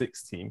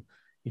 2006 team.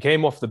 He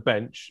came off the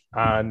bench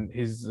and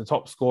he's the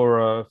top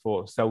scorer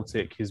for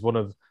Celtic. He's one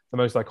of the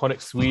most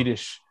iconic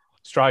Swedish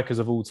strikers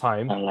of all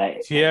time.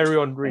 Thierry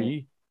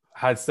Henry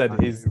had said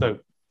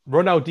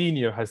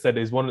Ronaldinho has said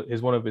is one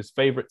of his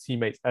favorite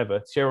teammates ever.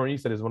 Thierry Henry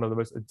said is one of the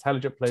most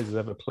intelligent players he's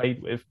ever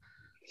played with.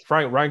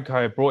 Frank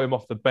Rijkaard brought him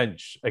off the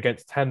bench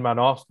against 10-man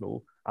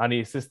Arsenal, and he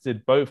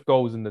assisted both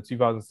goals in the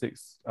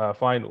 2006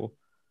 final.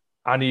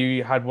 And he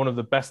had one of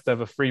the best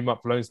ever 3-month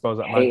loan spells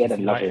at Manchester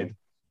United.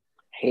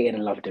 Hated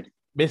and loved him.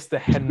 Mr.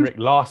 Henrik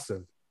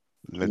Larsson.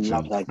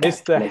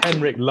 Mr.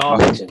 Henrik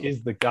Larsson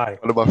is the guy.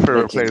 One of my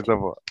favorite players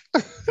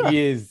ever. He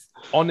is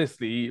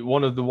honestly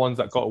one of the ones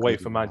that got away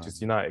from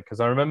Manchester United, because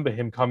I remember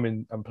him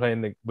coming and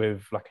playing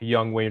with like a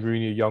young Wayne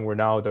Rooney, a young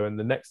Ronaldo, and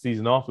the next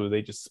season after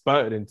they just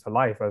spurted into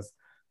life as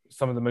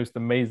some of the most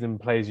amazing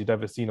players you'd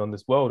ever seen on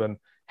this world. And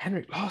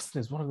Henrik Larsson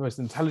is one of the most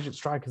intelligent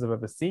strikers I've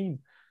ever seen.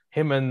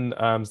 Him and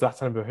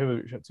Zlatan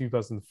Ibrahimovic at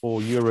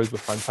 2004 Euros were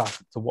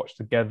fantastic to watch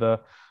together.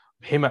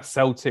 Him at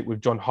Celtic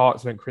with John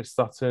Hartson and Chris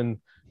Sutton.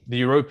 The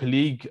Europa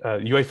League,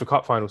 UEFA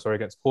Cup final,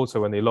 against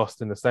Porto when they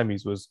lost in the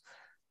semis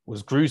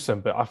was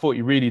gruesome. But I thought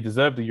he really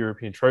deserved the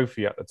European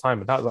trophy at the time.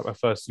 And that was like my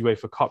first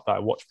UEFA Cup that I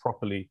watched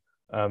properly.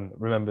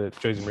 Remember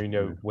Jose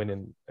Mourinho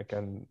winning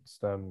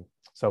against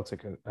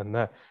Celtic and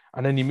there.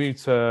 And then he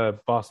moved to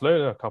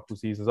Barcelona a couple of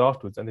seasons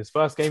afterwards. And his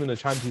first game in the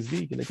Champions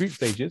League in the group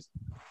stages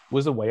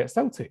was away at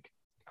Celtic.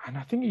 And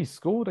I think he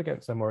scored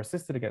against them or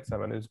assisted against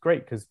them. And it was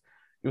great because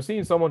you're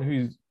seeing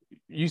someone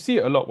you see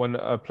it a lot when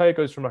a player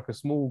goes from like a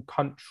small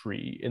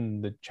country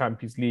in the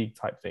Champions League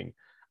type thing,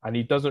 and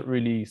he doesn't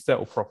really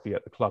settle properly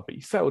at the club, but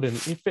he settled in,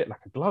 he fit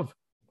like a glove.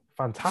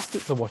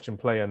 Fantastic to watch him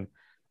play. And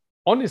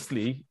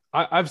honestly,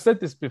 I've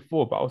said this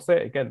before, but I'll say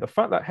it again. The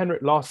fact that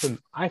Henrik Larsson,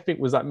 I think,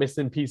 was that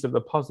missing piece of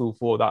the puzzle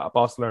for that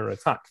Barcelona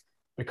attack,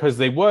 because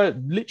they were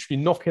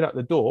literally knocking at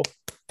the door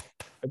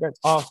against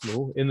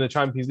Arsenal in the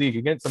Champions League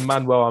against a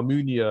Manuel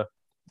Almunia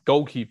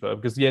goalkeeper,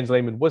 because Jens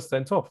Lehmann was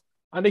sent off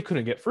and they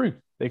couldn't get through.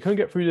 They couldn't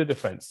get through the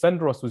defense.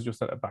 Senderos was your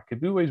centre back.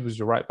 Aduwes was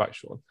your right back,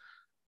 Sean.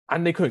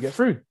 And they couldn't get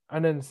through.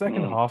 And then the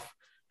second half,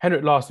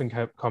 Henrik Larsson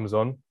comes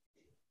on.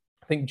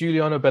 I think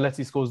Giuliano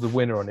Belletti scores the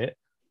winner on it.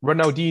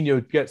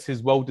 Ronaldinho gets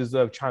his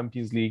well-deserved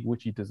Champions League,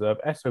 which he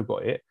deserved. Eto'o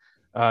got it.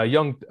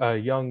 Young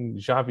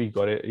Xavi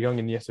got it. Young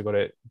Iniesta got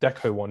it.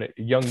 Deco won it.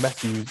 Young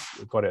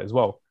Messi got it as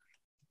well.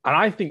 And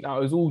I think that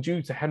was all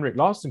due to Henrik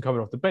Larsson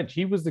coming off the bench.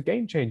 He was the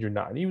game changer in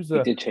that. And he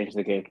did change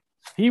the game.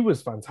 He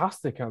was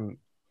fantastic. And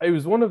it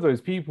was one of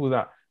those people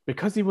that,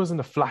 because he wasn't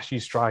a flashy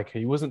striker,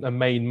 he wasn't a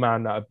main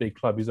man at a big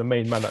club, he's a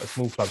main man at a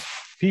small club,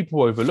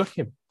 people overlook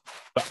him.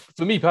 But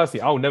for me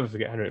personally, I'll never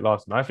forget Henrik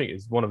Larsson. I think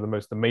he's one of the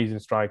most amazing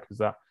strikers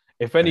that,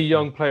 if any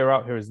young player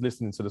out here is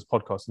listening to this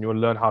podcast and you want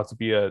to learn how to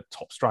be a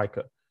top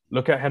striker,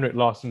 look at Henrik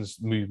Larsson's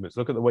movements,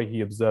 look at the way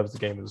he observes the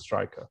game as a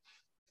striker.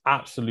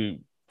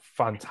 Absolute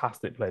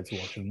fantastic player to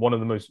watch. And one of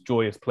the most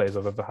joyous players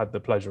I've ever had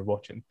the pleasure of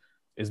watching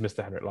is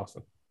Mr. Henrik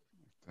Larsson.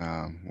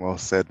 Well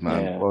said,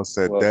 man. Yeah. Well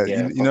said. Well,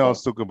 you know, I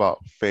was talking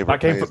about favorite.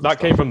 That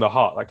came from the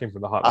heart.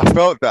 I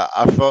felt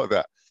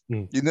that.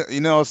 Mm. You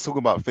know, I was talking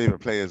about favorite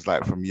players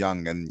like from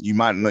young, and you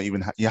might not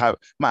even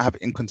might have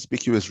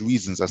inconspicuous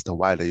reasons as to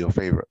why they're your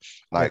favorite.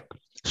 Like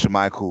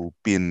Schmeichel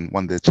being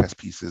one of the chess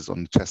pieces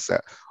on the chess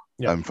set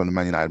from the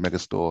Man United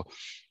megastore.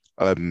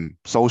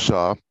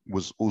 Solskjaer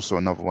was also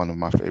another one of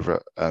my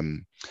favorite.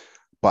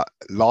 But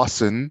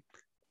Larsson,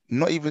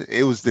 not even,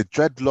 it was the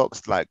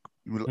dreadlocks, like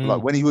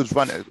when he was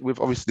running with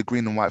obviously the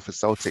green and white for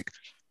Celtic,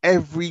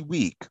 every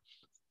week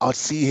I'd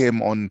see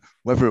him on,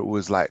 whether it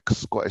was like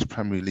Scottish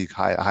Premier League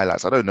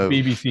highlights, I don't know,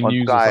 BBC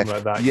News or something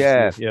like that.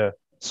 Yeah,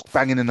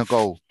 banging in a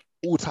goal,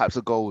 all types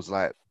of goals,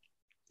 like,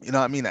 you know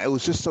what I mean? It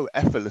was just so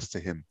effortless to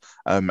him.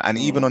 And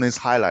even on his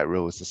highlight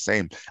reel, it's the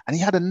same. And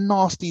he had a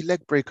nasty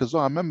leg break as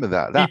well. I remember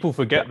that. People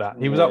forget that.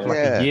 He was up for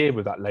like a year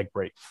with that leg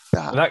break.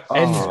 That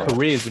ends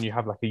careers when you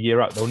have like a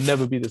year out. They'll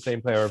never be the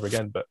same player ever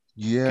again. But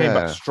came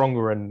back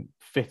stronger and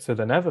fitter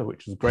than ever,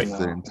 which was great.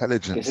 The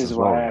intelligence. This is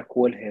why I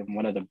call him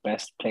one of the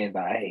best players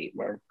that I hate,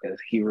 bro, because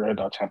he ruined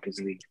our Champions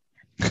League.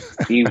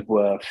 We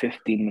were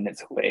 15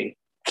 minutes away.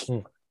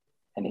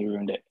 And he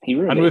ruined it.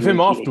 And with him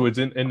afterwards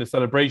in the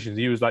celebrations,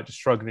 he was like just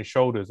shrugging his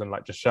shoulders and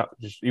like just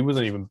he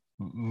wasn't even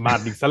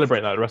madly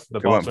celebrating like the rest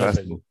of the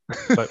Barcelona.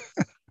 But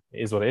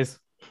it is what it is.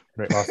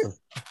 Henrik Larsson.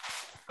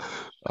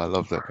 I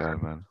love that guy,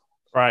 man.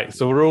 Right,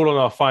 so we're all on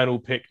our final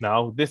pick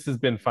now. This has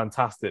been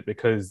fantastic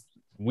because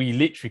we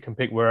literally can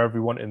pick wherever we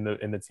want in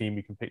the team.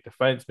 We can pick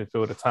defense,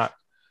 midfield, attack.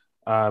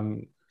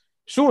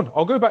 Sean,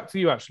 I'll go back to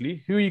you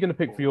actually. Who are you going to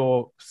pick for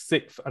your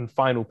sixth and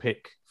final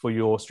pick for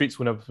your Streets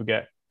Will Never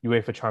Forget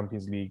UEFA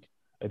Champions League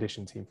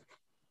edition team?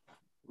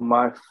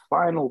 My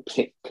final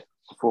pick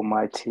for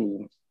my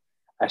team,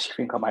 I actually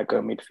think I might go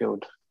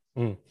midfield.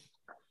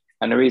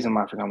 And the reason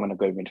why I think I'm going to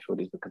go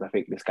midfield is because I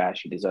think this guy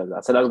actually deserves it.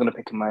 I said I was going to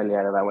pick him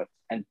earlier, and I went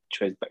and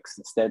chose Bex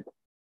instead.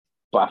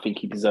 But I think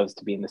he deserves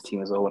to be in this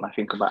team as well. When I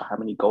think about how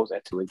many goals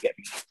Eto'o would get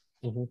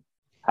me,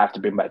 I have to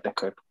bring back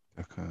Deco.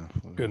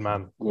 Good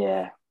man.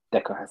 Yeah,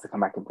 Deco has to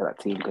come back into that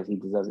team because he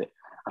deserves it.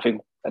 I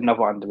think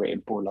another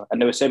underrated baller, and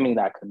there were so many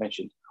that I could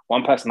mention.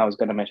 One person I was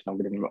going to mention, I'm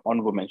going to give him an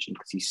honorable mention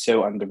because he's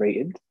so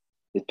underrated,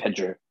 is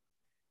Pedro.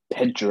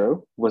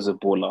 Pedro was a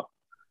baller.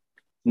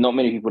 Not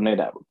many people know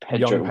that.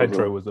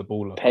 Pedro was a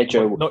baller.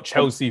 Pedro, not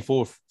Chelsea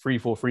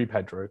 4-3-4-3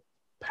 Pedro.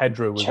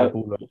 Pedro was a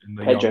baller.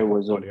 Pedro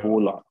was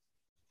a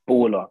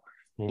baller.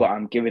 But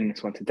I'm giving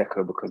this one to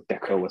Deco because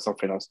Deco was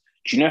something else.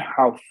 Do you know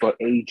how for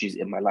ages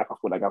in my life I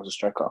thought like I was a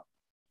striker?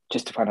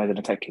 Just to find out an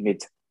attacking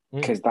mid.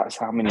 Because that's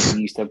how many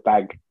he used to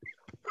bag.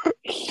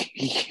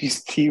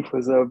 His team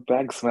was a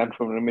bagsman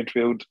from the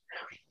midfield.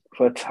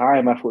 For a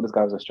time, I thought this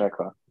guy was a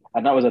striker.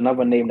 And that was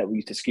another name that we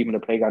used to scream in the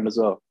playground as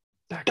well.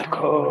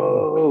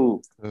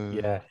 Deco!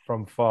 Yeah,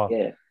 from far.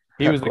 Yeah.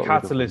 He was the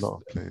catalyst.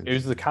 He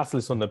was the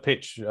catalyst on the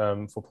pitch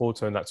for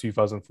Porto in that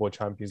 2004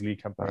 Champions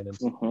League campaign.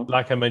 And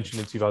like I mentioned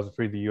in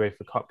 2003, the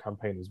UEFA Cup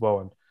campaign as well.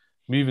 And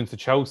moving to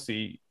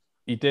Chelsea,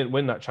 he didn't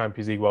win that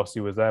Champions League whilst he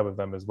was there with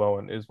them as well.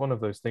 And it was one of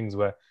those things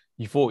where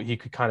you thought he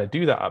could kind of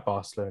do that at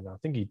Barcelona. I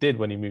think he did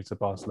when he moved to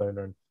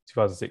Barcelona in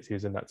 2006. He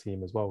was in that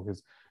team as well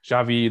because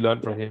Xavi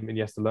learned from him,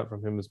 Iniesta learned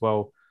from him as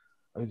well.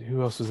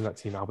 Who else was in that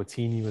team?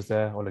 Albertini was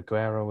there,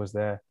 Oleguera was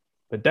there.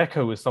 But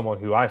Deco was someone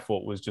who I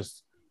thought was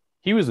just,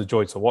 he was a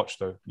joy to watch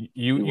though.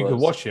 You could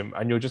watch him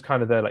and you're just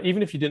kind of there, like,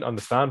 even if you didn't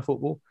understand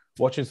football,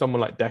 watching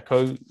someone like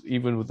Deco,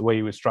 even with the way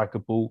he would strike a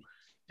ball,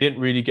 didn't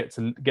really get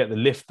the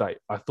lift that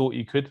I thought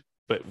he could.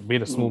 But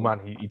being a small man,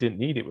 he didn't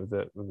need it with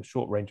the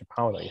short range of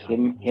power that he had.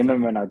 Him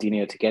and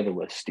Ronaldinho together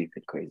was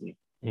stupid crazy.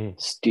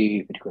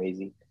 Stupid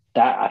crazy.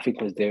 That I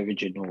think was the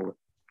original.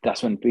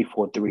 That's when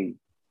 3-4-3.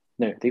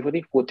 No,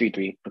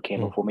 4-3-3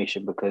 became a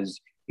formation because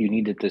you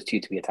needed those two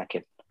to be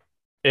attacking.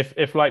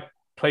 If like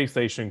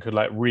PlayStation could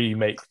like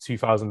remake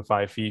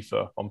 2005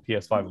 FIFA on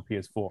PS5 and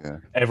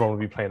PS4, everyone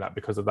would be playing that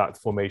because of that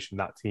formation,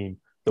 that team,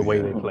 the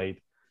way they played.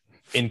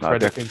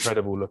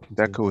 Incredible looking.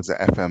 Deco was the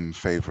FM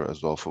favorite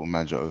as well for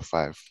Manager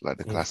 05, like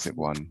the classic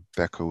one.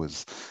 Deco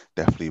was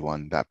definitely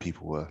one that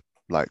people were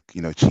like,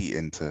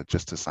 cheating to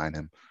sign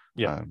him.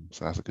 Yeah.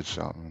 So that's a good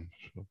shout, man.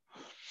 Sure.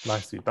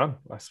 Nicely done.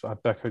 Let's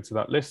add Deco to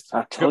that list.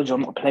 I told you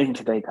I'm not playing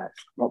today, guys.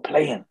 I'm not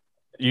playing.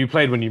 You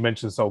played when you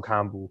mentioned Sol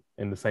Campbell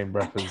in the same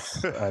breath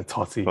as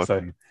Totti,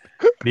 so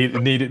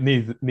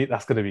need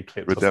that's going to be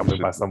clipped or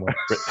something by someone.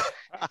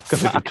 It's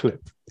going to be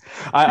clipped.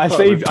 I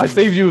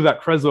saved you with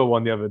that Creswell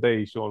one the other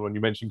day, Sean, when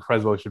you mentioned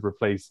Creswell should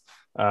replace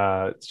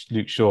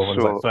Luke Shaw when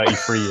he was like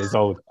 33 years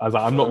old. I was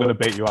like, I'm not going to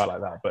bait you out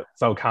like that, but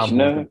Sol Campbell. You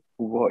know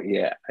what?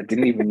 Yeah, I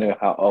didn't even know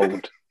how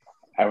old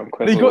Aaron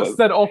Creswell was. He got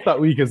sent off that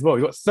week as well.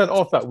 He got sent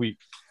off that week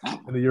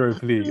in the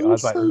Europa League. I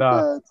was like,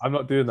 nah, I'm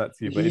not doing that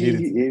to you. But he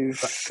is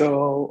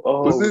so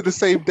old. Was it the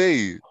same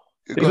day?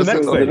 It was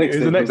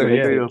the next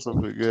day or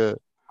something. Yeah.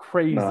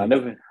 Crazy. No, I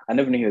never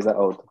knew he was that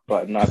old.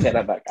 But no, I take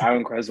that back.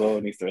 Aaron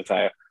Creswell needs to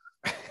retire.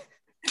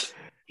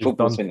 He's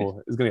done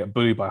for. He's going to get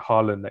bullied by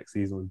Haaland next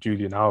season with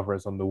Julian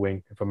Alvarez on the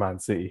wing for Man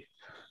City.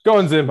 Go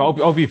on, Zim.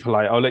 I'll be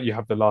polite. I'll let you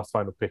have the last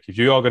final pick. If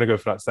you are going to go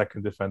for that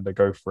second defender,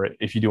 go for it.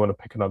 If you do want to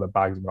pick another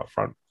bagsman up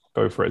front,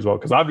 go for it as well.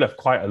 Because I've left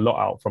quite a lot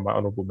out from my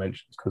honourable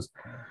mentions because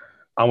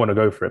I want to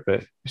go for it.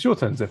 But it's your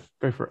turn, Zim.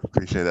 Go for it.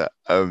 Appreciate that.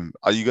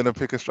 Are you going to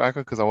pick a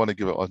striker? Because I want to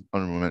give it an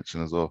honourable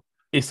mention as well.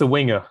 It's a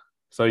winger.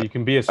 So you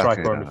can be a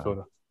striker or a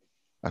midfielder.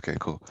 Okay,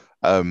 cool.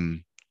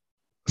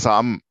 So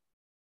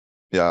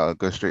I'll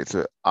go straight to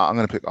it. I'm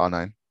going to pick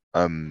R9.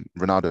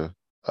 Ronaldo.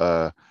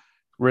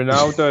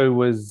 Ronaldo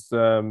was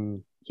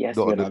not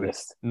on the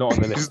list. Not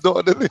on the list. He's not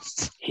on the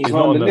list. He's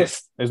not on the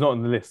list. He's not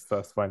on the list.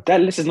 That's fine. That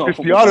list is not.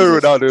 Cristiano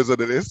Ronaldo is on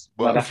the list.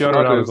 But Cristiano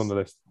Ronaldo is on the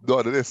list. Not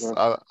on the list.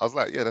 Yeah. I was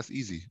like, yeah, that's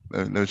easy.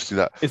 No, just do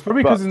that. It's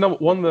probably because he's never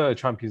won the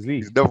Champions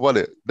League. He's never won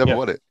it.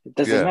 Won it. It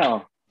doesn't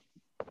matter.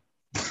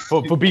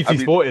 For BT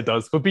Sport, it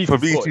does. For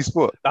BT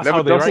Sport. That's never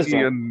how they rank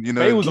it. And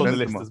Bale's on the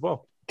list as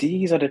well.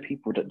 These are the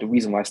people the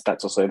reason why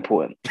stats are so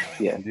important.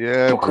 Yeah.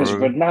 Yeah. Because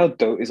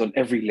Ronaldo is on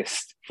every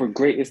list for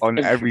greatest. On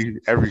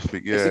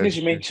everything. Yeah. As soon as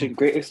you mention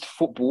greatest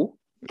football,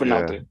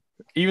 Ronaldo. Yeah.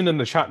 Even in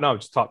the chat now,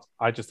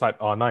 I just typed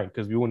R9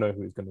 because we all know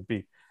who he's going to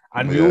be.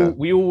 And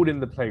we all in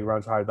the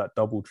playground had that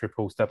double,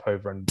 triple step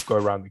over and go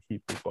around the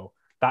keeper as well.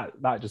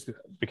 That just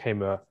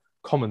became a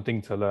common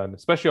thing to learn,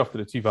 especially after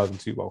the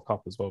 2002 World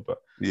Cup as well. But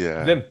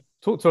then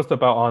talk to us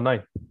about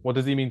R9. What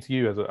does he mean to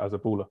you as a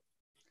baller?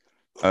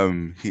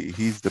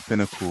 He's the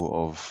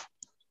pinnacle of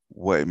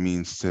what it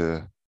means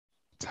to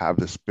have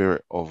the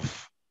spirit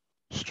of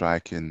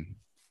striking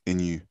in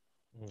you.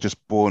 Just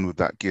born with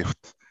that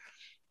gift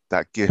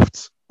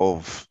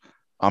of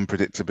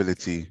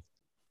unpredictability,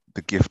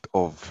 the gift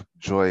of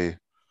joy,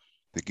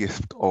 the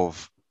gift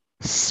of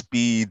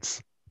speed,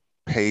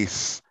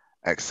 pace,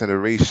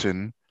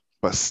 acceleration,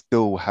 but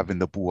still having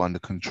the ball under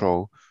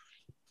control,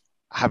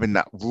 having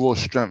that raw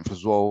strength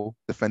as well.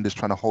 Defenders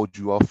trying to hold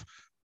you off,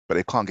 but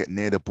they can't get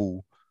near the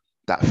ball.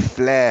 That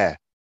flair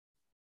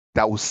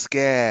that will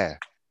scare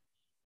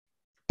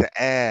the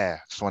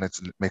air. Just wanted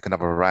to make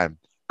another rhyme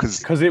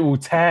because it will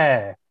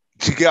tear.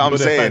 Do you get what I'm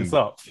saying?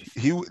 Up.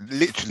 He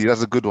literally,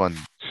 that's a good one.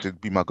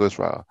 Should be my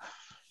ghostwriter.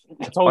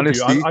 I told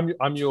honestly, you,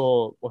 I'm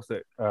your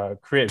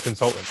creative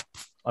consultant,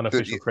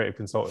 unofficial creative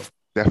consultant.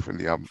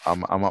 Definitely,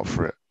 I'm up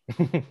for it,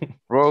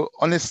 bro.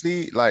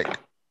 Honestly, like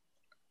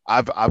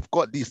I've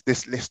got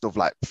this list of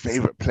like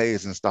favorite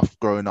players and stuff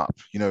growing up.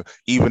 You know,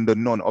 even the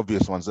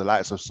non-obvious ones, the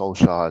likes of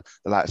Solskjaer,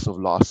 the likes of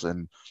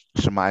Larson,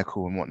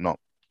 Schmeichel, and whatnot.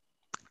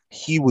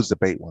 He was the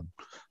bait one.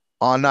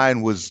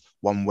 R9 was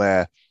one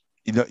where,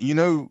 you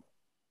know.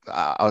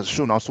 I was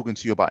talking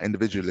to you about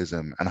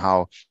individualism and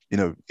how, you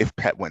know, if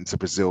Pep went to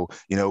Brazil,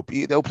 you know,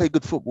 they'll play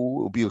good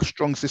football. It'll be a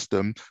strong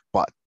system,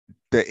 but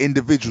the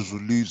individuals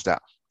will lose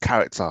that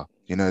character,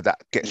 you know,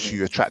 that gets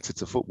you attracted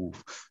to football,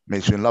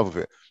 makes you in love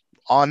with it.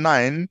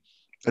 R9,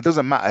 it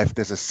doesn't matter if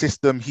there's a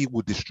system, he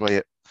will destroy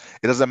it.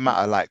 It doesn't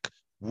matter like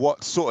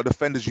what sort of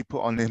defenders you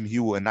put on him, he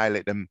will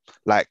annihilate them.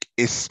 Like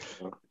it's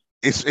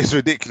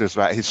ridiculous,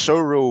 right? His show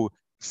reel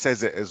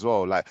says it as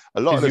well. Like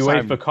a lot of the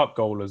time, UEFA Cup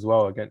goal as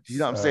well against. You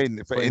know what I'm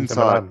saying? For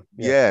Inter,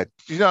 yeah.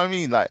 You know what I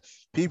mean? Like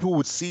people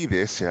would see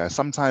this. Yeah.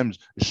 Sometimes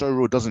the show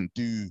reel doesn't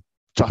do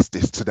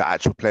justice to the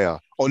actual player.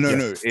 Oh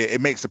no,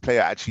 it makes the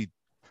player actually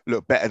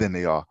look better than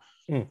they are.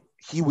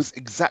 He was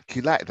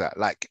exactly like that.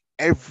 Like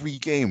every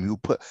game,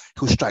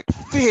 he'll strike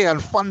fear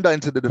and thunder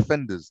into the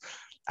defenders,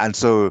 and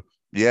so.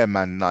 Yeah,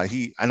 man.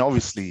 And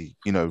obviously,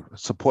 you know,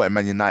 supporting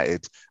Man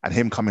United and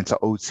him coming to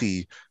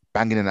OT,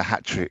 banging in a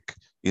hat trick.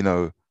 You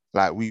know,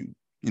 like we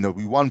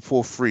won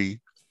 4-3,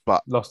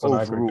 but lost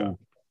overall,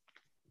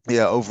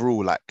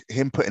 like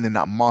him putting in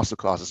that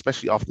masterclass,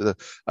 especially after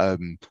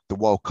the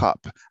World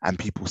Cup, and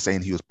people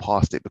saying he was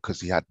past it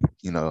because he had,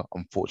 you know,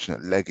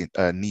 unfortunate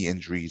knee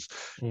injuries,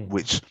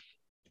 which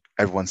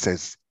everyone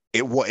says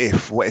what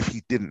if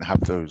he didn't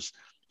have those?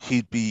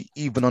 He'd be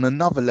even on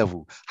another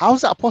level. How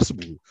is that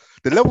possible?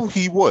 The level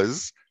he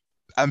was,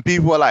 and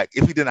people were like,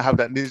 if he didn't have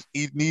that knee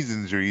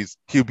injuries,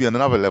 he'd be on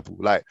another level.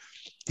 Like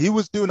he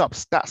was doing up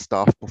stat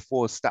stuff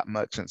before stat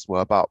merchants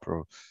were about,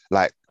 bro.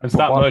 Like, and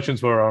stat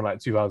merchants were around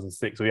like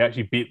 2006, so he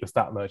actually beat the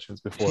stat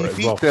merchants before. He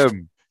beat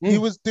them. He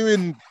was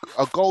doing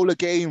a goal a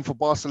game for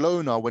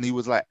Barcelona when he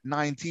was like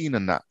 19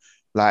 and that.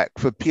 Like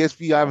for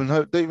PSV, I haven't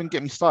heard. Don't even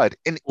get me started.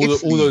 In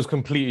all those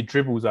completed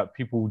dribbles that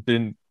people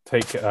didn't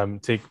take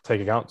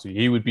account to,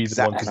 he would be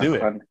the one to do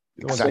it.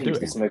 That's why he used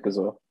to smoke as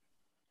well.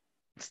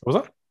 What was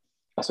that?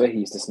 That's why he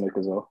used to smoke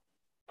as well.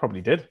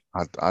 Probably did.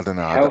 I don't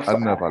know. Health, I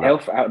don't know about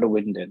health out the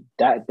window.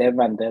 That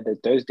man there,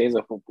 those days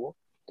of football,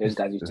 those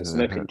guys used to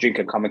smoke and drink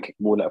and come and kick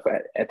the ball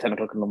at 10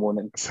 o'clock in the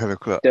morning. 10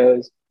 o'clock.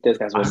 Those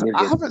guys were living.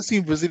 I haven't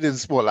seen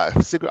Brazilians smoke like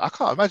a cigarette. I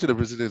can't imagine a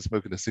Brazilian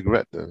smoking a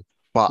cigarette though.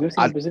 But You've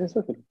seen Brazilians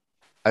smoking?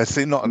 I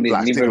see not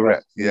like a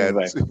cigarette. Yeah,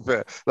 like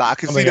I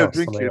can see them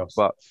drinking,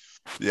 but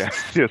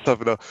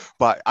something else.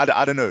 But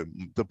I don't know.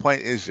 The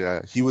point is,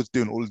 he was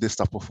doing all of this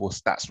stuff before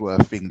stats were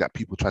a thing that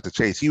people tried to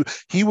chase.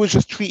 He was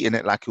just treating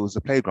it like it was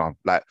a playground.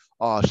 Like,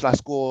 should I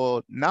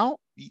score now?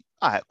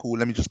 All right, cool.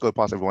 Let me just go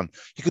past everyone.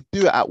 He could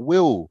do it at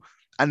will.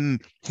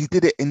 And he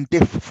did it in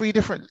 4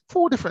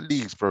 different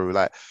leagues, bro.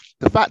 Like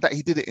the fact that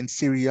he did it in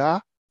Serie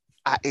A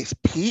at its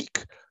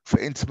peak for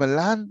Inter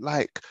Milan,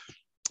 like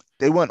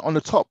they weren't on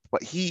the top,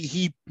 but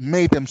he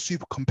made them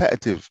super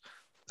competitive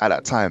at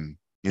that time.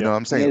 You know what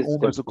I'm saying?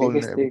 Almost a goal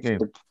in every game.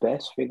 The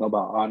best thing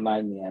about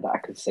R9 that I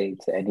could say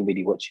to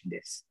anybody watching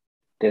this,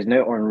 there's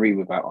no Henry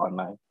without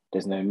R9.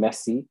 There's no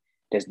Messi.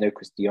 There's no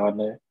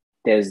Cristiano.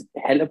 There's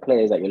hella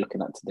players that you're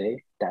looking at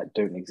today that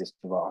don't exist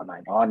without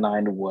R9.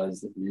 R9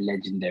 was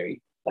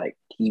legendary. Like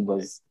he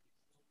was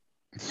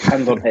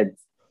hands on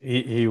heads.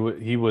 He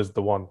was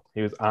the one.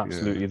 He was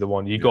absolutely the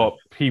one. You got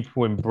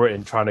people in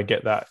Britain trying to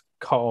get that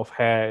cut off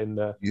hair in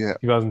the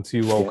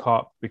 2002 World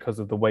Cup because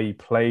of the way he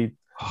played,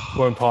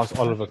 going past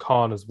Oliver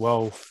Kahn as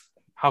well.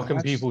 How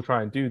can people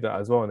try and do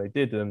that as well? And they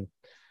did. And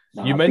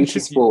you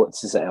mentioned BT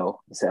Sports is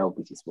L. It's L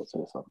BT Sports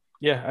for this one.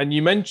 Yeah, and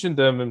you mentioned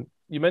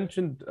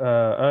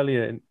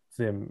earlier,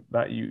 Tim,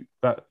 that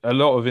a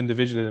lot of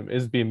individualism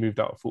is being moved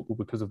out of football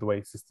because of the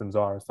way systems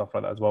are and stuff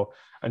like that as well.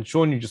 And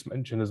Sean, you just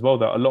mentioned as well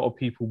that a lot of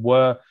people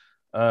were,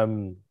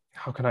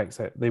 how can I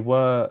say it? They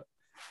were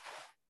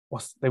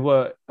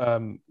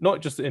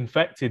not just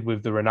infected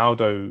with the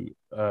Ronaldo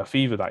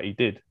fever that he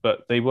did,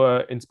 but they were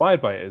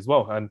inspired by it as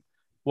well. And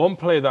one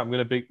player that I'm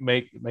going to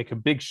make a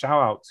big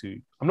shout out to,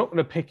 I'm not going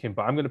to pick him,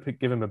 but I'm going to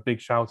give him a big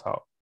shout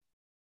out,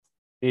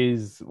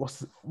 is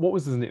what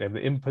was his nickname?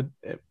 The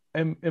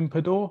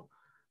Imperador?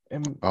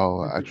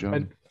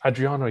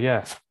 Adriano,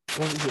 yeah.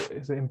 What is it?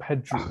 Is it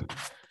Impedro?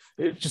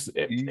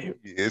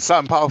 It's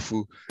something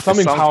powerful.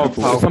 Something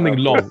powerful. Something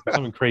long.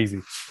 Something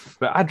crazy.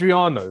 But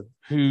Adriano,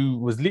 who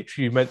was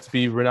literally meant to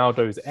be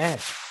Ronaldo's heir,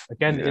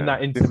 again in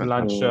that Inter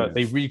Milan shirt,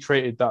 they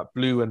recreated that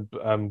blue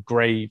and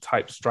grey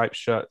type striped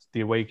shirt,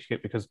 the away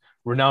kit, because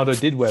Ronaldo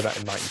did wear that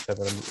in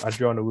 '97, and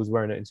Adriano was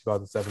wearing it in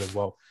 2007 as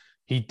well.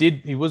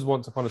 He was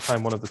once upon a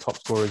time one of the top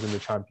scorers in the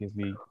Champions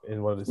League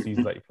in one of the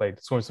seasons that he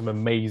played, scoring some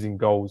amazing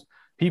goals.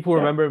 People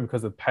remember him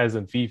because of PES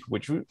and FIFA,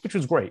 which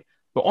was great.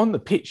 but on the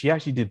pitch, he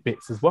actually did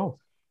bits as well.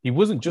 He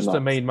wasn't just a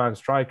main man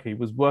striker. He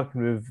was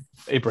working with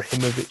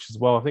Ibrahimovic as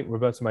well. I think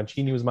Roberto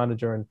Mancini was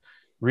manager and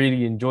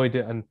really enjoyed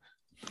it. And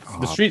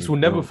the streets will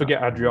never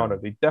forget Adriano.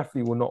 They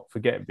definitely will not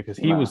forget him because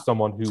he was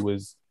someone who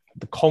was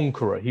the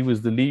conqueror. He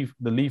was the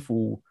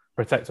lethal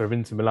protector of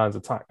Inter Milan's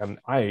attack. And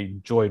I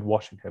enjoyed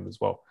watching him as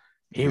well.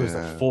 He was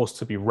a force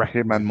to be reckoned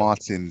with. Him and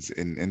Martins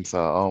in Inter.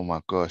 Oh my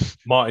gosh.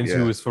 Martins,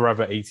 who was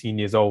forever 18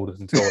 years old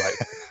until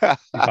like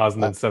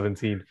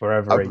 2017,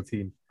 forever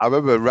 18. I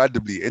remember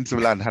randomly Inter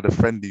Milan had a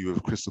friendly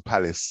with Crystal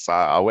Palace. So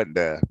I went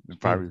there in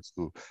primary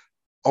school.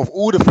 Of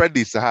all the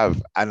friendlies to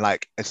have, and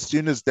like as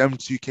soon as them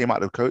two came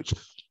out of the coach,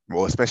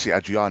 well, especially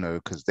Adriano,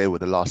 because they were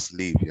the last to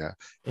leave,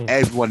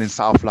 everyone in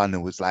South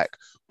London was like,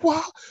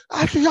 what?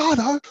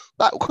 Adriano?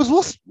 Like, because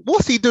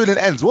what's he doing in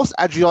ends? What's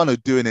Adriano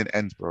doing in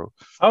ends, bro?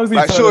 How is he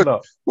turning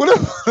up? Do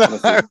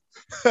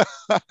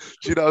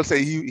you know what I'm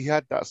saying? He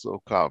had that sort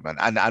of clout, man.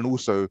 And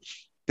also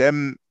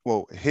him,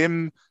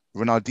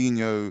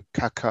 Ronaldinho,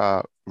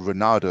 Kaká,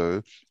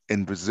 Ronaldo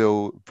in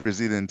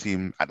Brazilian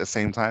team at the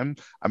same time.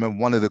 I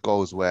remember one of the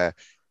goals where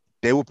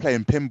they were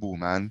playing pinball,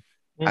 man.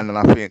 And then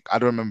I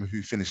don't remember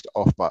who finished it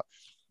off, but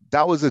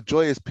that was a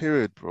joyous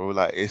period, bro.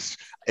 Like it's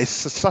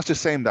such a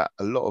shame that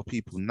a lot of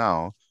people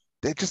now,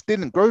 they just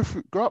didn't grow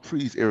up through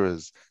these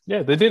eras.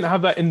 Yeah, they didn't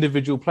have that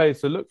individual player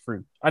to look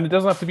through. And it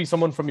doesn't have to be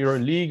someone from your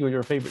own league or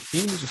your favorite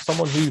team. It's just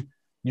someone who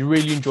you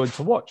really enjoyed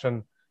to watch.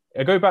 And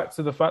I go back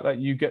to the fact that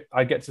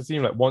I get to see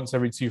him like once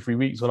every 2-3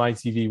 weeks on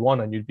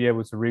ITV1, and you'd be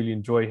able to really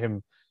enjoy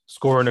him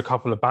scoring a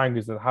couple of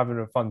bangers and having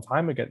a fun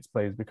time against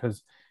players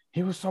because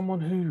he was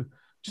someone who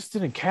just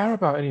didn't care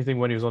about anything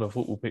when he was on a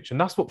football pitch.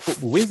 And that's what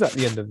football is at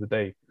the end of the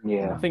day. Yeah.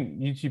 And I think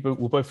you two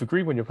will both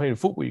agree when you're playing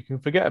football, you can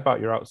forget about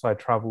your outside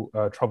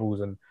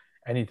troubles and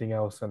anything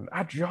else. And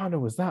Adriano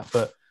was that.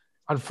 But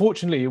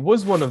unfortunately, it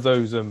was one of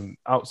those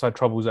outside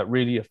troubles that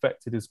really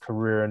affected his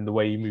career and the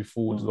way he moved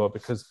forward as well,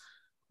 because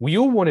we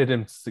all wanted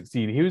him to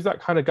succeed. He was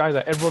that kind of guy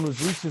that everyone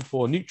was rooting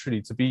for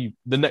neutrally to be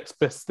the next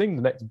best thing,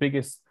 the next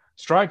biggest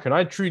striker. And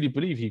I truly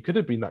believe he could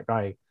have been that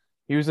guy.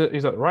 He was at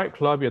the right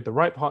club. He had the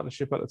right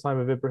partnership at the time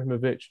of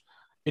Ibrahimovic.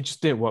 It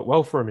just didn't work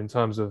well for him in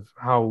terms of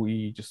how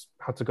he just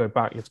had to go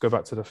back. He had to go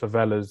back to the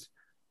favelas.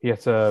 He had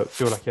to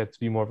feel like he had to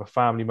be more of a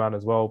family man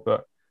as well.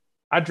 But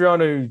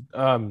Adriano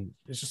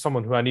is just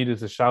someone who I needed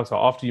to shout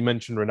out after you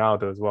mentioned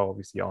Ronaldo as well,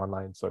 obviously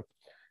online. So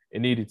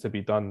it needed to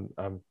be done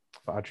for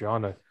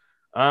Adriano.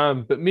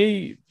 But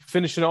me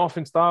finishing it off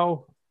in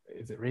style,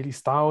 is it really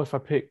style if I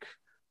pick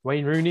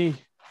Wayne Rooney?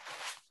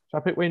 Should I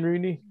pick Wayne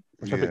Rooney?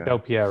 Or should I pick Del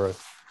Piero?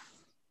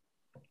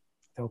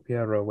 Del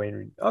Piero, Wayne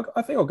Rooney.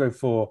 I think I'll go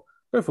for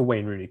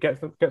Wayne Rooney. Get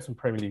some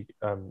Premier League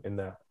in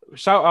there.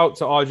 Shout out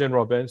to Arjen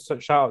Robben.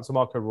 Shout out to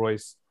Marco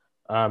Reus.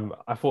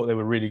 I thought they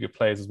were really good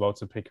players as well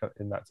to pick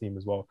in that team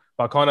as well.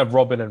 But I can't have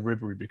Robben and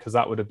Ribery because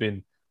that would have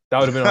been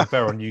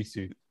unfair on you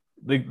two.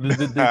 The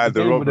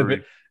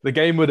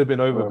game would have been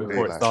over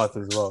before it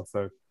started as well.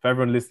 So for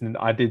everyone listening,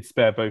 I did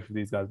spare both of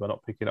these guys by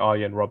not picking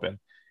Arjen Robben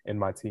in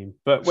my team.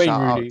 But Wayne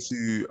Rooney.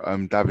 Shout out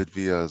to David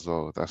Villa as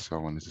well. That's who I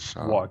wanted to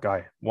shout out. What a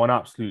guy. One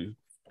absolute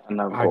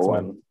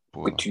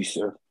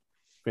Gattuso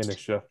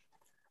finisher.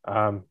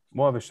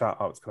 More of a shout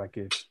outs can I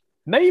give?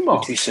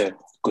 Neymar.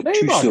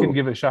 Neymar can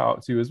give a shout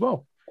out to as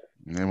well.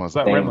 Neymar's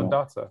like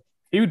Remondata.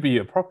 He would be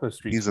a proper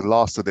street. He's the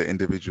last of the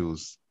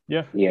individuals.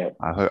 Yeah.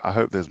 I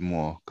hope there's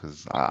more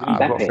because I've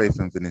got faith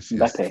in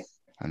Vinicius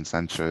and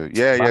Sancho.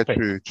 Yeah,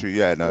 true.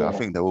 Yeah, no, I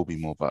think there will be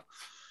more, but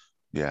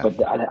yeah.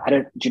 But I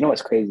don't. Do you know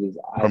what's crazy? Is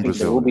I think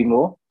there will be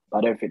more, but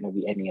I don't think there'll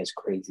be any as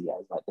crazy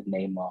as like the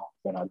Neymar,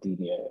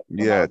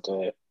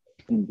 Ronaldinho.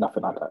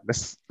 Nothing like that.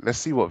 Let's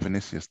see what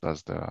Vinicius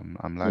does though.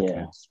 I'm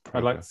liking his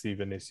progress. I'd like to see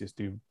Vinicius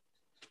do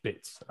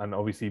bits and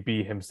obviously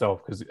be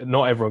himself because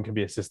not everyone can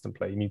be assistant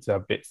player. You need to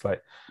have bits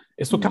like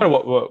it's kind of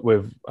what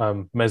with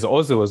Mesut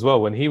Ozil as well.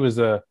 When he was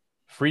a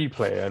free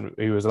player and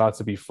he was allowed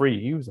to be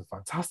free, he was a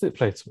fantastic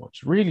player to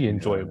watch. Really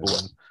enjoyable.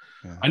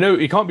 And I know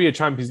he can't be a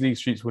Champions League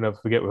streets we'll never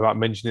forget without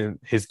mentioning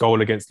his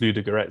goal against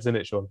Ludogorets, isn't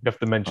it, Sean? You have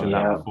to mention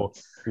that before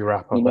we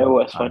wrap up. You know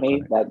what's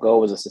funny? That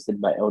goal was assisted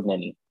by El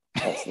Neni.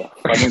 That's the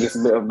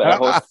funniest bit of that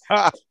whole.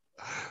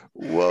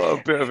 What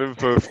a bit of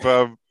info,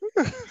 fam.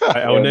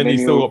 El Neni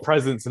still got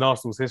presence in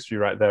Arsenal's history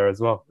right there as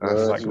well.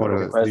 He's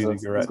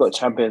got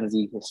Champions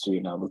League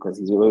history now because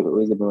he's always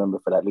going to remember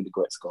for that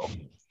Ludogorets goal.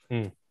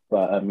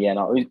 But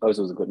Ozil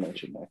was a good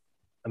mention there.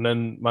 And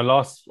then my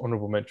last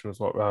honourable mention was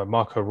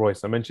Marco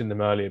Reus. I mentioned him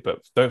earlier,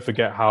 but don't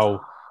forget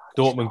how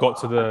Dortmund got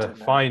to the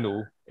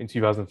final in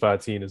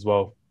 2013 as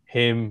well.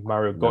 Him,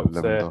 Mario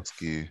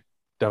Götze,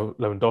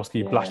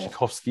 Lewandowski,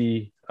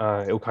 Blaszczykowski,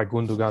 Ilkay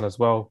Gundogan as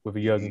well, with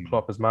a Jurgen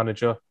Klopp as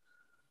manager.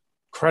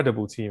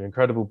 Incredible team,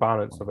 incredible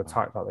balance of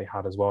attack that they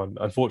had as well. And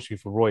unfortunately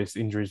for Reus,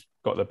 injuries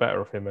got the better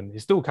of him, and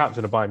he's still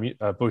captain of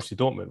Borussia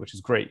Dortmund, which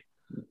is great.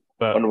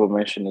 But honourable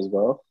mention as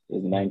well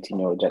is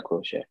 19-year-old Jack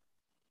Wilshere.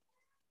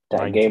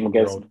 That game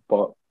against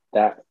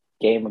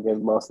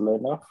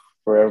Barcelona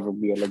forever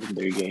be a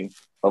legendary game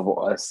of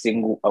a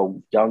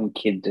young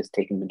kid just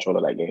taking control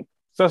of that game.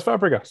 Cesc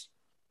Fabregas.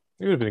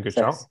 He would have been a good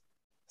shout.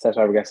 Cesc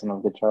Fabregas,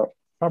 another good shout.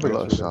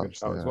 Fabregas was a good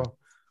shout as well.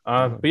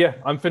 But yeah,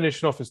 I'm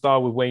finishing off in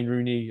style with Wayne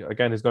Rooney.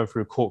 Again, he's going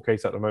through a court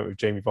case at the moment with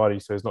Jamie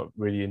Vardy, so he's not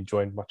really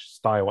enjoying much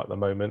style at the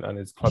moment, and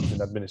his club's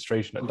in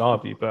administration at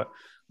Derby. But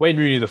Wayne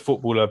Rooney, the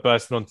footballer,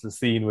 bursting onto the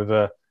scene with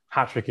a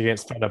hat-trick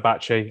against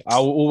Fenerbahce. I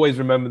will always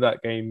remember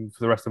that game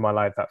for the rest of my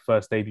life, that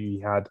first debut he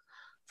had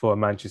for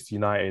Manchester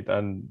United,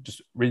 and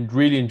just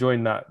really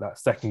enjoying that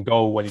second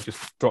goal when he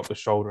just dropped the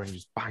shoulder and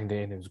just banged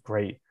it in. It was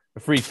great. The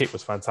free kick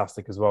was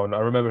fantastic as well. And I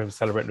remember him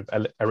celebrating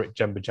with Eric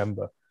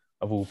Jemba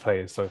of all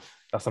players. So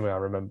that's something I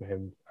remember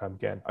him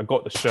getting. I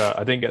got the shirt.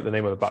 I didn't get the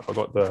name of the back, but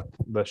I got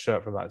the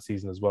shirt from that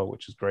season as well,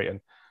 which is great. And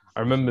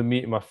I remember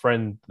meeting my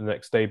friend the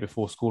next day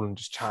before school and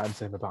just chatting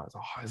to him about it.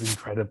 It's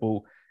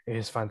incredible. It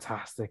is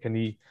fantastic. And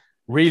he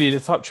really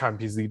lit up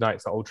Champions League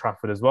nights at Old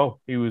Trafford as well.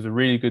 He was a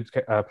really good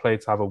player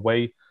to have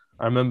away.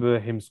 I remember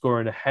him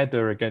scoring a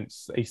header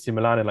against AC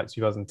Milan in like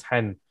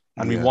 2010.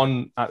 And we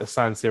won at the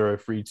San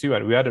Siro 3-2.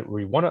 And we hadn't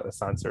really won at the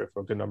San Siro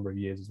for a good number of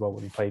years as well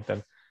when he played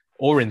then,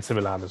 or Inter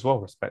Milan as well,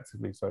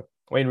 respectively. So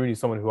Wayne Rooney is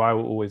someone who I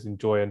will always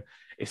enjoy, and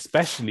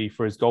especially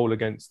for his goal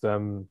against, do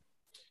you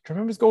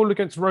remember his goal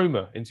against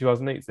Roma in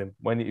 2008, Tim,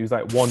 when he was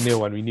like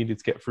 1-0 and we needed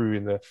to get through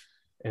in the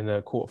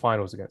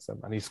quarterfinals against them,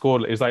 and he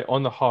scored. It was like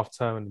on the half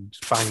turn and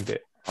just banged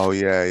it. Oh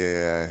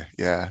yeah.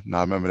 No,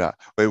 I remember that.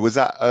 Wait, was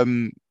that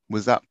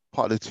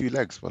part of the two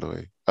legs, by the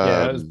way? Yeah,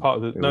 that was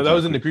part of the. No, that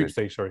was in the group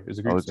stage. Sorry, it was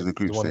a group stage. The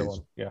group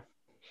stage. Yeah.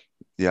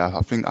 Yeah,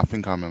 I think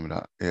I remember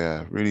that.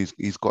 Yeah, really,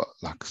 he's got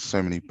like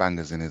so many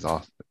bangers in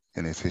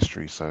his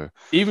history. So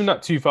even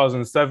that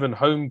 2007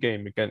 home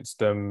game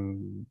against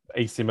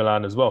AC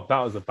Milan as well, that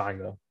was a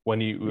banger. When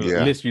you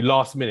literally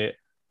last minute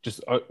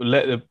just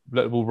let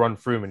the ball run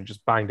through him and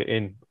just banged it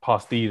in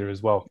past Dida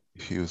as well.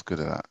 He was good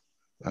at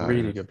that.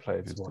 Really good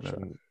player to watch.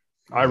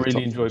 I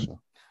really enjoyed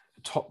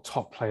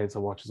top player to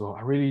watch as well.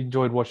 I really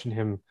enjoyed watching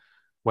him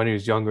when he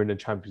was younger in the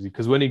Champions League,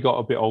 because when he got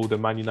a bit older,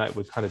 Man United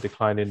was kind of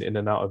declining in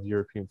and out of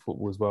European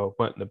football as well,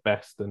 weren't the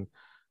best, and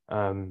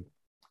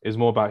it was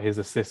more about his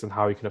assists and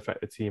how he can affect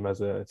the team as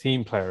a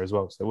team player as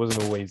well. So it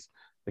wasn't always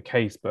the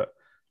case, but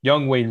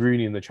young Wayne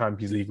Rooney in the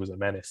Champions League was a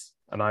menace,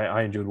 and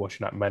I enjoyed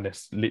watching that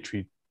menace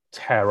literally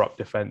tear up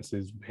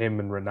defenses. Him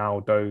and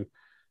Ronaldo,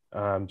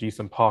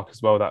 Jason Park as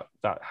well.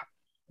 That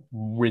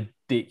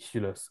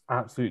ridiculous,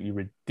 absolutely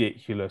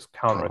ridiculous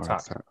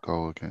counter-attack.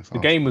 Goal against the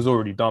game was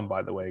already done,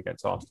 by the way,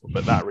 against Arsenal,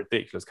 but that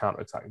ridiculous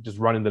counter-attack, just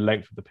running the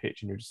length of the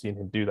pitch, and you're just seeing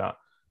him do that,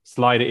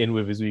 slide it in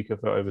with his weaker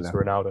foot over to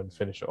Ronaldo and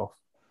finish it off.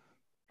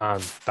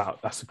 And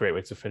that's a great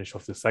way to finish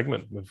off this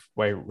segment with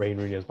Wayne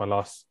Rooney as my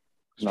last.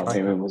 No,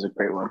 it was a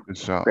great one. Good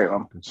shot. Great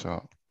one. Good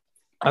shot.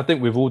 I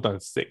think we've all done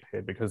sick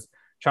here, because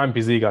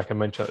Champions League, like I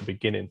mentioned at the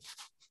beginning,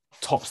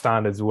 top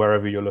standards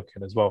wherever you're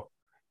looking as well.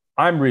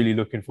 I'm really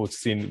looking forward to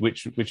seeing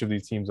which of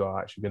these teams are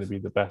actually going to be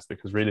the best,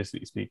 because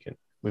realistically speaking,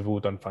 we've all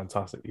done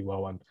fantastically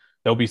well. And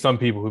there'll be some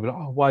people who'll be like,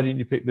 oh, why didn't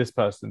you pick this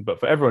person? But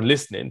for everyone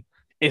listening,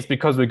 it's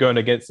because we're going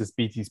against this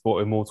BT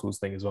Sport Immortals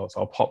thing as well.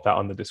 So I'll pop that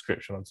on the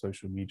description on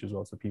social media as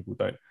well, so people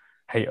don't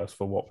hate us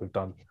for what we've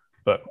done.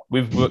 But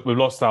we've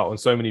lost out on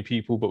so many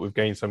people, but we've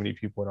gained so many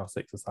people in our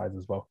sixer sides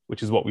as well,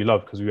 which is what we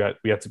love, because we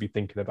had to be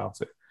thinking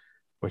about it,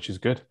 which is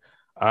good.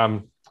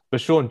 But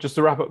Sean, just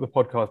to wrap up the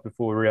podcast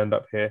before we end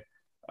up here,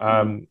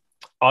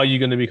 are you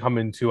going to be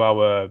coming to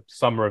our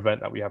summer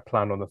event that we have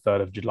planned on the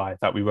 3rd of July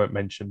that we won't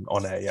mention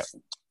on air yet?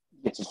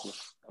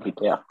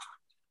 Yeah.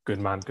 Good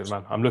man.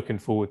 I'm looking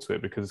forward to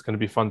it, because it's going to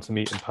be fun to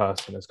meet in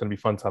person. It's going to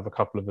be fun to have a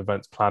couple of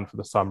events planned for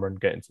the summer and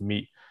getting to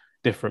meet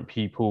different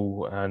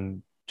people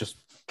and just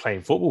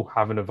playing football,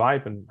 having a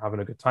vibe and having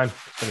a good time.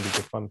 It's going to be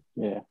good fun.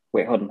 Yeah.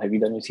 Wait, hold on. Have you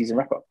done your season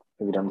wrap-up?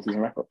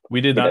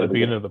 We did that at the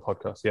beginning of the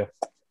podcast, yes.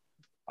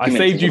 I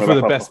saved you for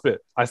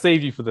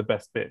the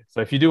best bit.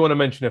 So if you do want to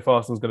mention if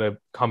Arsenal's going to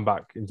come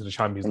back into the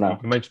Champions League, you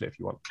can mention it if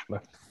you want.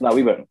 No,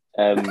 we won't.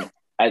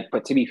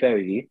 But to be fair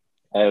with you,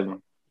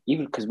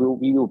 even because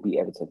we will beat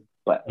Everton,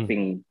 but I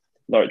think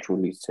Norwich will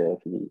lose to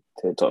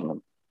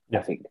Tottenham, I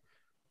think.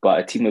 But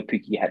a Timo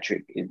Pukki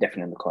hat-trick is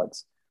definitely in the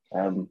cards.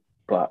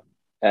 But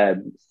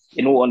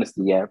in all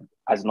honesty, yeah,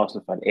 as an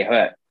Arsenal fan, it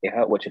hurt. It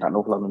hurt watching that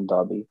North London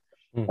derby,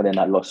 and then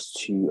that loss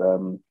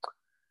to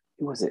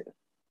who was it?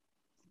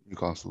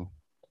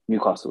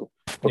 Newcastle,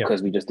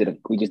 because we just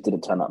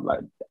didn't turn up.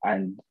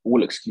 And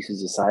all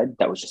excuses aside,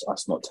 that was just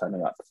us not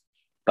turning up.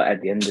 But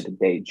at the end of the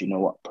day, do you know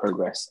what?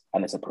 Progress,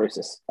 and it's a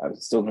process.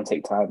 It's still going to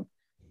take time.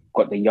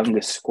 Got the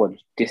youngest squad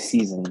this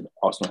season.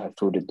 Arsenal have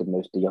fielded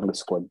the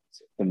youngest squad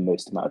the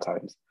most amount of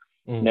times.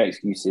 No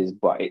excuses,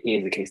 but it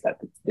is the case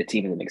that the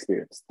team is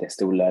inexperienced. They're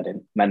still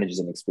learning. Manager's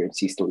inexperienced.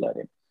 He's still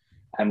learning.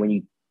 And when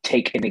you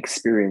take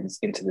inexperience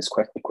into this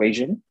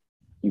equation,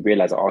 you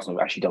realize that Arsenal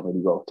have actually done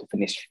really well to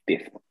finish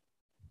 5th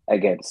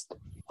against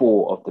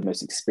 4 of the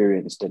most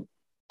experienced and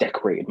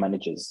decorated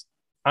managers.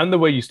 And the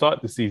way you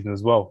started the season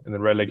as well, in the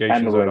relegation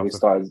and the way we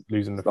started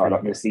losing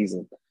the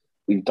season.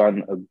 We've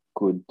done a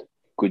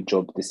good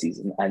job this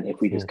season. And if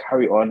we just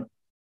carry on,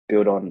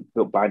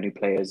 build by new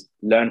players,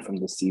 learn from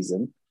this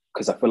season,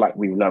 because I feel like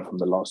we've learned from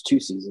the last 2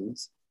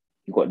 seasons,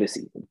 you've got this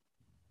season.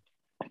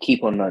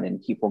 Keep on learning,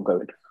 keep on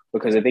going.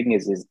 Because the thing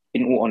is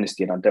in all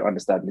honesty, and I don't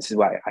understand, this is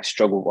why I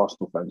struggle with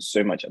Arsenal fans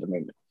so much at the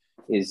moment,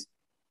 is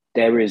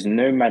there is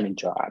no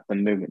manager at the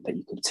moment that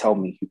you can tell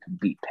me who can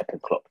beat Pep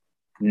and Klopp.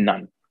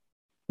 None.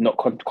 Not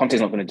Conte's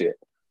not going to do it.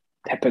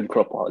 Pep and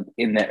Klopp are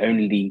in their own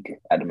league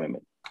at the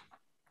moment.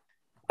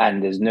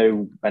 And there's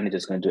no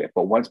manager's going to do it.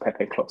 But once Pep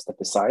and Klopp step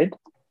aside,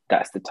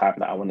 that's the time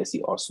that I want to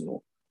see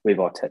Arsenal with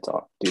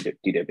Arteta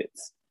do their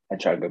bits and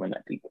try and go win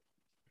that league.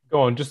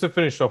 Go on, just to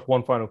finish off,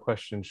 one final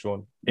question,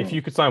 Sean. If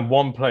you could sign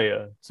one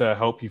player to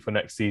help you for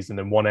next season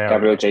in one area...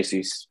 Gabriel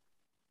Jesus.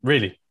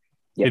 Really?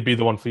 Yep. He'd be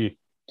the one for you?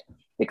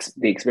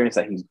 The experience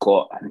that he's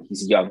got, and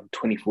he's young,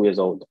 24 years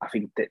old, I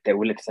think that they're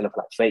willing to sell him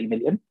for like 30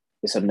 million.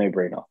 It's a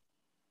no-brainer.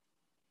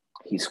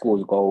 He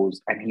scores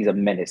goals, and he's a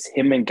menace.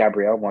 Him and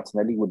Gabriel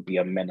Martinelli would be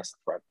a menace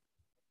up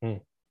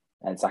front.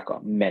 And Saka,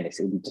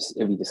 menace. It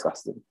would be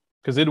disgusting.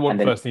 Because he'd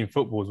want first-team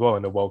football as well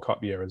in the World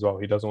Cup year as well.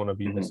 He doesn't want to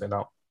be missing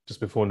out just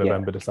before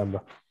November,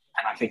 December.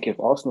 And I think if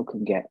Arsenal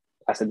can get,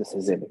 I said this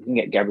to Zim, if you can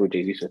get Gabriel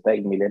Jesus for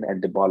 30 million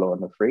and Dybala on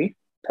the free,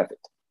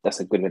 perfect. That's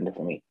a good window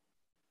for me.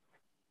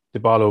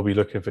 Dybala will be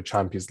looking for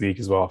Champions League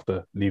as well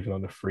after leaving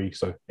on the free.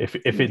 So if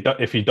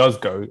he does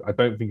go, I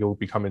don't think he'll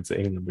be coming to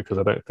England because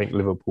I don't think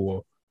Liverpool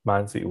or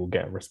Man City will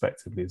get him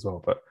respectively as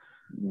well. But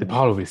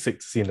Dybala will be sick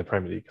to see in the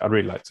Premier League. I'd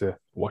really like to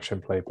watch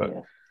him play,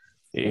 but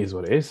it is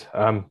what it is.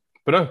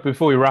 But no,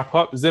 before we wrap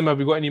up, Zim, have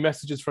you got any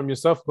messages from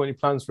yourself? Got any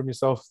plans from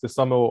yourself this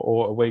summer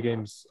or away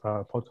games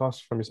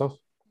podcast from yourself?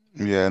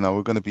 Yeah, no,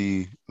 we're going to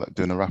be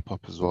doing a wrap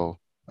up as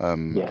well.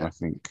 I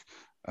think,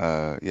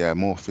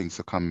 more things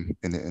to come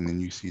in the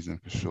new season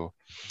for sure.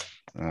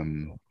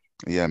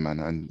 Yeah, man,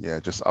 and yeah,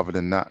 just other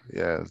than that,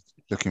 yeah,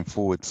 looking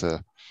forward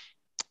to,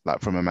 like,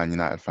 from a Man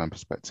United fan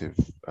perspective,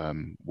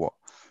 what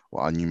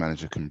our new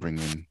manager can bring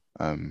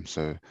in.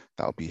 So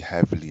that'll be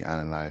heavily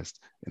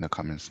analysed in the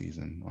coming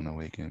season on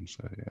away games.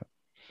 So yeah,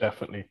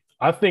 definitely.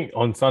 I think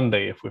on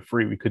Sunday, if we're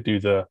free, we could do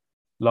the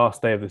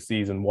last day of the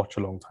season watch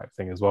along type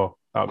thing as well.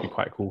 That would be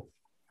quite cool.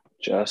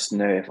 Just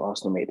know if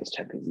Arsenal made this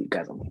Champions League,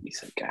 guys, I'm gonna be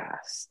so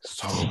gassed.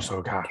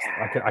 So gassed.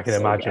 I can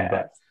imagine,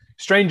 but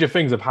stranger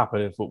things have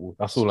happened in football.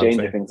 That's all I'm saying.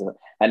 Stranger things,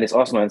 and it's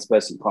Arsenal and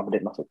Spurs. So you can't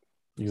predict nothing.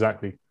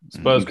 Exactly.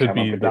 Spurs could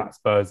be that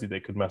Spursy. They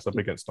could mess up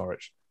against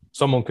Norwich.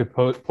 Someone could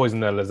poison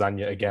their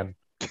lasagna again.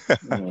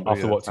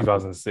 After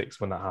 2006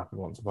 when that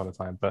happened once upon a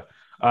time. But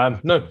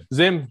no,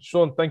 Zim,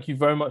 Sean, thank you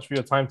very much for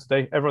your time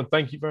today. Everyone,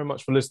 thank you very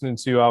much for listening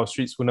to our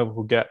Streets Will Never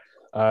Forget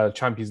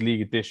Champions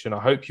League edition. I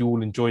hope you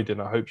all enjoyed it,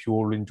 and I hope you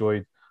all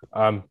enjoyed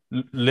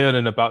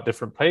learning about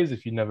different players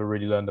if you never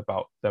really learned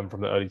about them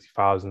from the early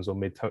 2000s or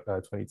mid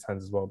 2010s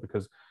as well,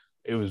 because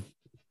it was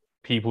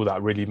people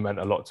that really meant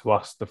a lot to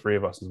us, the three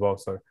of us as well.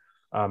 So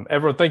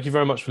everyone, thank you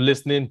very much for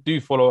listening. Do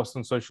follow us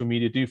on social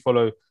media. Do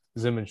follow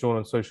Zim and Sean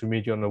on social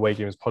media on the Away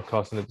Games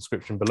podcast in the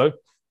description below.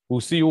 We'll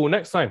see you all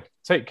next time.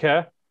 Take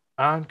care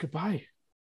and goodbye.